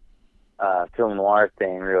whole film noir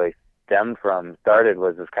thing really started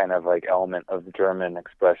was this kind of like element of German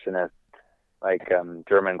expressionist, like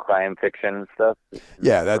German crime fiction stuff.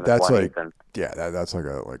 Yeah, from the that's 20s. like And that's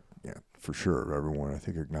like yeah, for sure. Everyone I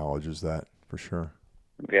think acknowledges that for sure.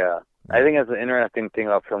 yeah, I think that's the interesting thing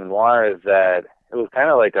about film noir is that it was kind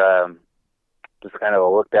of like just kind of a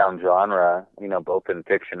look down genre, both in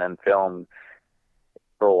fiction and film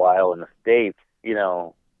for a while in the States,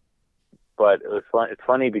 but it was fun. It's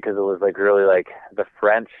funny because it was like really like the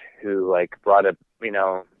French who like brought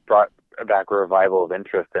back a revival of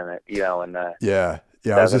interest in it, in the Yeah.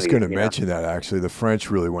 Yeah, I was just 70s, going to mention that actually. The French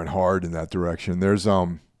really went hard in that direction. There's I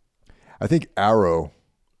think Arrow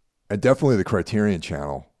and definitely the Criterion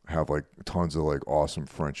Channel have like tons of like awesome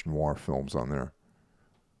French noir films on there.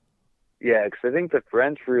 Yeah, because I think the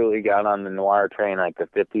French really got on the noir train like the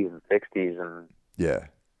 50s and 60s, Yeah.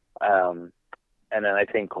 and then I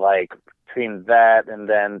think like between that and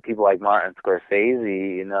then people like Martin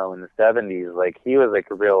Scorsese, in the 70s, like he was like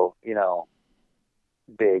a real,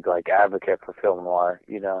 big like advocate for film noir,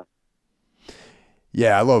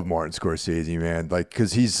 Yeah, I love Martin Scorsese, man. Like,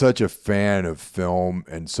 because he's such a fan of film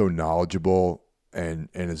and so knowledgeable, and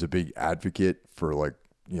is a big advocate for like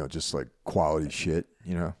just like quality shit.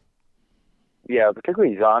 Yeah,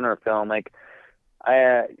 particularly genre film. Like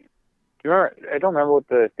you remember, I don't remember what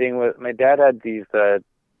the thing was. My dad had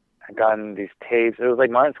gotten these tapes. It was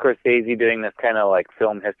like Martin Scorsese doing this kind of like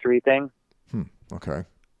film history thing. Okay.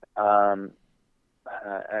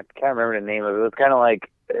 I can't remember the name of it. It was kind of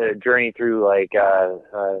like a journey through like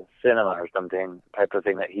cinema or something type of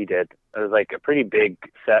thing that he did. It was like a pretty big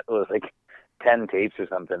set. It was like 10 tapes or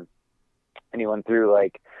something, and he went through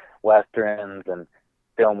like westerns and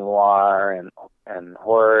film noir and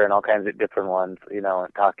horror and all kinds of different ones,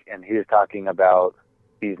 and he was talking about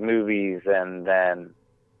these movies and then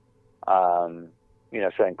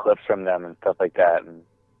showing clips from them and stuff like that and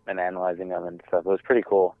analyzing them and stuff. It was pretty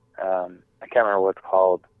cool. I can't remember what it's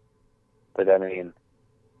called, but I mean,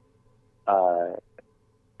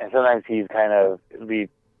 and sometimes he's we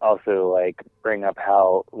also like bring up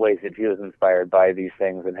how ways that he was inspired by these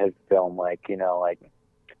things in his film, like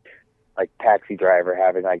Taxi Driver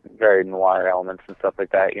having like very noir elements and stuff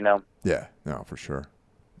like that, Yeah. No, for sure.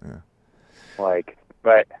 Yeah.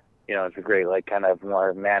 But it's a great like kind of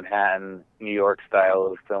more Manhattan, New York style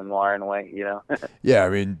of film noir in a way, Yeah, I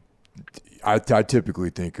mean, I typically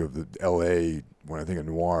think of the L.A. when I think of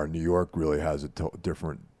noir. New York really has a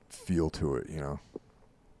different feel to it,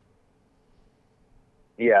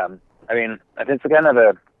 Yeah, I mean, I think it's kind of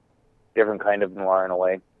a different kind of noir in a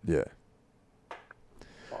way. Yeah.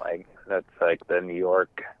 Like that's like the New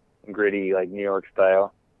York gritty, like New York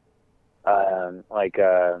style.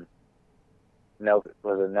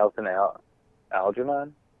 Nelson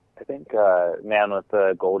Algernon? I think Man with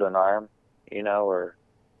the Golden Arm, or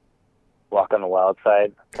Walk on the Wild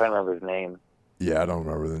Side. I'm trying to remember his name. Yeah, I don't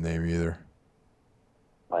remember the name either.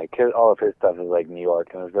 Like all of his stuff is like New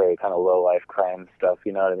York, and it's very kind of low life crime stuff.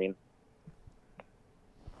 You know what I mean?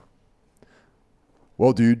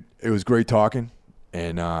 Well, dude, it was great talking,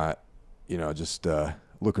 and just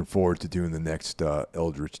looking forward to doing the next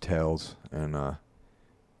Eldritch Tales, and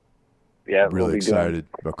yeah, really excited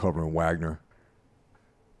about covering Wagner.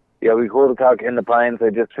 Yeah, we cool to talk In the Pines. I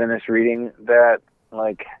just finished reading that,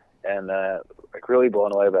 and really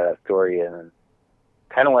blown away by that story, and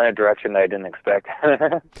kind of went a direction that I didn't expect.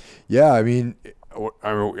 Yeah, I mean,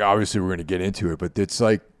 obviously we're going to get into it, but it's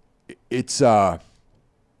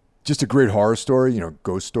just a great horror story,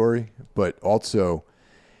 ghost story, but also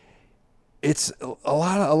it's a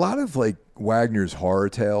lot of like Wagner's horror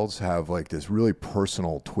tales have like this really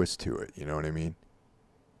personal twist to it. You know what I mean?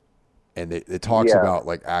 And it talks about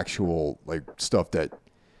like actual like stuff that,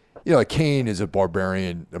 like Cain is a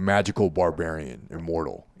barbarian, a magical barbarian,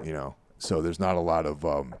 immortal, so there's not a lot of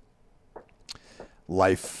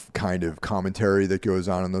life kind of commentary that goes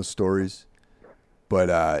on in those stories.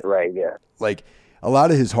 But right, yeah. Like a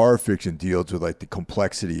lot of his horror fiction deals with like the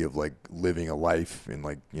complexity of like living a life in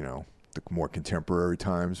like, the more contemporary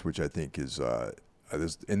times, which I think is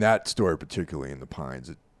in that story, particularly in The Pines,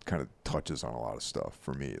 it kind of touches on a lot of stuff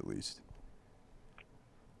for me, at least.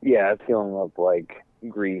 Yeah, it's feeling up like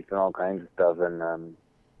grief and all kinds of stuff, and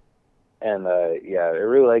And yeah, I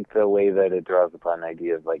really like the way that it draws upon the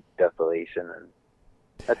idea of like desolation, and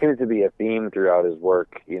that seems to be a theme throughout his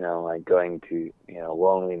work. Like going to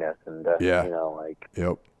loneliness and Yeah. like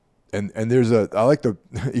Yep. And there's I like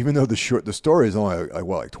even though the story is only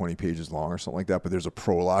like 20 pages long or something like that, but there's a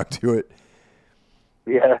prologue to it.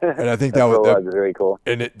 yeah, And I think that that prologue is very cool.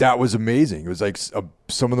 and that was amazing. It was like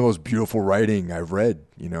some of the most beautiful writing I've read.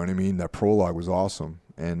 You know what I mean? That prologue was awesome.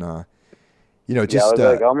 And just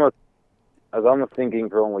I was almost thinking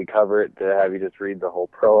for when we cover it to have you just read the whole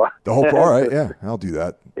prologue. the whole. All right, yeah, I'll do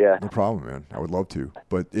that. Yeah. No problem, man. I would love to.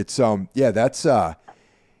 But it's that's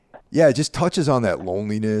it just touches on that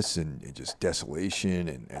loneliness and just desolation,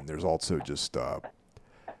 and there's also just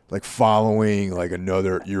like following like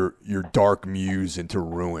another your dark muse into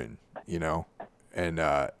ruin, and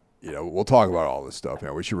we'll talk about all this stuff.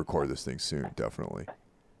 We should record this thing soon, definitely.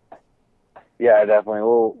 Yeah, definitely.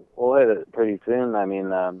 We'll hit it pretty soon. I mean,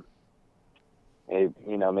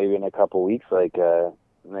 maybe in a couple weeks, like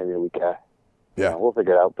maybe a week. Yeah, we'll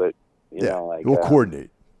figure it out. But we'll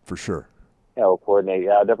coordinate for sure. Yeah, we'll coordinate.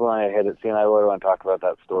 Yeah, I definitely want to hit it soon. I really want to talk about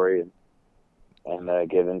that story and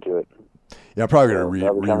get into it. Yeah, I'm probably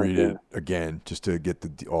gonna reread it again just to get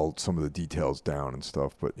some of the details down and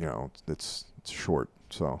stuff. But it's short,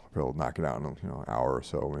 so I'll knock it out in an hour or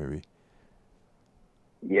so maybe.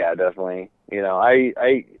 Yeah, definitely. I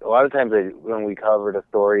a lot of times when we cover the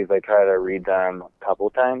stories, I try to read them a couple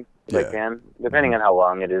times if I can, depending on how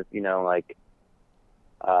long it is.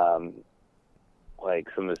 Like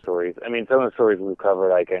some of the stories. I mean, some of the stories we've covered,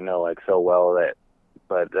 like I know like so well that,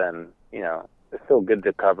 but then it's still good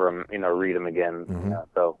to cover them. Read them again. Mm-hmm.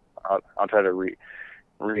 So I'll try to read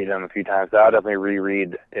them a few times. So I'll definitely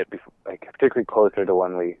reread it before, like particularly closer to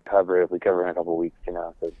when we cover it. If we cover it in a couple of weeks,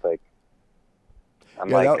 so it's like.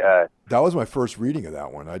 That was my first reading of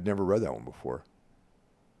that one. I'd never read that one before.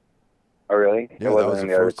 Oh, really? Yeah, that was the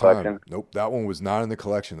first time. Nope, that one was not in the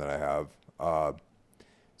collection that I have.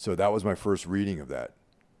 So that was my first reading of that.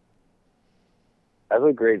 That's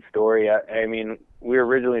a great story. I mean, we were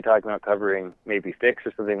originally talking about covering maybe Styx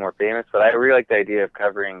or something more famous, but I really like the idea of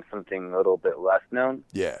covering something a little bit less known.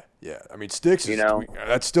 Yeah. I mean, Styx is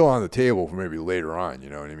that's still on the table for maybe later on. You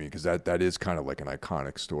know what I mean? Because that is kind of like an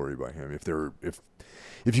iconic story by him.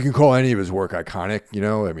 If you can call any of his work iconic,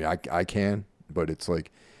 I mean, I can, but it's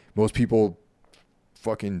like most people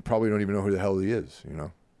fucking probably don't even know who the hell he is.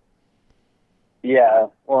 Yeah.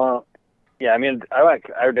 Well. Yeah, I mean, I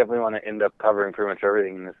definitely want to end up covering pretty much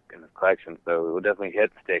everything in this collection, so we'll definitely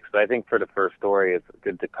hit Styx. But I think for the first story, it's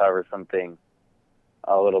good to cover something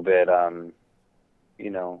a little bit, a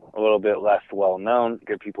little bit less well known,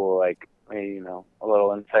 give people like, a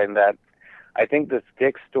little insight in that. I think the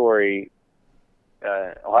Styx story,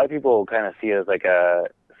 a lot of people kind of see it as like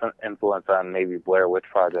some influence on maybe Blair Witch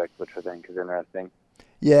Project, which I think is interesting.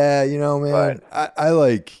 Yeah, man, but I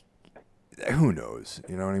like, who knows?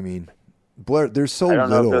 You know what I mean? Blair, there's so little. I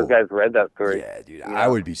don't know if those guys read that story. Yeah, dude, I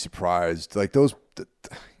would be surprised. Like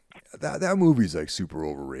that movie's like super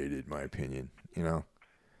overrated, in my opinion. Yeah,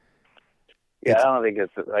 I don't think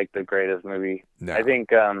it's like the greatest movie. No. I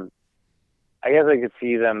think, I guess I could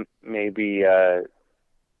see them maybe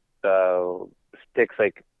Styx,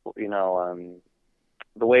 like the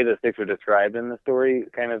way the Styx were described in the story,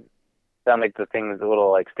 kind of sound like the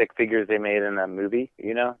little like stick figures they made in that movie.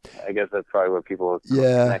 I guess that's probably what people are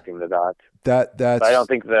connecting the dots. That's. But I don't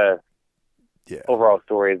think the overall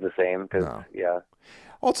story is the same because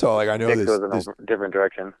Also, like I know this goes in a different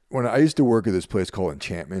direction. When I used to work at this place called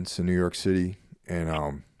Enchantments in New York City,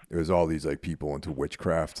 and it was all these like people into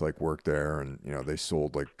witchcraft like worked there, and they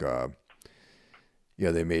sold like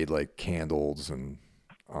they made like candles and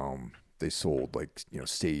they sold like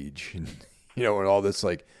sage and and all this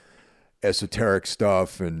like esoteric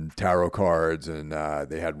stuff and tarot cards, and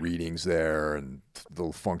they had readings there and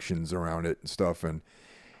little functions around it and stuff. And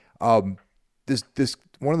this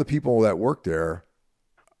one of the people that worked there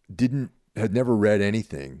had never read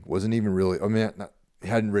anything, wasn't even really,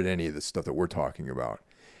 hadn't read any of the stuff that we're talking about,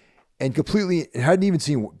 and completely hadn't even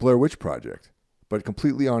seen Blair Witch Project, but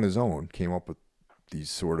completely on his own came up with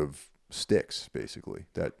these sort of sticks basically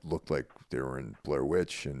that looked like they were in Blair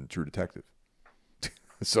Witch and True Detective.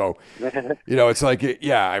 So, it's like,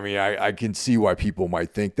 I mean, I can see why people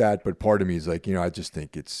might think that, but part of me is like, I just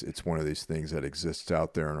think it's one of these things that exists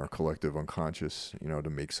out there in our collective unconscious, to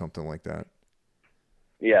make something like that.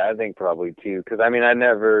 Yeah, I think probably too, because I mean, I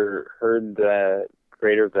never heard the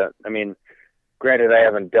creators that. I mean, granted, I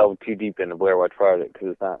haven't delved too deep into Blair Witch Project because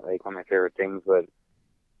it's not like one of my favorite things, but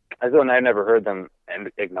I never heard them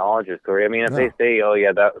acknowledge a story. I mean, if they say, "Oh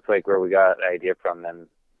yeah, that's like where we got the idea from," then.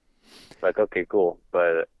 Like, okay, cool,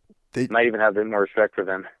 but They might even have a bit more respect for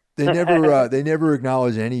them. they never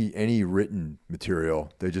acknowledge any written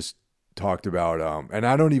material. They just talked about and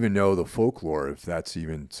I don't even know the folklore if that's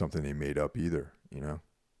even something they made up either. You know.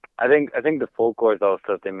 I think the folklore is all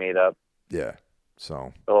stuff they made up. Yeah.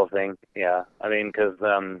 So the whole thing, yeah. I mean, because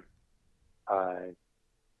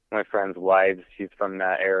my friend's wife, she's from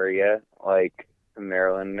that area, like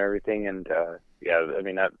Maryland and everything, and yeah. I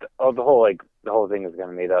mean, the whole thing is kind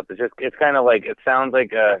of made up. It's kind of like, it sounds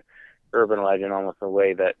like a urban legend almost in a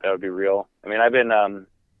way that would be real. I mean, I've been on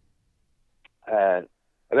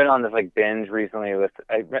this like binge recently with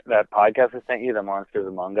that podcast I sent you, the Monsters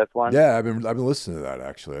Among Us one. yeah, I've been listening to that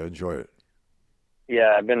actually. I enjoy it.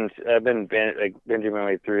 Yeah, I've been like binging my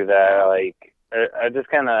way through that. Like, I just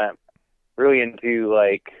kind of really into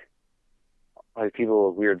like people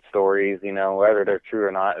with weird stories. You know, whether they're true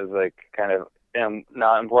or not is like kind of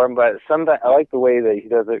not important. But sometimes I like the way that he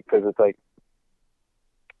does it because it's like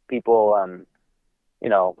people, you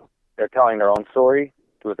know, they're telling their own story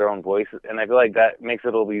with their own voices, and I feel like that makes it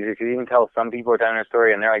a little easier because you can tell some people are telling their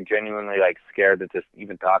story and they're like genuinely like scared to just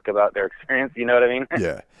even talk about their experience. You know what I mean?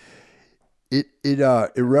 Yeah.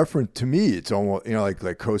 It referenced to me. It's almost, you know,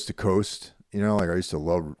 like Coast to Coast. You know, like I used to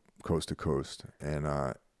love Coast to Coast, and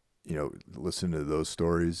you know, listen to those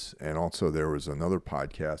stories. And also, there was another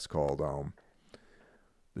podcast called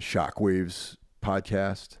the Shockwaves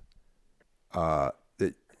podcast.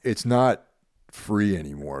 It's not free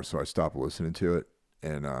anymore, so I stopped listening to it.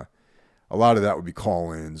 And a lot of that would be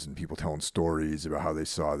call-ins and people telling stories about how they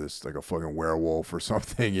saw this, like a fucking werewolf or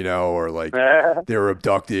something, you know, or like they were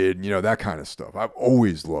abducted, you know, that kind of stuff. I've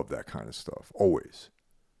always loved that kind of stuff, always.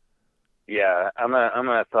 Yeah, I'm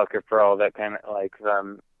a sucker for all that kind of like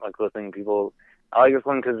listening to people. I like this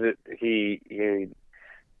one because he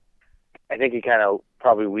I think he kind of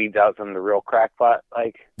probably weeds out some of the real crackpot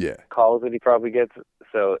calls that he probably gets.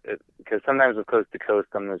 So because sometimes with Coast to Coast,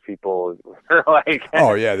 some of those people are like,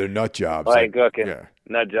 oh yeah, they're nut jobs. Like okay, yeah.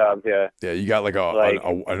 Nut jobs, yeah. Yeah, you got like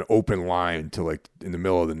an open line to like in the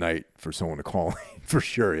middle of the night for someone to call in for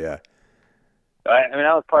sure. Yeah. I mean,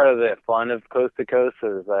 that was part of the fun of Coast to Coast. It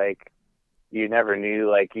was like you never knew,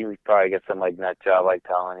 like you would probably get some like nut job like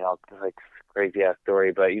telling you all this like crazy ass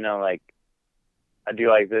story, but you know, like I do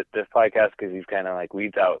like this podcast because he's kind of like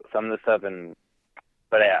weeds out some of the stuff,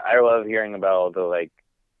 but I love hearing about all the like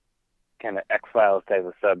kind of X-Files type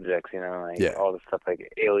of subjects, you know, like all the stuff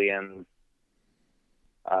like aliens,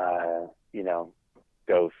 you know,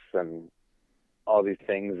 ghosts and all these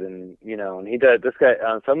things, and you know, and he does this guy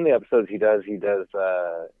on some of the episodes he does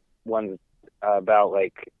ones about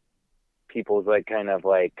like people's like kind of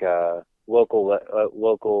like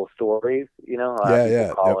local stories, you know,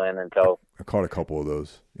 people call in and tell. I caught a couple of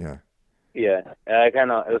those, yeah. Yeah, and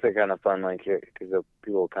it was like kind of fun, like because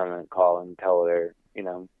people come and call and tell their, you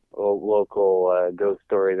know, local ghost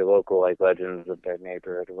story, the local like legends of their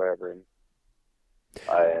neighborhood or whatever.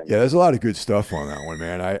 Yeah, there's a lot of good stuff on that one,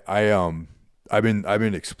 man. I've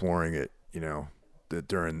been exploring it, you know, that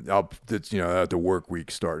the work week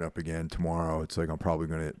starting up again tomorrow. It's like I'm probably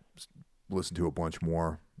gonna listen to a bunch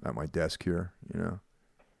more at my desk here, you know.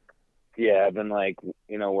 Yeah, I've been like,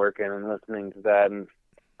 you know, working and listening to that, and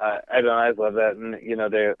I love that, and you know,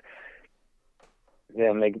 they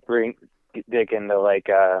bring Dick into like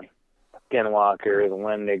skinwalkers and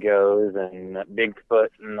Wendigos and Bigfoot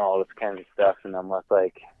and all this kind of stuff, and I'm just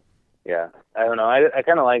like, yeah, I don't know, I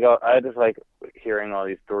kind of like, I just like hearing all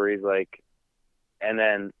these stories, like, and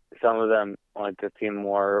then some of them like to seem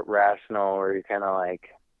more rational, or you kind of like,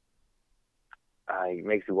 it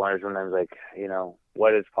makes you wonder sometimes, like, you know,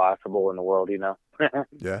 what is possible in the world, you know?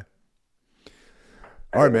 Yeah.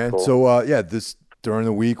 All right, man. Cool. So this during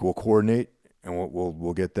the week we'll coordinate and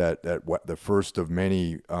we'll get that the first of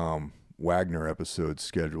many Wagner episodes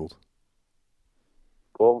scheduled.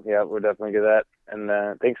 Cool. Yeah, we'll definitely get that.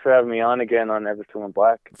 And thanks for having me on again on Everton Went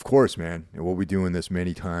Black. Of course, man. And we'll be doing this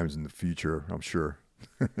many times in the future, I'm sure.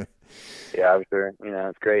 Yeah, I'm sure. You know,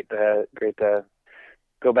 it's great to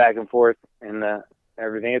go back and forth and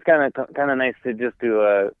everything. It's kind of nice to just do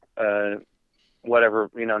a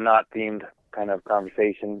whatever, you know, not themed kind of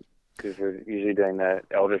conversation, because we're usually doing the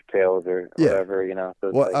Elder's Tales or whatever, you know.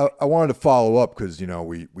 So well, I wanted to follow up because, you know,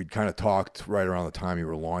 we'd kind of talked right around the time you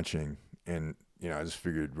were launching, and you know, I just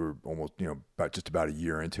figured we're almost, you know, about a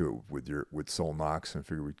year into it with Soul Knocks, and I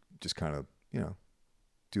figured we'd just kind of, you know,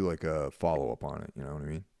 do like a follow up on it. You know what I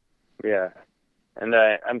mean? Yeah, and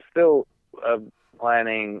I'm still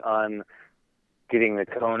planning on getting the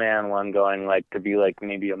Conan one going, like to be like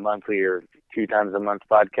maybe a monthly or 2 times a month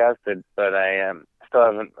podcast, but I still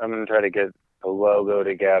haven't. I'm gonna try to get a logo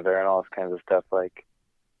together and all this kinds of stuff, like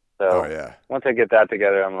So Oh yeah. once I get that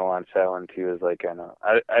together, I'm gonna launch that one too. Is like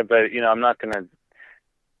but I'm not gonna.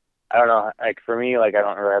 I don't know. Like for me, like I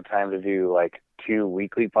don't really have time to do like 2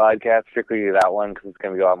 weekly podcasts, strictly that one because it's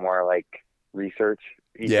gonna be a lot more like research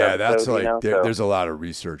each Yeah, episode. that's like So there's a lot of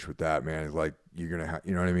research with that, man. Like you're gonna,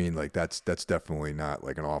 you know what I mean? Like that's definitely not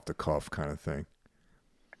like an off the cuff kind of thing.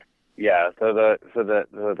 yeah, so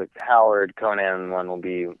the Howard Conan one will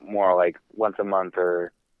be more like once a month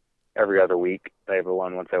or every other week type of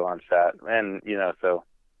one once I launch that, and so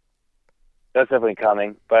that's definitely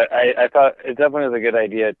coming. But I thought it definitely was a good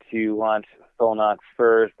idea to launch Soul Knocks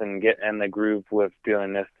first and get in the groove with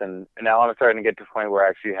doing this, and now I'm starting to get to the point where I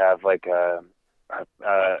actually have like a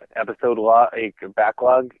episode like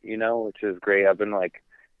backlog, which is great. I've been like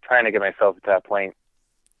trying to get myself to that point,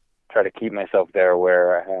 try to keep myself there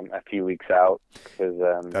where I'm a few weeks out because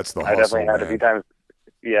That's the I hustle, definitely had man. a few times.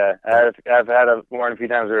 Yeah, I've had more than a few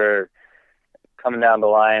times where coming down the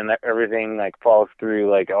line, everything like falls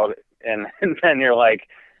through, like and then you're like,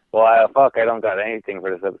 well, I don't got anything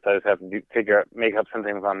for this episode. I just have to make up some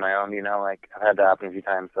things on my own. Like I've had that happen a few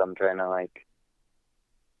times, so I'm trying to like,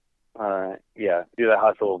 do the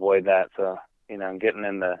hustle, avoid that. So I'm getting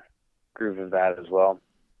in the groove of that as well.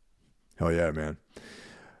 Hell yeah, man.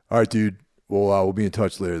 All right, dude. Well, we'll be in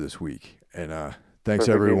touch later this week. And thanks Perfect,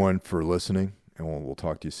 everyone for listening, and we'll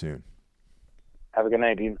talk to you soon. Have a good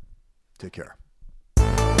night, dude. Take care.